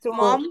can't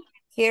Mom,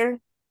 hear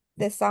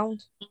the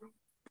sound.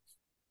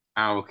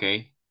 Ah,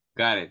 okay.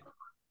 Got it.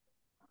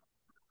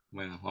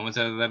 Bueno, vamos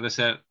a tratar de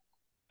hacer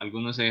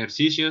algunos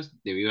ejercicios.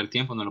 Debido al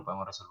tiempo no lo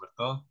podemos resolver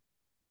todo.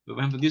 Por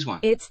ejemplo, this one.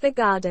 It's the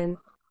garden.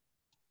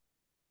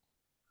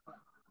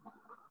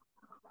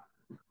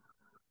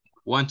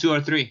 1, 2,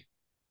 or 3.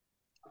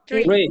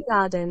 It's the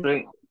garden.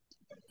 3.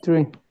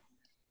 3,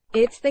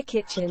 It's the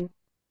kitchen.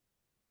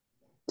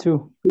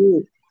 2,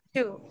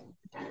 2.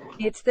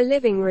 It's the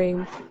living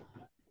room.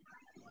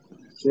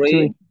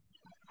 3,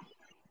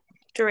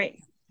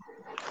 3.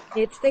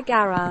 It's the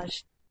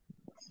garage.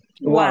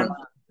 1.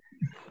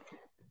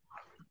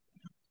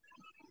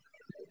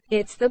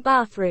 It's the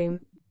bathroom.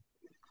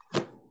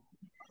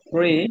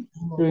 3,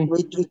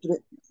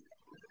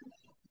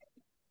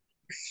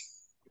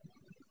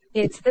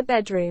 It's the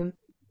bedroom.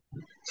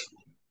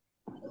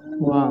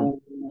 1,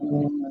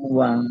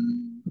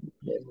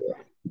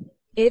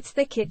 It's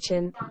the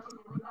kitchen.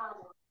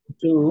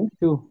 2,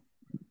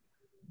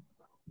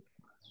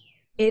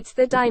 It's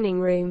the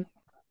dining room.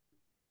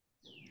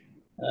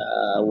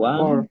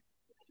 4,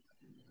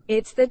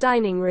 It's the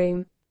dining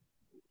room.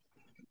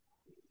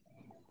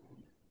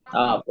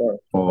 4,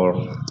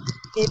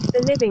 It's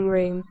the living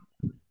room.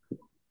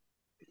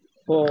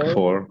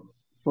 4,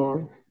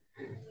 4,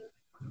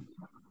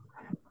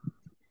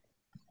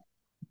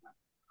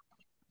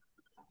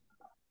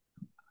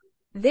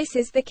 This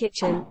is the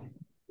kitchen.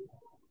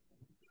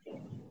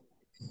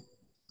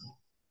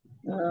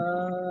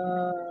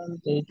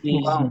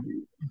 1,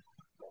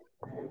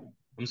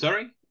 I'm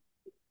sorry?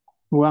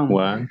 1,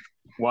 1,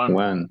 1.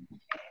 1,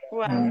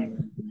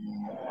 1.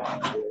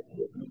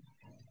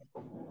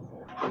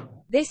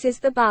 This is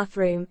the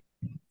bathroom.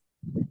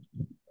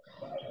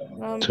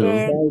 Two,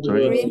 Number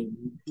three.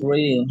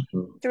 3.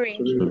 3.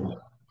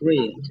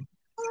 3.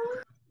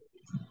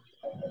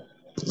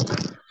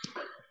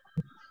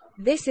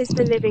 This is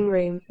the living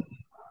room.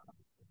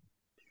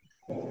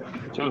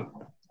 2.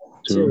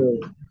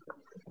 2.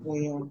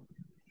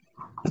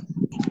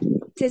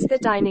 This is the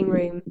dining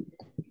room.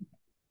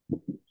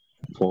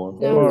 4.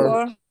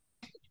 Number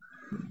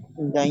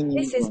 4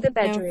 This is the and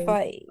bedroom.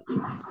 5.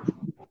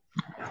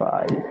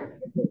 5.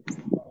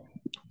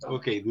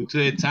 Okay, due to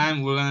the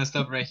time, we're gonna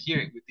stop right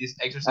here with this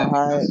exercise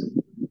Ajá, because...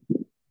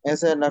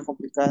 esa es la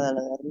complicada,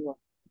 la de arriba.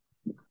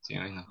 Sí,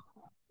 ay, no.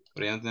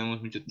 Pero ya no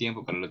tenemos mucho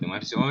tiempo para los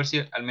demás. Vamos a ver si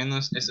al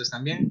menos estos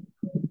están bien.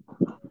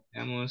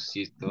 Veamos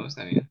si todo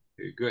está bien.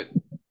 Very good.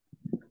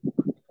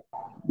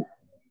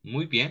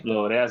 Muy bien.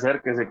 Logré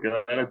hacer que se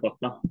quedara el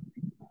papá.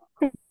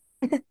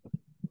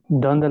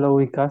 ¿Dónde lo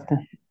ubicaste?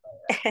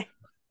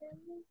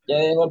 Ya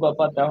dejó el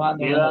papá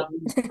trabajando. Queda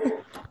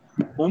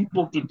un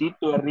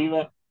poquitito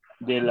arriba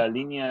de la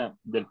línea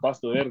del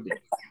pasto verde.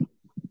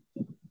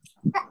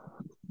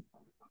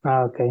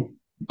 Ah, ok.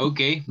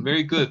 Okay,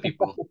 very good,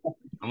 people.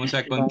 Vamos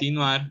a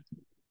continuar.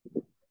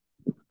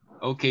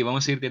 Ok,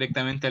 vamos a ir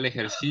directamente al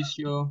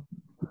ejercicio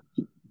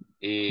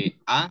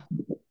A.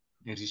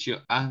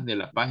 Ejercicio A de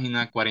la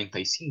página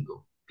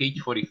 45, page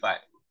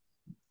 45.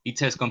 It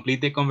says complete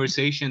the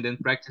conversation, then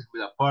practice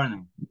with a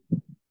partner.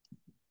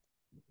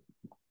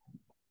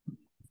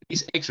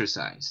 This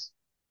exercise.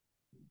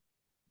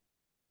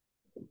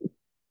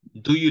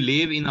 Do you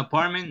live in an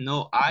apartment?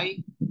 No,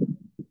 I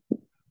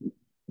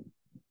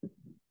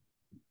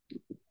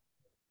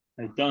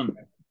don't.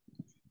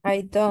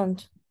 I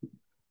don't.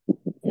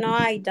 No,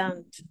 I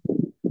don't.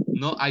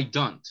 No, I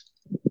don't.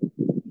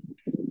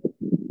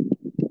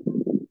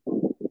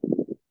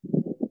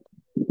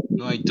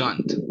 No, I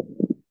don't.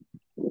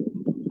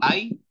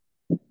 I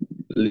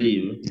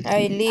Live.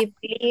 I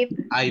live.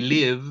 I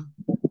live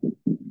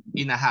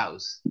in a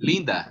house.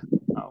 Linda.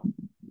 No.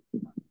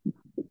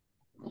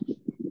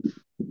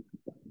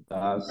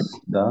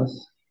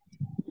 Does.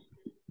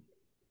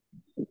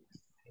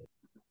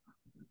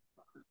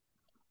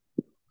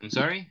 I'm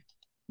sorry?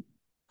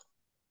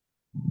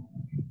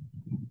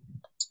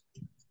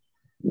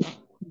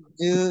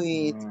 Do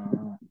it.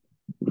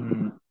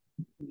 Do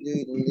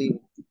it live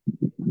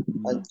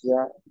a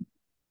jar?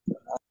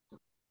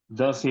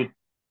 Does it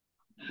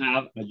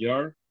have a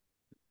jar?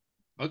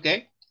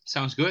 Okay,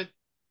 sounds good.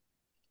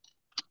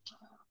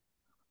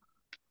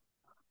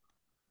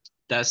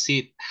 Does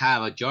it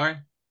have a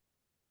jar?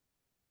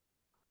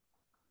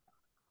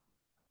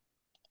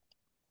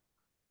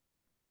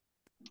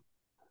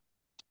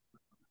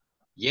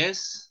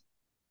 Yes.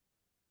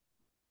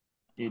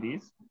 It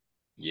is.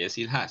 Yes,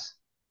 it has.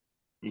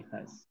 It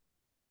has.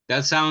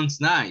 That sounds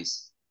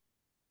nice.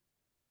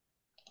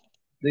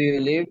 Do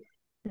you live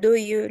Do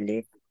you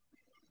live?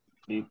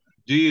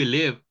 Do you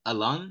live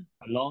alone?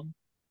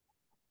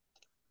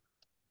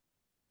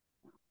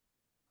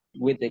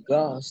 with the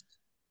ghost?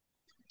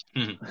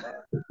 Do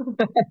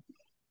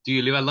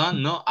you live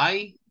alone? No,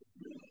 I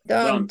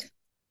Don't.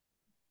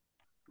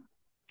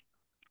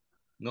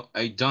 no,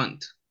 I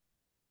don't.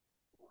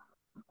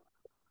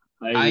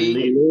 I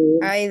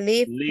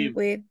live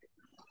with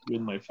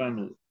my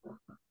family.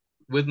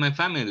 With my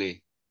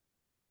family.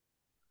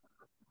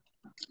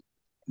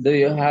 Do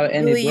you have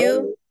any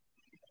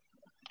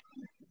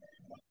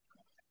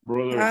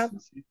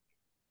brothers?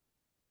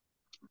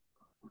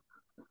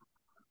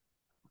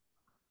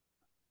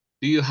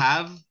 Do you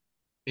have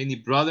any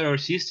brother or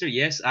sister?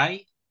 Yes,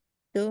 I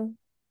do.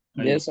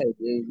 Yes, I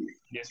do.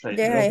 Yes, I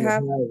Yeah, do. I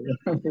have.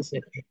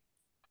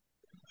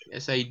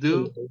 Yes, I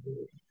do.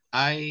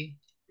 I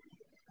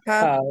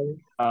Have.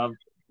 Have I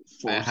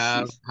four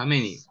have sisters. how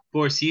many?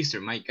 4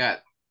 sisters. My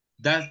God,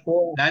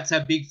 that's a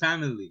big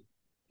family.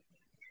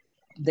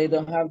 They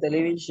don't have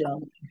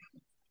television.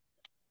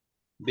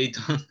 They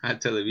don't have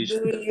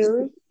television.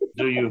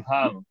 Do you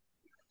have?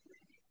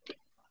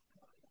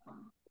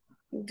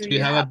 Do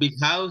you have a big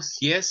house?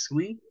 Yes,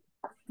 we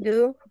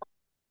do.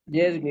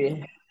 Yes,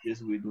 we.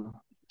 Yes, we do.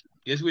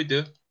 Yes, we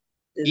do.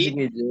 Yes,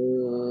 we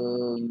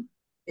do.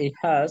 It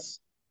has.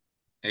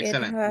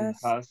 Excellent.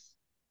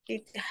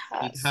 It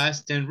It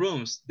has 10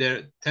 rooms. There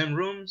are 10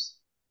 rooms.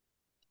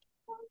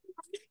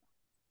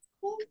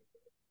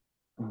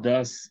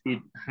 Does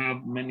it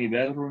have many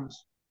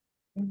bedrooms?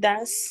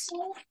 Does.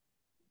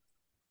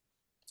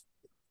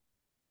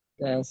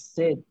 That's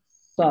it.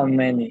 So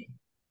many.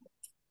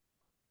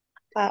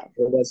 What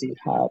does it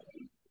have?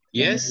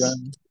 Yes.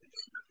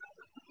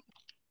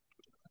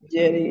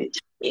 Jerry.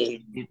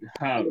 It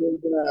has.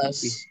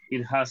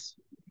 It has.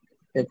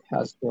 It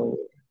has to.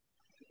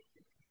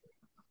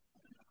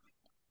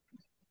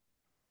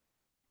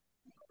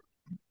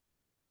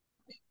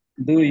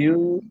 Do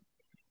you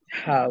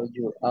have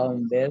your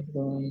own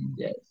bedroom?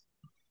 Yes.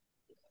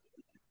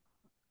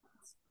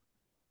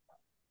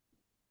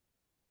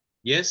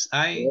 Yes,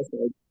 I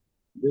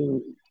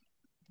do.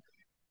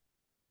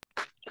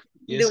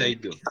 Yes, I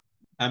do.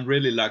 I'm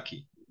really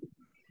lucky.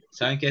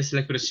 ¿Saben qué es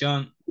la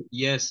expresión?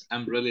 Yes,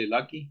 I'm really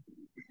lucky.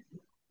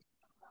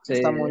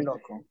 Está muy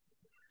loco.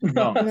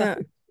 No.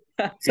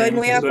 Soy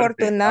muy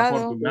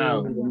afortunado.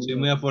 Soy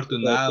muy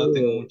afortunado,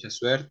 tengo mucha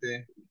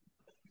suerte.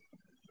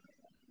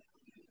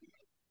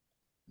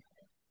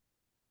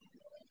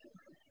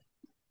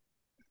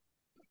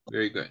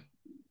 Very good.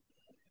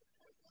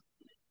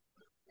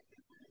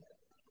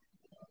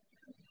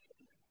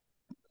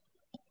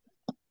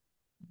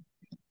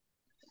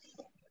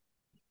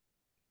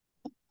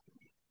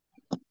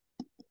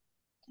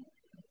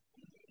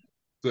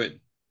 Good.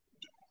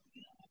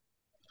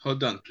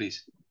 Hold on,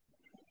 please.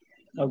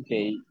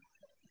 Okay.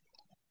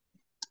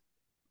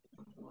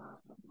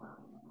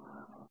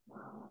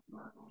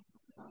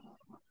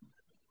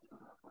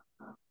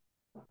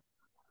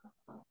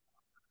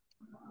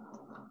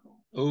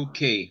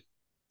 Okay.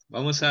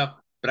 Vamos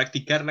a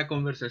practicar la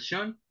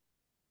conversación.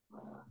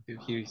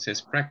 Here it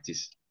says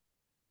practice.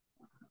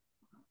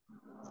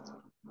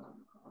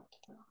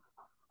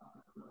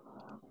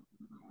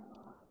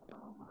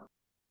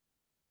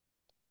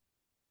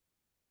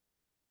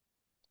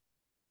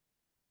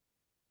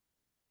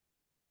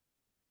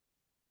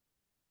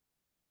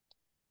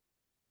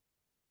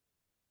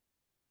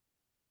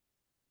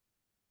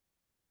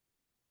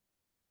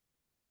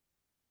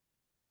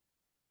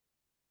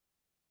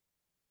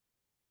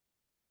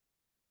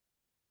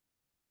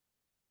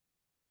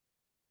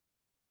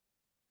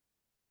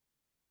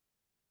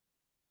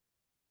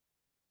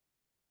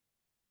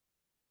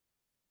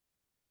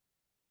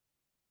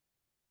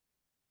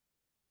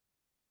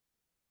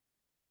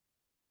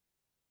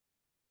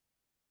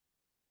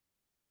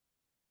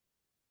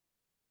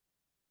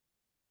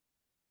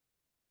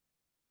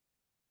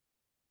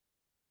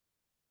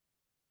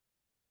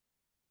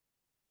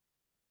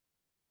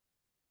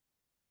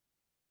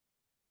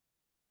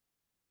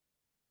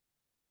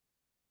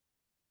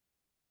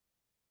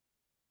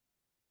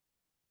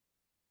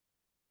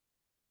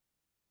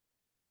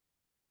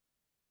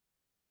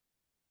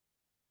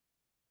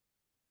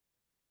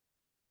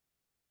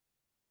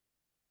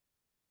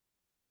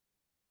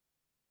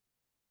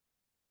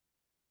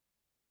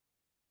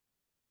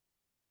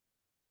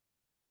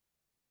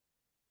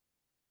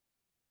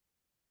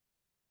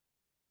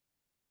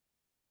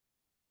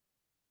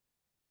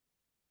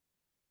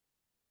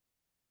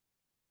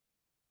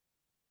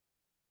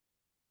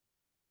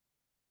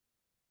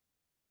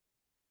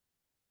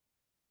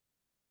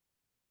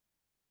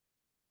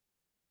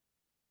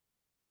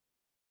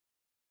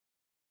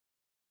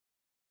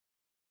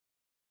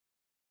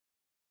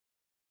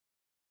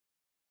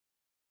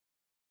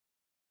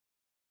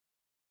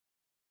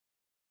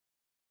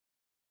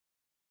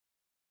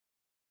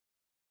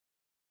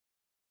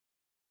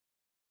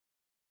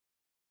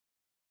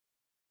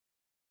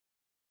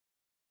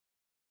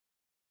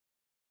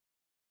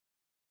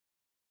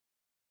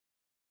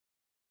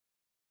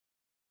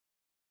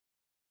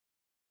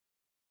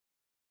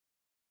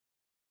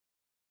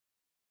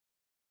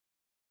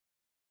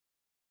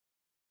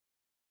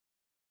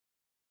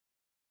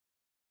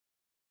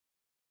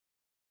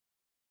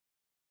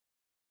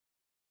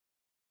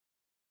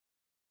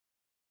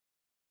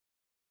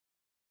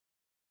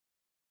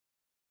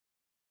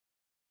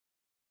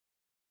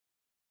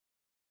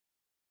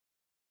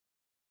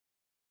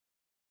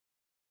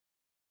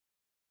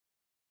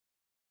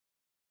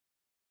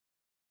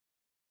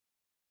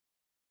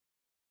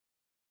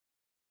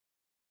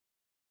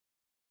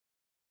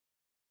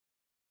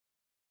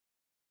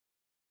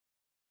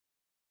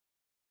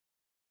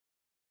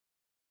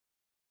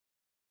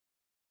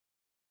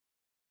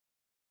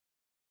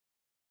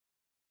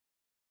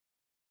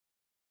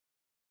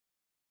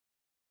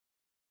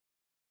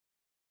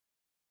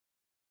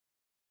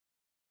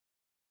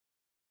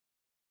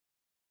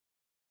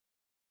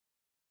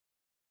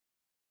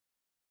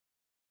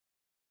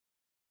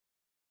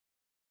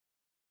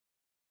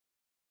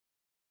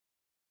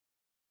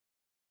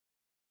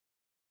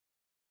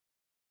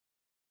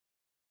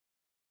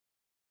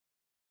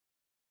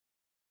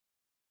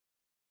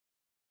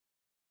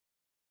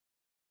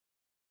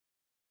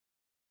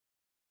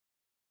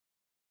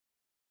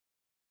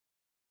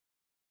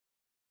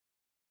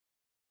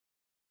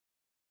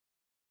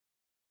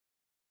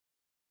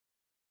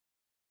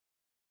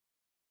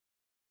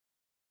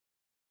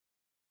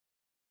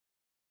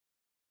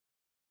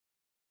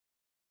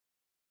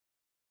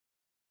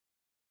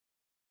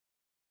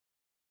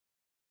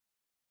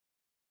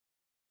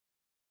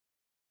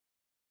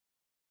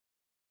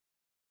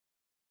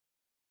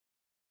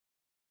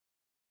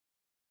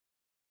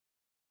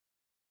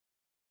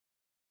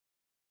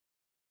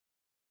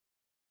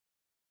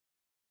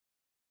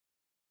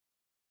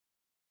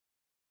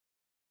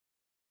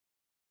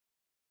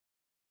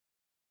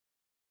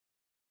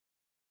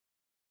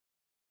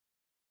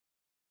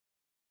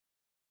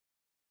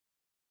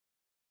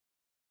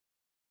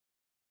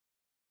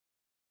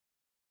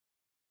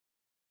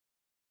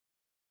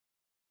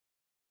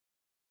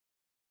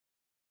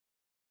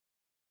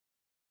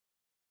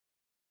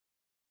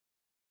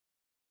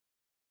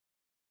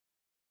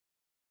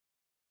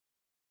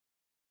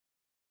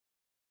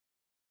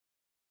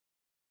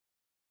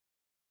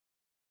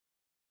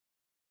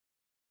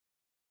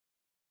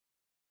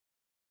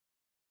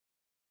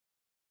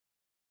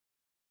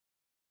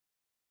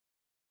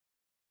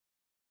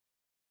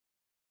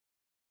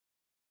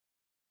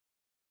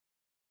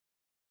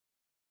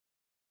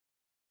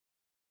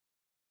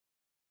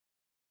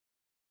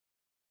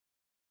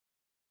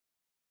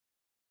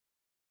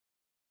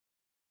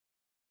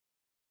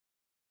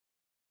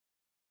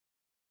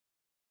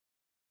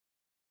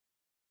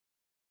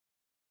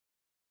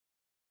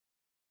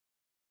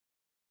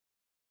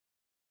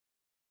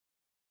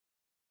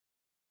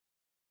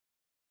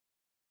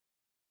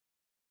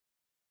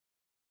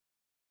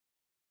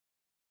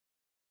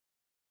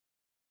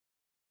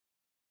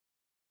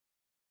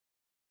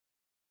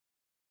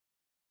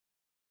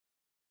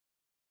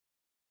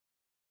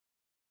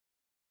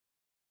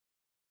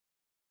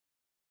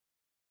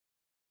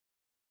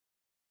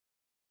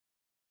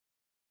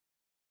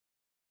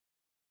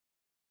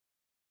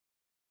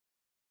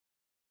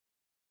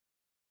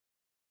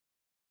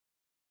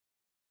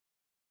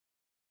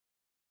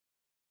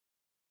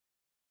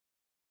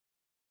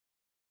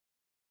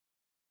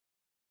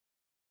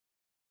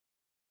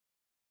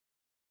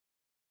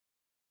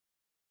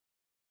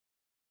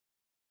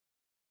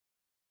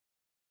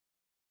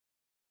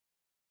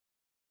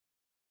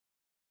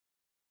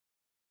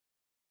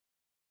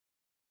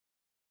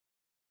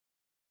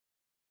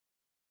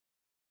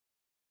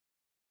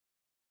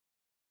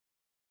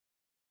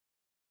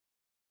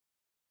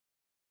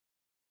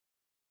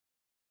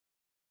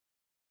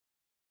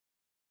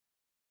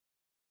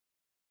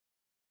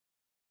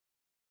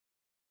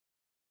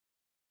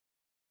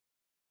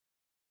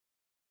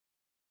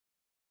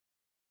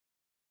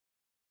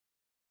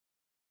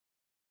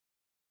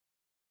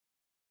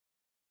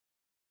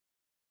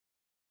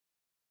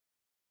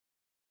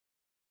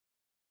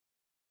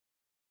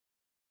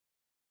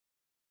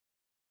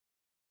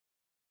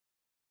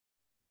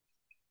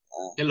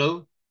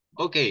 Hello.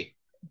 Okay.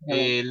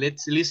 Hello.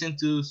 Let's listen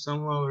to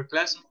some of our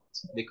classmates.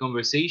 The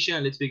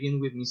conversation. Let's begin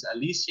with Miss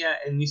Alicia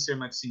and Mr.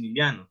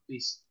 Maximiliano,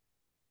 please.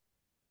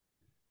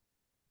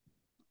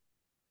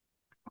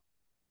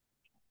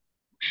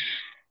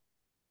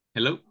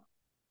 Hello.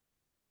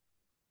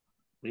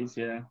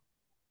 Alicia.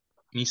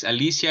 Miss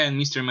Alicia and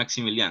Mr.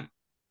 Maximiliano.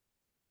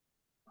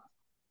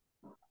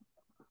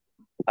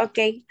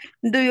 Okay.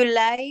 Do you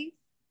live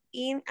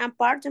in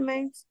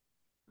apartments?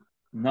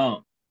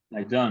 No,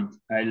 I don't.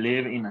 I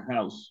live in a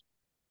house.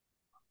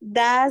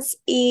 Does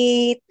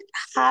it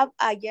have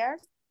a yard?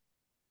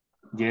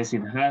 Yes,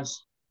 it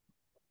has.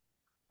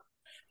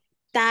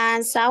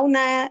 That sounds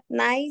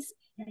nice.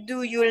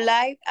 Do you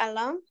live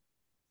alone?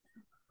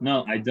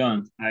 No, I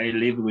don't. I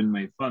live with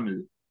my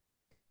family.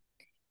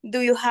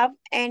 Do you have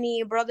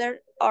any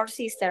brother or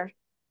sister?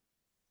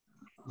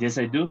 Yes,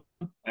 I do.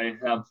 I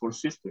have 4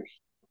 sisters.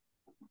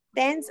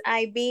 Since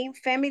I being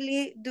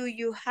family, do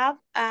you have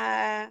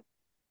a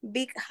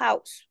big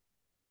house?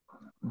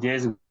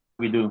 Yes,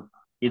 we do.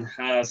 It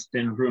has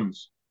 10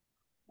 rooms.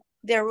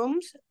 The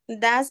rooms,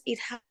 does it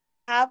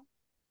have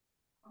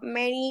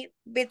many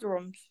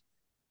bedrooms?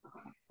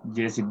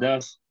 Yes, it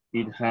does.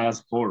 It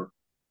has 4.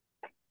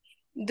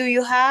 Do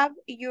you have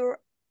your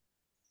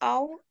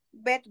own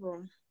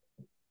bedroom?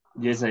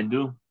 Yes, I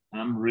do.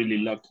 I'm really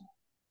lucky.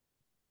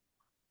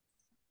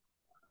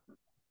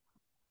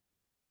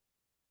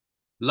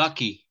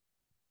 Lucky.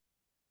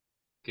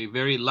 Okay,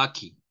 very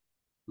lucky.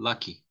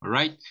 Lucky. All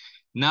right.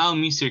 Now,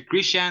 Mr.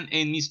 Christian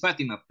and Miss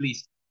Fatima,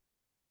 please.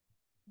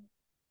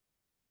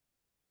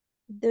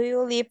 Do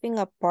you live in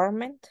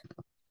apartment?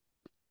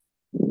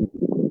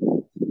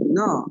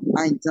 No,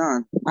 I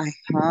don't.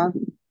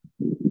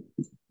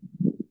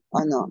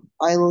 No,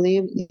 I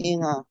live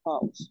in a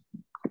house.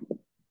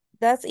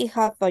 Does it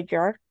have a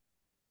yard?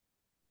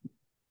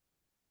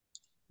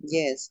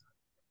 Yes,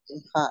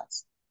 it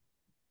has.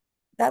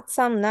 That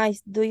sounds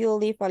nice. Do you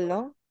live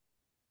alone?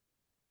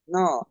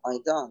 No, I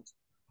don't.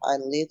 I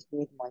live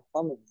with my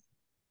family.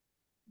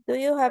 Do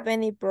you have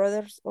any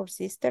brothers or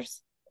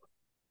sisters?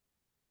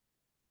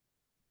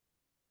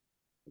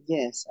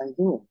 Yes, I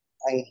do.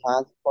 I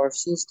had 4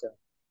 sisters.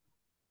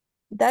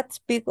 That's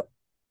big.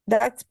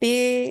 That's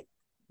big.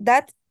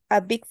 That's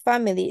a big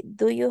family.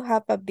 Do you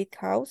have a big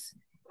house?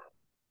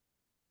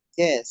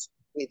 Yes,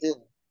 we do.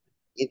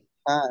 It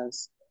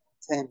has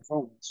 10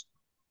 rooms.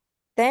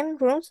 10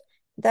 rooms?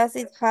 Does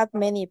it have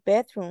many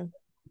bedrooms?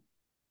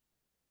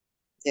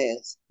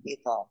 Yes, it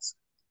does.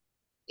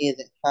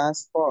 It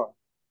has 4.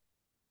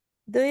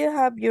 Do you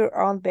have your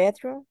own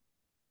bedroom?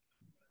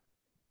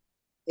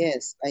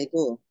 Yes, I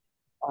do.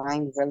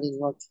 I'm really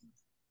lucky.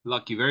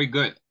 Lucky, very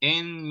good.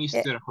 And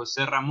Mr.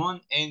 Jose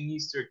Ramon and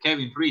Mr.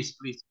 Kevin Freeze,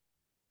 please.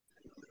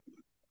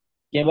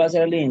 ¿Quién va a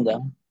ser linda?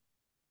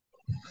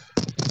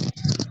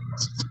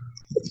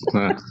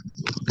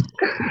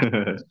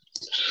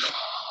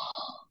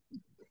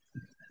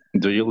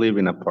 Do you live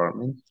in an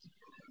apartment?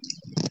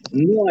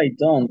 No, I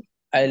don't.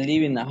 I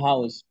live in a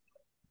house.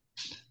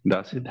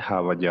 Does it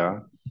have a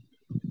yard?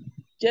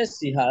 Yes,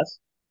 it has.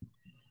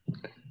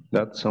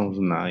 That sounds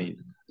nice.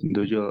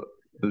 Do you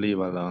live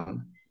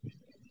alone?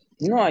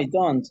 No, I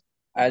don't.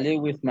 I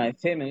live with my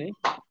family.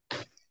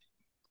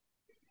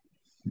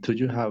 Do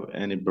you have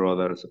any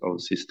brothers or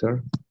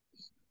sisters?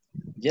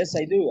 Yes,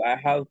 I do. I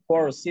have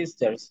 4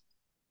 sisters.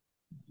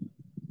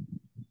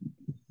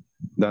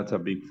 That's a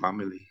big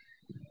family.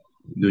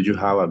 Do you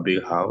have a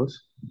big house?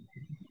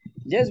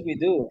 Yes, we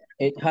do.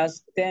 It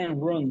has 10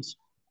 rooms.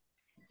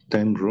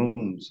 10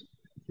 rooms.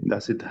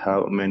 Does it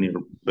have many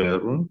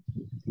bedrooms?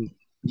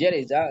 Yes,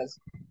 it does.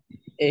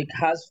 It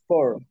has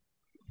 4.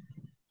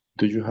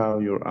 Do you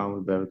have your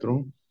own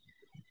bedroom?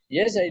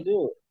 Yes, I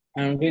do.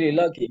 I'm really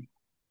lucky.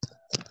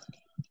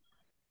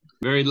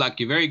 Very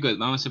lucky, very good.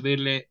 Vamos a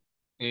pedirle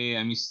a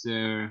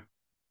Mr.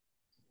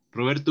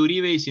 Roberto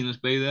Uribe y si nos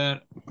puede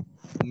ayudar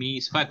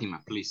Miss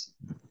Fatima, please.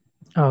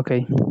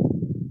 Okay.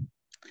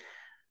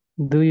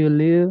 Do you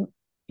live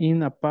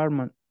in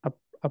apartment?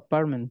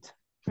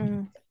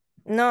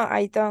 No,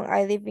 I don't.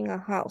 I live in a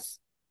house.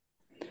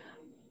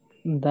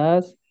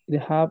 Does it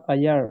have a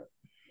yard?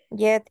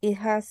 Yet it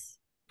has.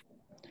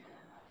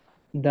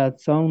 That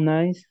sounds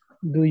nice.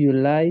 Do you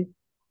live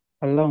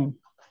alone?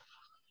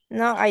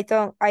 No, I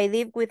don't. I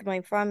live with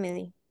my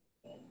family.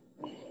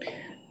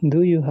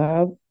 Do you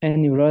have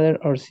any brother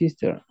or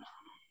sister?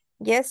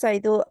 Yes, I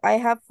do. I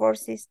have 4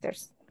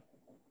 sisters.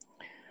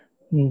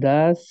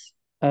 That's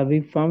a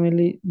big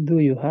family. Do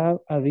you have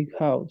a big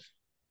house?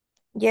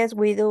 Yes,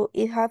 we do.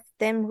 It has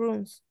 10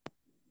 rooms.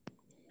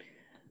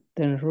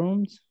 10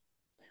 rooms.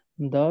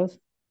 Does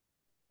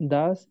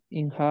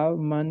it have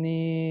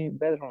many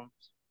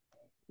bedrooms?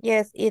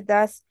 Yes, it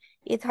does.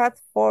 It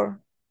has 4.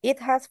 It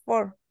has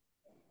 4.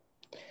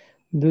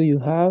 Do you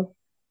have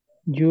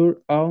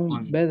your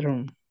own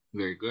bedroom?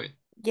 Very good.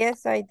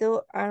 Yes, I do.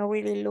 I'm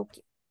really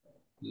lucky.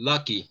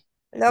 Lucky.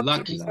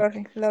 Lucky.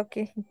 Sorry,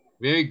 lucky.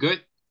 Very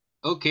good.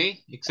 Okay,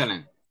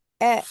 excellent.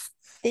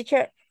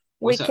 Teacher,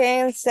 What's we up?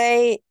 can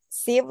say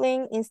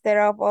sibling instead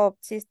of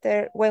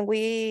sister when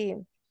we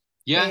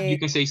Yeah, you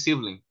can say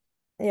sibling.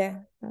 Yeah,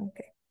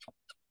 okay.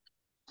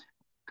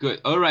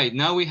 Good. All right,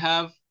 now we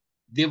have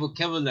the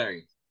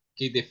vocabulary.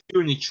 Okay, the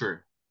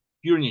furniture.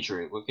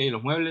 Furniture, okay,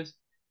 los muebles.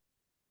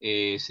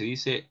 Se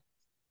dice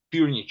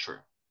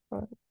furniture.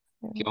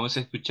 Que vamos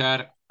a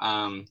escuchar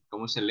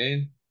cómo se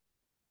lee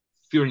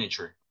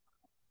furniture.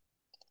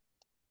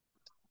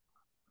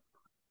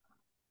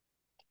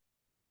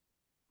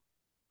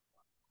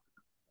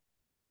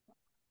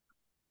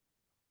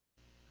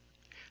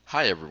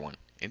 Hi everyone.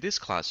 In this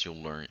class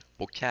you'll learn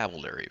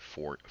vocabulary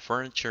for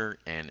furniture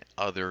and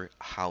other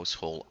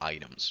household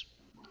items.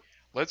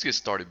 Let's get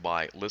started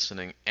by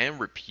listening and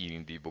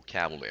repeating the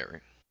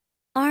vocabulary.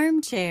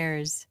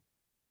 Armchairs,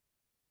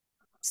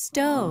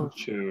 stove,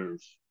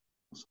 Chairs,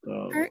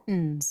 stove,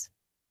 curtains,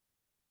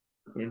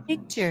 curtains,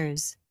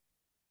 pictures,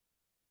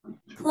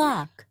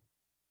 clock,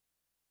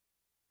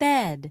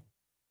 bed,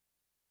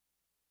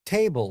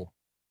 Table.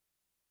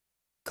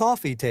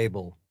 Coffee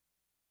table.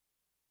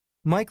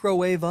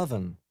 Microwave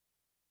oven.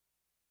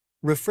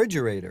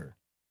 Refrigerator.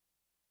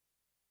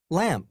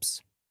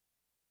 Lamps.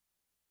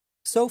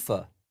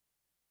 Sofa.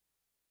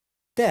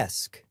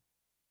 Desk.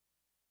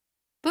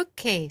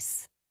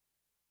 bookcase,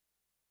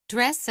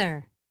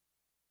 dresser,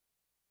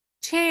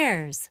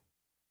 chairs,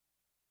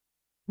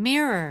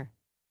 mirror,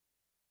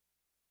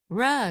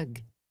 rug,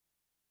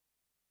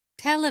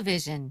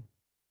 television.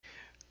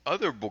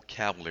 Other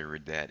vocabulary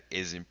that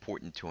is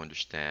important to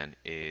understand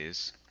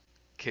is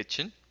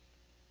kitchen,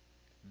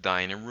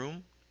 dining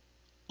room,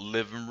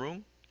 living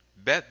room,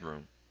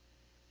 bedroom.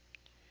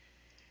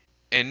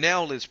 And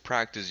now let's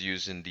practice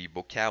using the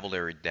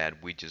vocabulary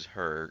that we just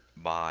heard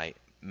by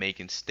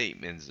making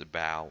statements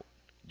about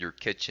your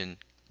kitchen,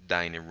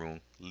 dining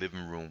room,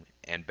 living room,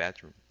 and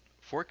bedroom.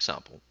 For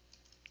example,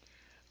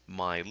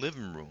 my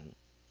living room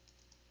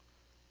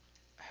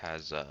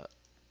has a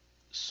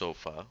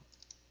sofa,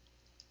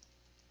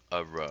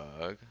 a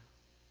rug,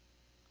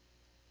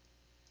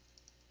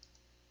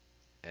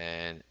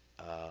 and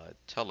a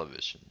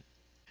television.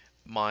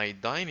 My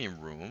dining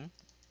room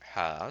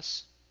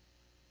has.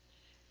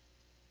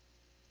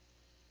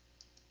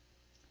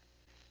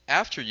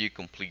 After you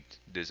complete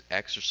this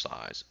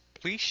exercise,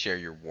 please share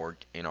your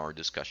work in our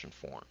discussion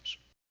forums.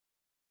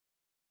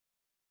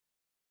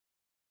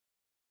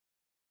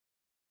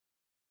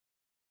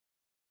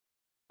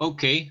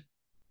 Okay.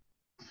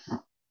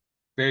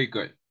 Very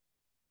good.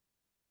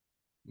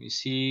 Let me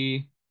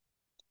see.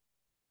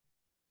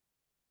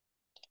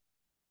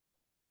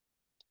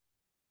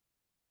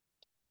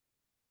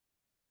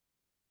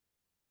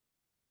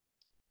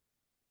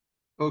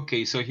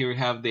 Okay, so here we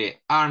have the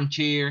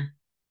armchair.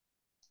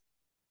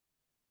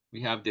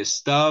 We have the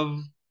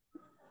stove,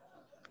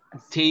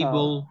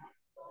 table,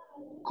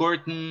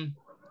 curtain,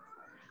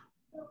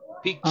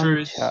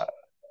 pictures,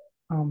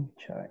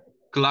 Armchair.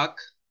 clock,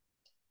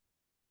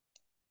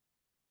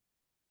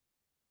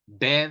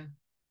 bed,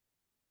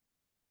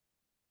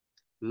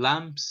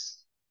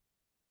 lamps,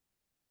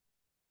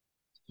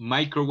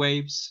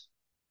 microwaves,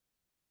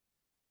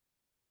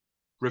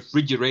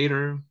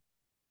 refrigerator,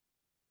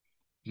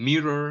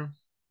 mirror.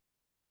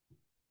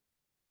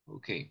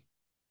 Okay.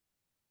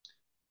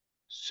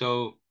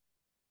 So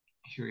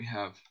here we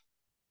have.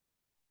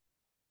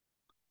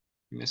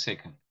 Give me a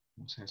second.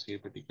 Vamos a seguir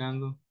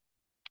practicando.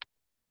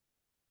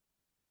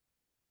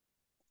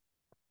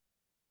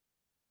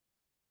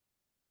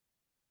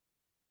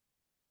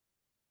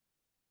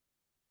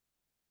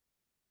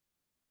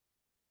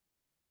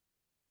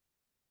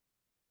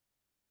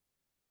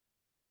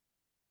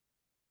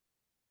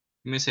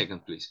 Give me a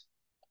second, please.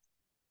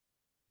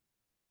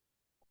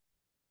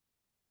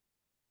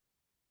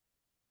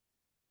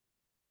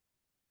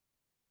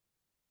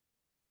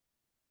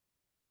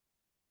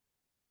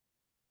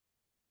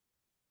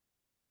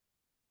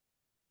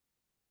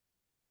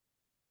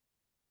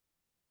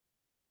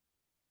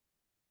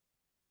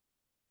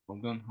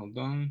 Hold on, hold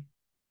on.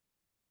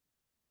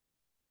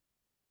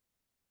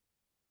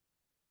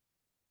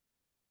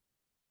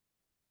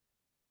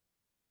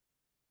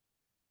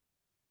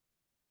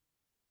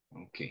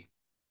 Okay,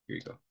 here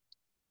we go.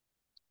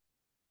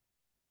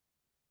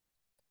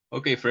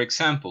 Okay, for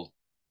example,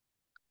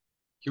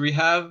 here we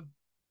have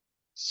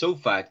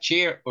sofa,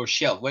 chair, or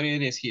shelf. What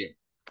it is here?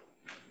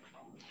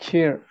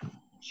 Chair.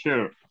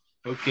 chair,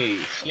 Okay,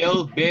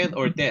 shelf, bed,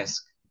 or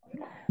desk.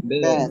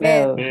 Bed.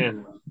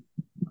 bed,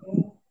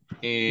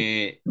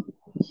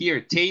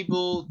 Here,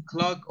 table,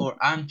 clock, or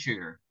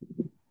armchair.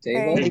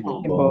 Table.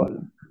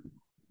 table,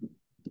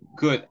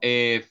 Good.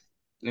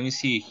 Let me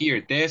see here,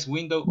 desk,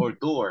 window, or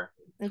door.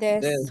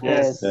 Desk.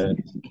 Desk.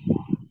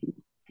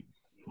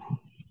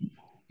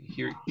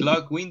 Here,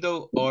 clock,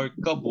 window, or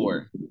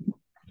cupboard.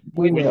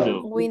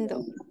 window,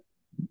 Window.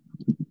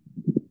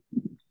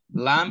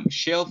 Lamp,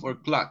 shelf, or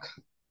clock.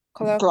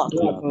 Clock.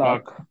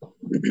 clock,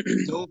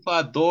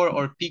 Sofa, door,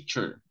 or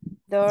picture.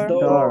 Door.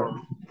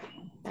 Door.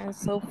 And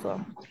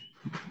sofa.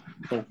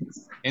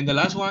 And the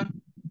last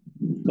one?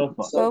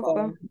 sofa,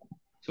 Sofa.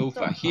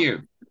 Sofa.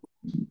 Here,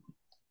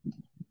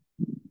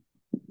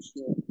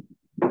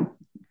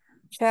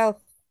 Shelf.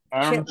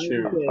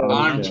 armchair,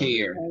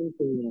 armchair.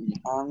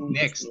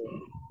 Next.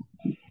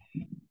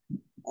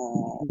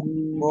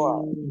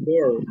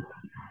 Door.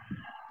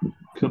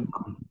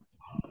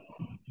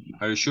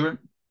 Are you sure?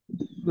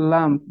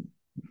 Lamp.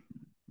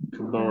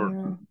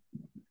 Door.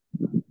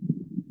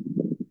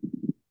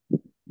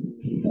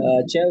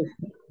 Shelf.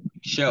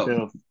 Shelf.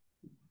 Shelf.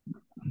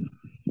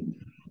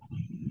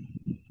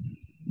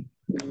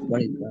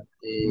 What is that?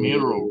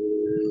 Mirror.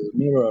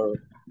 Mirror.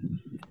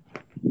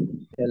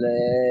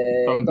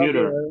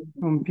 Computer.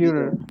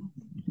 Computer.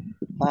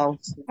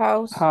 House.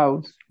 House.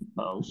 House.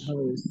 House.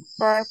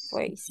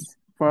 Fireplace.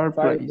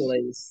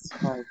 Fireplace.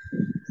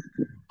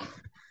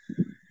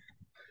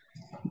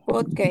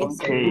 Bookcase.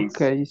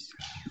 Bookcase.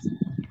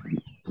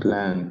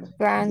 Plant.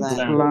 Plant.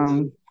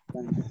 Plant.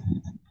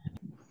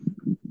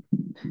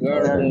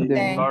 Garden.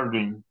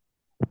 Garden.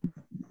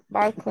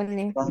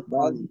 Balcony.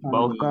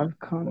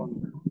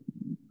 Balcony.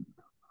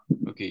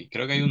 Ok,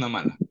 creo que hay una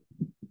mala.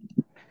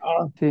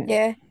 Sí.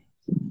 Yeah.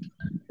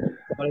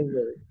 What is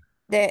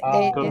it?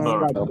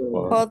 Cupboard.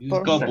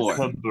 Cupboard. Cupboard.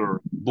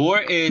 Cupboard.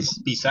 Board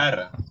is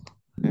pizarra.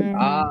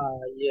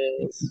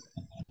 Yes.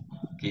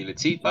 Okay,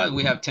 let's see. But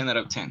we have 10 out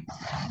of 10.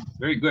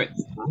 Very good.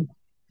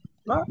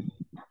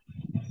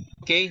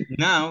 Okay,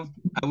 now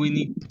we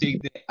need to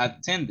take the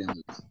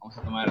attendance. Vamos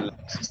a tomar la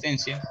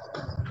asistencia.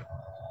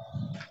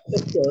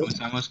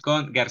 Comenzamos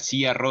con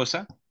García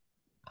Rosa.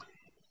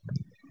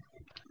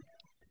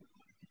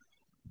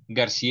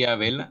 García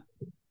Vela.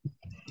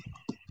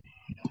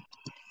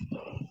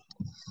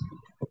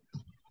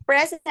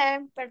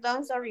 Present,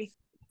 perdón, sorry.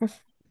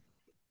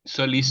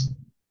 Solís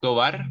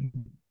Tobar.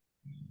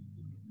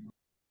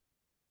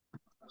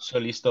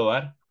 Solís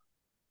Tobar.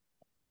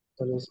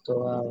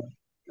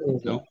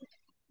 No.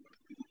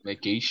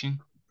 Vacation.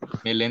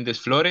 Meléndez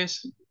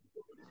Flores.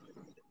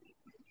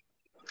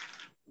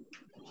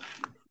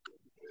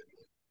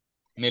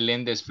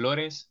 Meléndez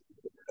Flores.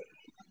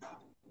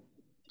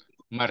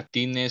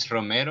 Martínez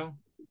Romero.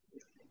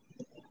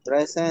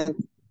 Present.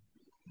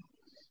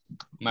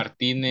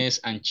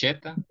 Martínez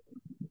Ancheta.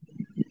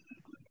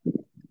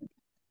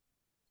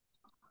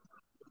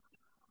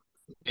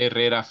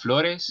 Herrera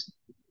Flores.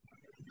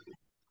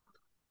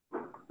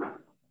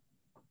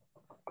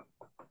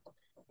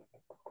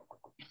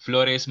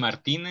 Flores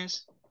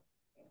Martínez.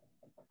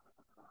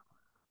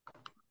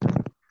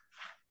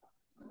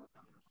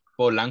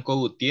 Polanco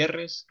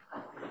Gutiérrez.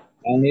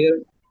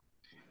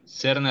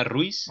 Serna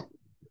Ruiz.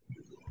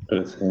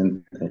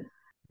 Presente.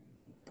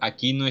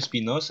 Aquino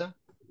Espinosa.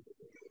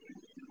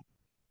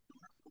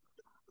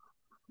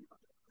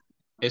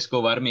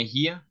 Escobar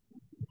Mejía.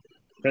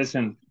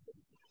 Present.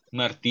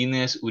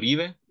 Martínez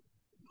Uribe.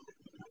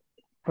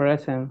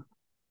 Present.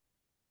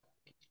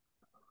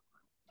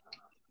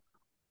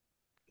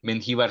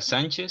 Mengíbar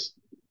Sánchez.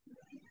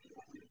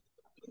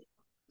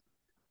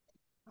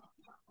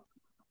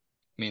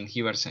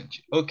 Mengíbar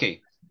Sánchez.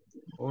 Okay.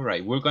 All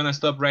right. We're going to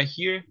stop right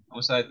here.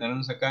 Vamos a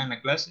detenernos acá en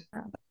la clase.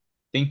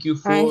 Thank you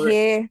I'm for...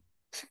 here.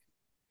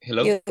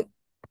 Hello.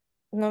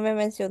 No me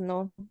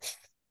mencionó.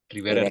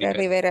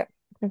 Rivera.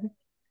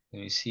 Let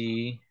me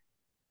see.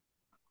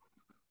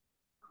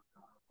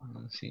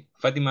 Let's see.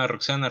 Fátima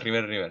Roxana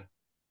Rivera.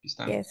 Aquí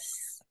están.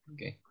 Yes.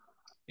 Okay.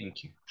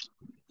 Thank you.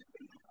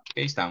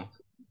 Okay, estamos.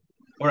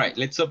 All right.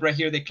 Let's stop right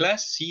here the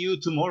class. See you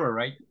tomorrow,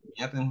 right?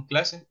 Ya tenemos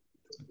clase.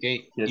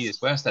 Okay. Yes. Y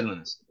después hasta el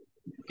lunes.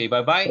 Okay,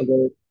 bye-bye.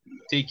 Okay.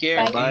 Take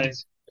care. Bye. And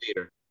see you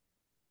later.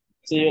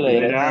 See you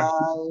later.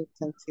 Bye.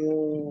 Thank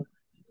you.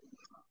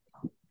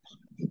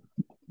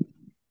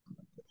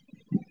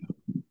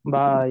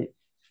 Bye.